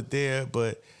covered there,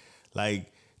 but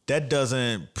like that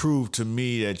doesn't prove to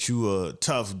me that you a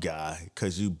tough guy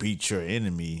because you beat your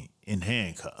enemy in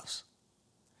handcuffs.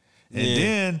 And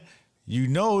then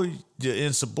the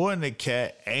insubordinate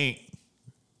cat ain't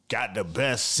got the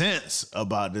best sense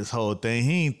about this whole thing.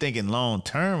 He ain't thinking long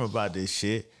term about this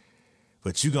shit.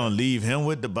 But you gonna leave him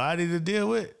with the body to deal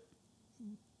with?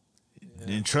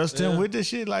 And trust him with this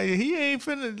shit? Like, he ain't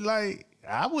finna, like,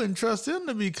 I wouldn't trust him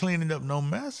to be cleaning up no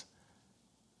mess.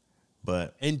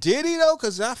 But and did he though?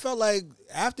 Because I felt like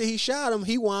after he shot him,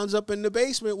 he winds up in the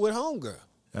basement with homegirl.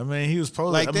 I mean, he was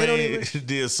probably, like,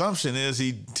 the assumption is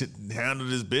he handled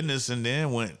his business and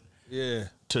then went to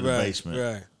the basement.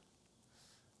 Right.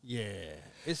 Yeah,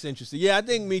 it's interesting. Yeah, I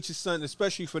think Meech's son,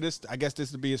 especially for this, I guess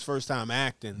this would be his first time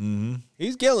acting.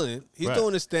 He's killing it. He's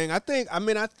doing his thing. I think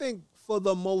for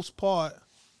the most part,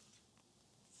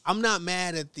 I'm not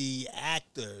mad at the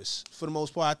actors. For the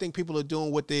most part, I think people are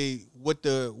doing what the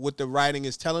writing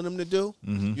is telling them to do.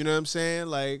 You know what I'm saying?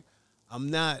 Like, I'm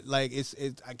not like it's.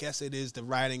 I guess it is the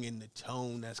writing and the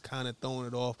tone that's kind of throwing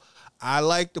it off. I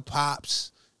like the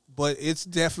pops, but it's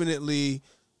definitely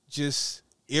just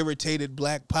irritated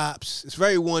black pops. It's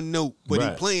very one note, but he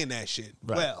playing that shit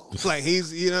well. Like,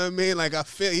 he's, you know what I mean? Like, I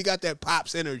feel he got that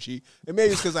pops energy. And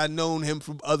maybe it's because I've known him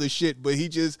from other shit, but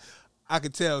I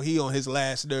could tell he on his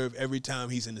last nerve every time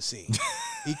he's in the scene.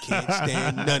 He can't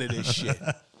stand none of this shit.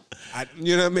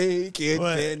 You know what I mean? He can't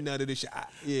But- stand none of this shit.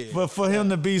 Yeah. But for him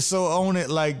to be so on it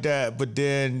like that, but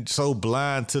then so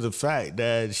blind to the fact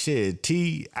that shit,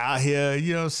 T out here,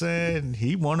 you know what I'm saying?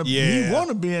 He wanna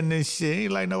be in this shit.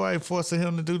 Ain't like nobody forcing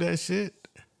him to do that shit.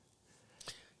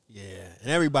 Yeah,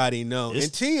 and everybody know. It's-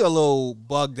 And T a little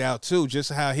bugged out too,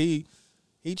 just how he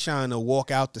trying to walk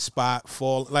out the spot,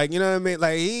 fall like you know what I mean.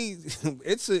 Like it's an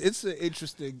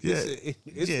interesting.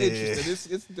 It's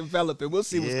interesting. It's developing. We'll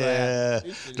see what's gonna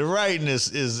happen. The writing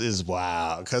is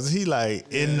wild because he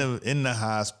like in the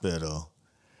hospital.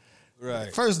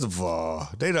 Right. First of all,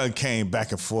 they done came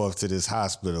back and forth to this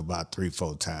hospital about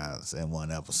 3-4 times in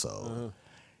one episode.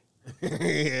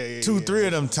 Yeah, 2-3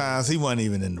 of them times he wasn't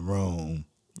even in the room.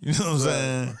 You know what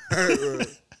I'm saying?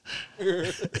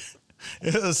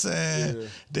 You know what I'm saying? Yeah.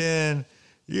 Then,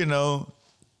 you know,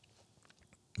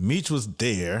 Meech was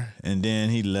there, and then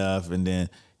he left, and then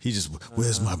he just,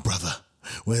 where's my brother?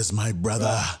 Where's my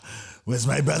brother? Where's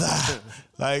my brother?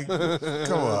 Like,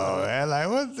 come on, man.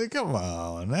 Like, come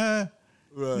on, man.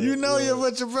 Right, You know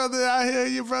with your brother out here,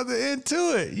 your brother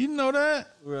into it. You know that?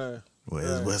 Right.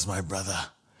 Where's my brother?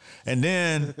 And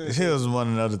then here's one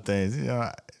of the other things. You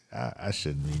know, I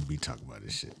shouldn't even be talking about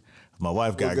this shit. My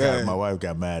wife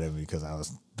got mad at me because I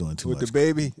was doing too With much the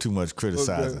baby? too much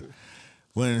criticizing.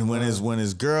 When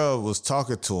his girl was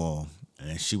talking to him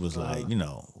and she was like, you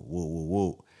know, whoop whoop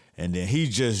whoop, and then he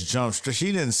just jumped straight.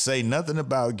 She didn't say nothing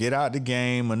about get out the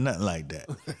game or nothing like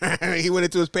that. He went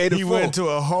into his paid in He full. went into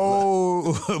a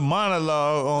whole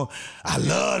monologue on I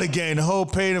love the game, the whole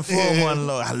paid in full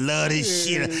monologue. I love this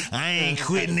shit. I ain't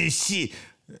quitting this shit.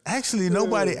 Actually,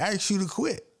 nobody asked you to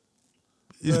quit.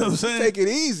 You know what I'm saying? Take it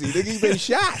easy. Nigga, you been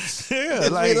shots. Yeah,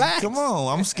 Just like, relax. come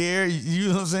on, I'm scared. You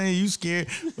know what I'm saying? You scared.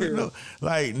 But no,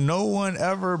 like, no one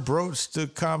ever broached the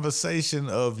conversation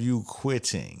of you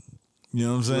quitting. You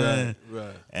know what I'm saying?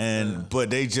 Right. And,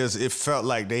 but it felt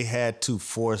like they had to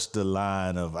force the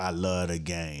line of, I love the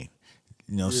game.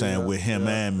 You know what I'm saying? With him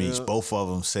and Meech, both of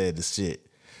them said the shit.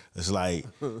 It's like,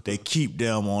 they keep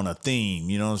them on a theme.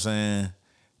 You know what I'm saying?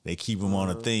 They keep them on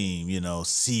a theme, you know,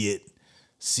 see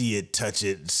it, touch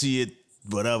it, see it,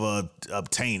 whatever,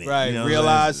 obtain it. Right, you know what I'm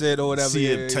realize saying? it or whatever. See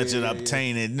Yeah, it, touch it, yeah,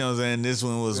 obtain it. You know what I'm saying? This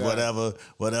one was whatever.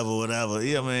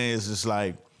 Yeah, I mean, it's just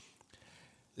like,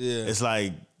 Yeah. it's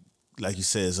like you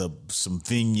said, it's some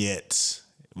vignettes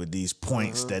with these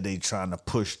points that they trying to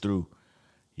push through.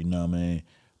 You know what I mean?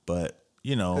 But,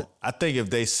 you know, I think if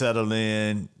they settle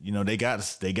in, you know, they got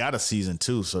a season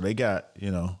 2, so they got, you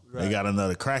know, they got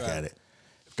another crack at it.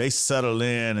 If they settle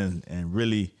in and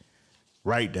really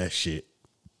write that shit,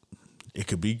 it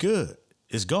could be good.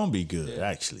 It's gonna be good,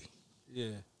 actually.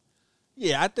 Yeah.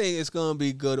 Yeah, I think it's going to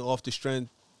be good off the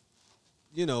strength.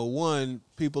 You know, one,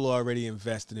 people already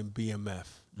invested in BMF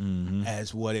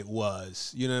as what it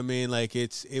was. You know what I mean? Like,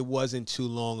 it wasn't too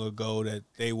long ago that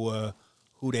they were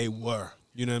who they were.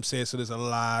 You know what I'm saying? So there's a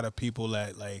lot of people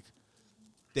that, like,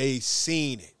 they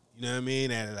seen it. You know what I mean?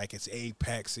 And, like, it's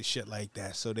Apex and shit like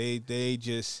that. So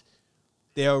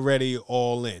they're already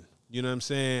all in. You know what I'm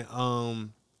saying?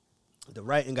 The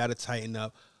writing got to tighten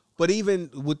up. But even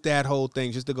with that whole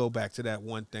thing, just to go back to that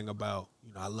one thing about,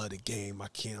 you know, I love the game.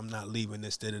 I'm not leaving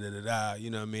this, da-da-da-da-da. You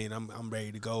know what I mean? I'm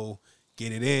ready to go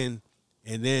get it in.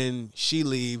 And then she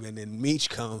leave, and then Meech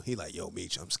come. He like, yo,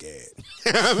 Meech, I'm scared.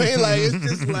 You know what I mean? Like, it's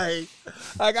just like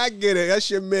I get it. That's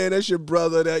your man. That's your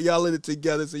brother. That y'all in it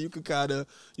together, so you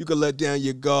can let down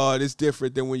your guard. It's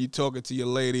different than when you're talking to your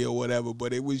lady or whatever.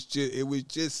 But it was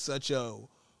just such a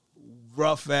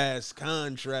rough ass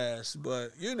contrast.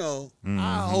 But you know,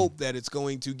 I hope that it's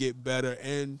going to get better.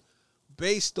 And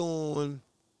based on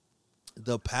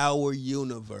the Power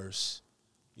universe,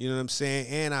 you know what I'm saying?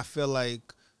 And I feel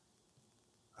like,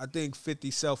 I think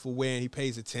 50's self-aware and he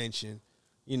pays attention.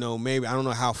 You know, maybe I don't know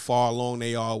how far along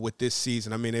they are with this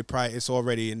season. I mean, it's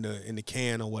already in the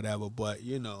can or whatever. But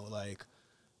you know, like,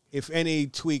 if any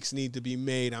tweaks need to be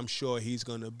made, I'm sure he's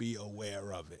gonna be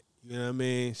aware of it. You know what I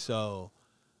mean? So,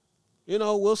 you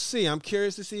know, we'll see. I'm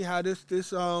curious to see how this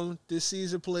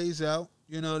season plays out.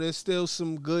 You know, there's still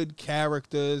some good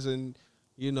characters, and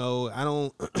you know,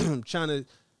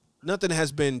 nothing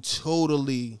has been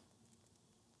totally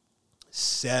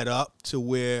set up to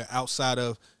where outside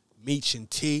of Meech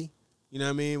and T, you know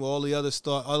what I mean? All the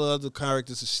other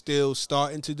characters are still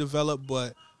starting to develop,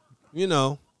 but you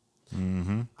know,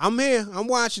 I'm here. I'm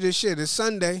watching this shit. It's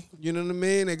Sunday. You know what I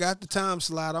mean? They got the time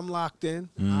slot. I'm locked in.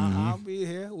 I'll be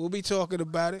here. We'll be talking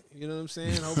about it. You know what I'm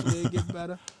saying? Hopefully it get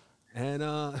better. And you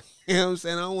know what I'm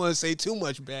saying? I don't want to say too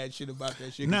much bad shit about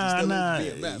that shit. Nah.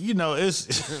 You know,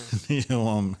 it's you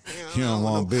don't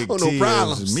want big no T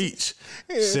problems. or Meech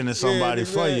sending somebody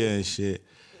for you and shit.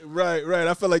 Right.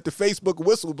 I feel like the Facebook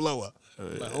whistleblower.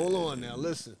 Like, hold on now,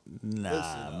 listen.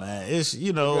 Nah, man. It's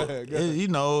you know, Go ahead. you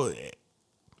know,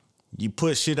 you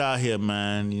put shit out here,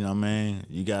 man. You know what I mean?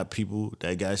 You got people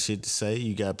that got shit to say.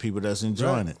 You got people that's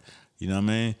enjoying Right. it. You know what I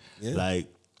mean? Yeah. Like,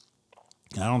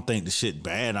 I don't think the shit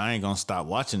bad. I ain't gonna stop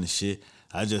watching the shit.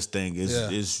 I just think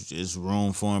it's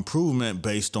room for improvement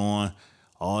based on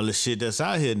all the shit that's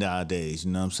out here nowadays.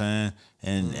 You know what I'm saying?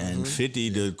 And 50,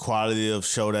 the quality of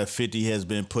show that 50 has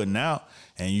been putting out,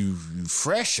 and you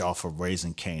fresh off of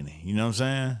Raising Kanan. You know what I'm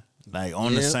saying? Like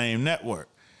on the same network.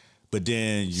 But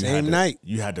then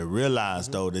you had to realize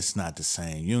though it's not the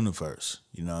same universe.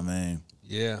 You know what I mean?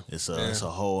 Yeah. It's a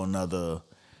whole nother,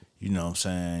 you know what I'm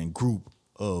saying, group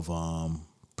of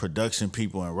production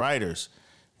people and writers,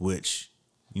 which,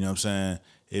 you know what I'm saying,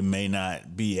 it may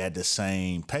not be at the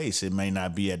same pace. It may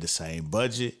not be at the same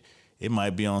budget. It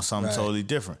might be on something totally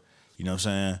different. You know what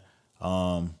I'm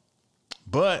saying?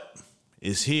 But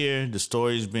it's here. The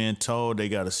story's being told. They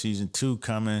got a season 2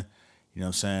 coming. You know what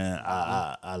I'm saying?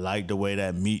 I like the way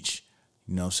that Meech,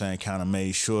 you know what I'm saying, kind of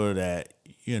made sure that,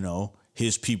 you know,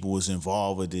 his people was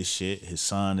involved with this shit. His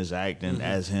son is acting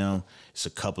as him. It's a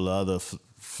couple of other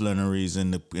flinneries in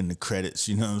the credits.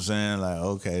 You know what I'm saying? Like,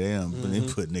 okay, they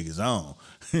put niggas on.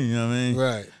 You know what I mean?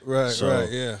 Right.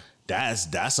 Yeah.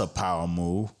 That's a power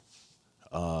move.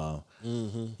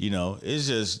 You know, it's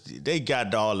just they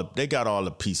got all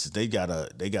the pieces. They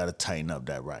gotta tighten up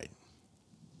that writing.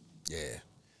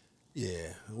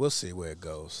 Yeah. We'll see where it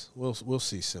goes. We'll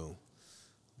see soon.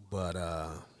 But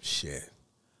shit,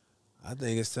 I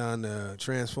think it's time to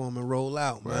transform and roll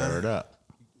out, man. Word up.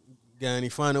 Got any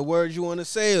final words you want to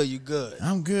say, or you good?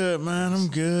 I'm good, man. I'm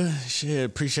good. Shit,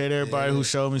 appreciate everybody who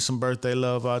showed me some birthday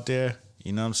love out there.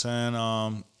 You know what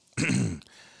I'm saying?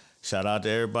 Shout out to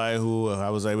everybody who I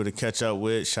was able to catch up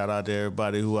with. Shout out to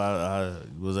everybody who I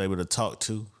was able to talk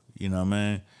to. You know what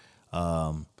I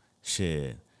mean?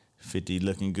 Shit, 50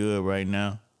 looking good right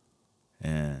now.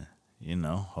 And, you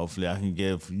know, hopefully I can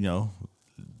give,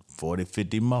 40,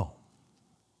 50 more.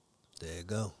 There you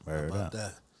go. Word How about up.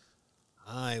 that?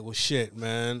 All right, well, shit,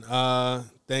 man.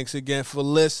 Thanks again for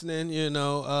listening.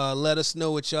 Let us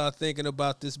know what y'all thinking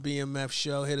about this BMF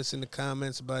show. Hit us in the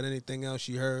comments about anything else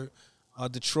you heard.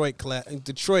 Detroit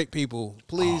people,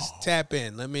 please tap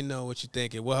in. Let me know what you're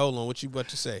thinking. Well, hold on. What you about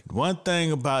to say? One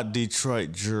thing about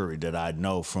Detroit jury that I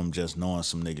know from just knowing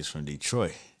some niggas from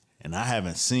Detroit, and I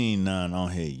haven't seen none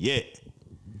on here yet.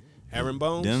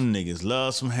 Herringbones? Them niggas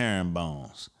love some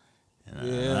herringbones.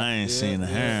 And I ain't seen a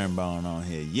herringbone on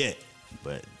here yet,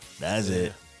 but that's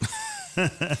it.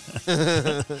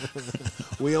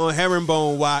 We on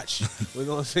herringbone watch. We're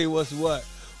going to see what's what.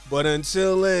 But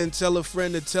until then, tell a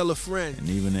friend to tell a friend And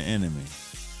even the enemy.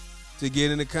 to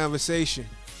get in the conversation.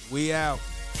 We out.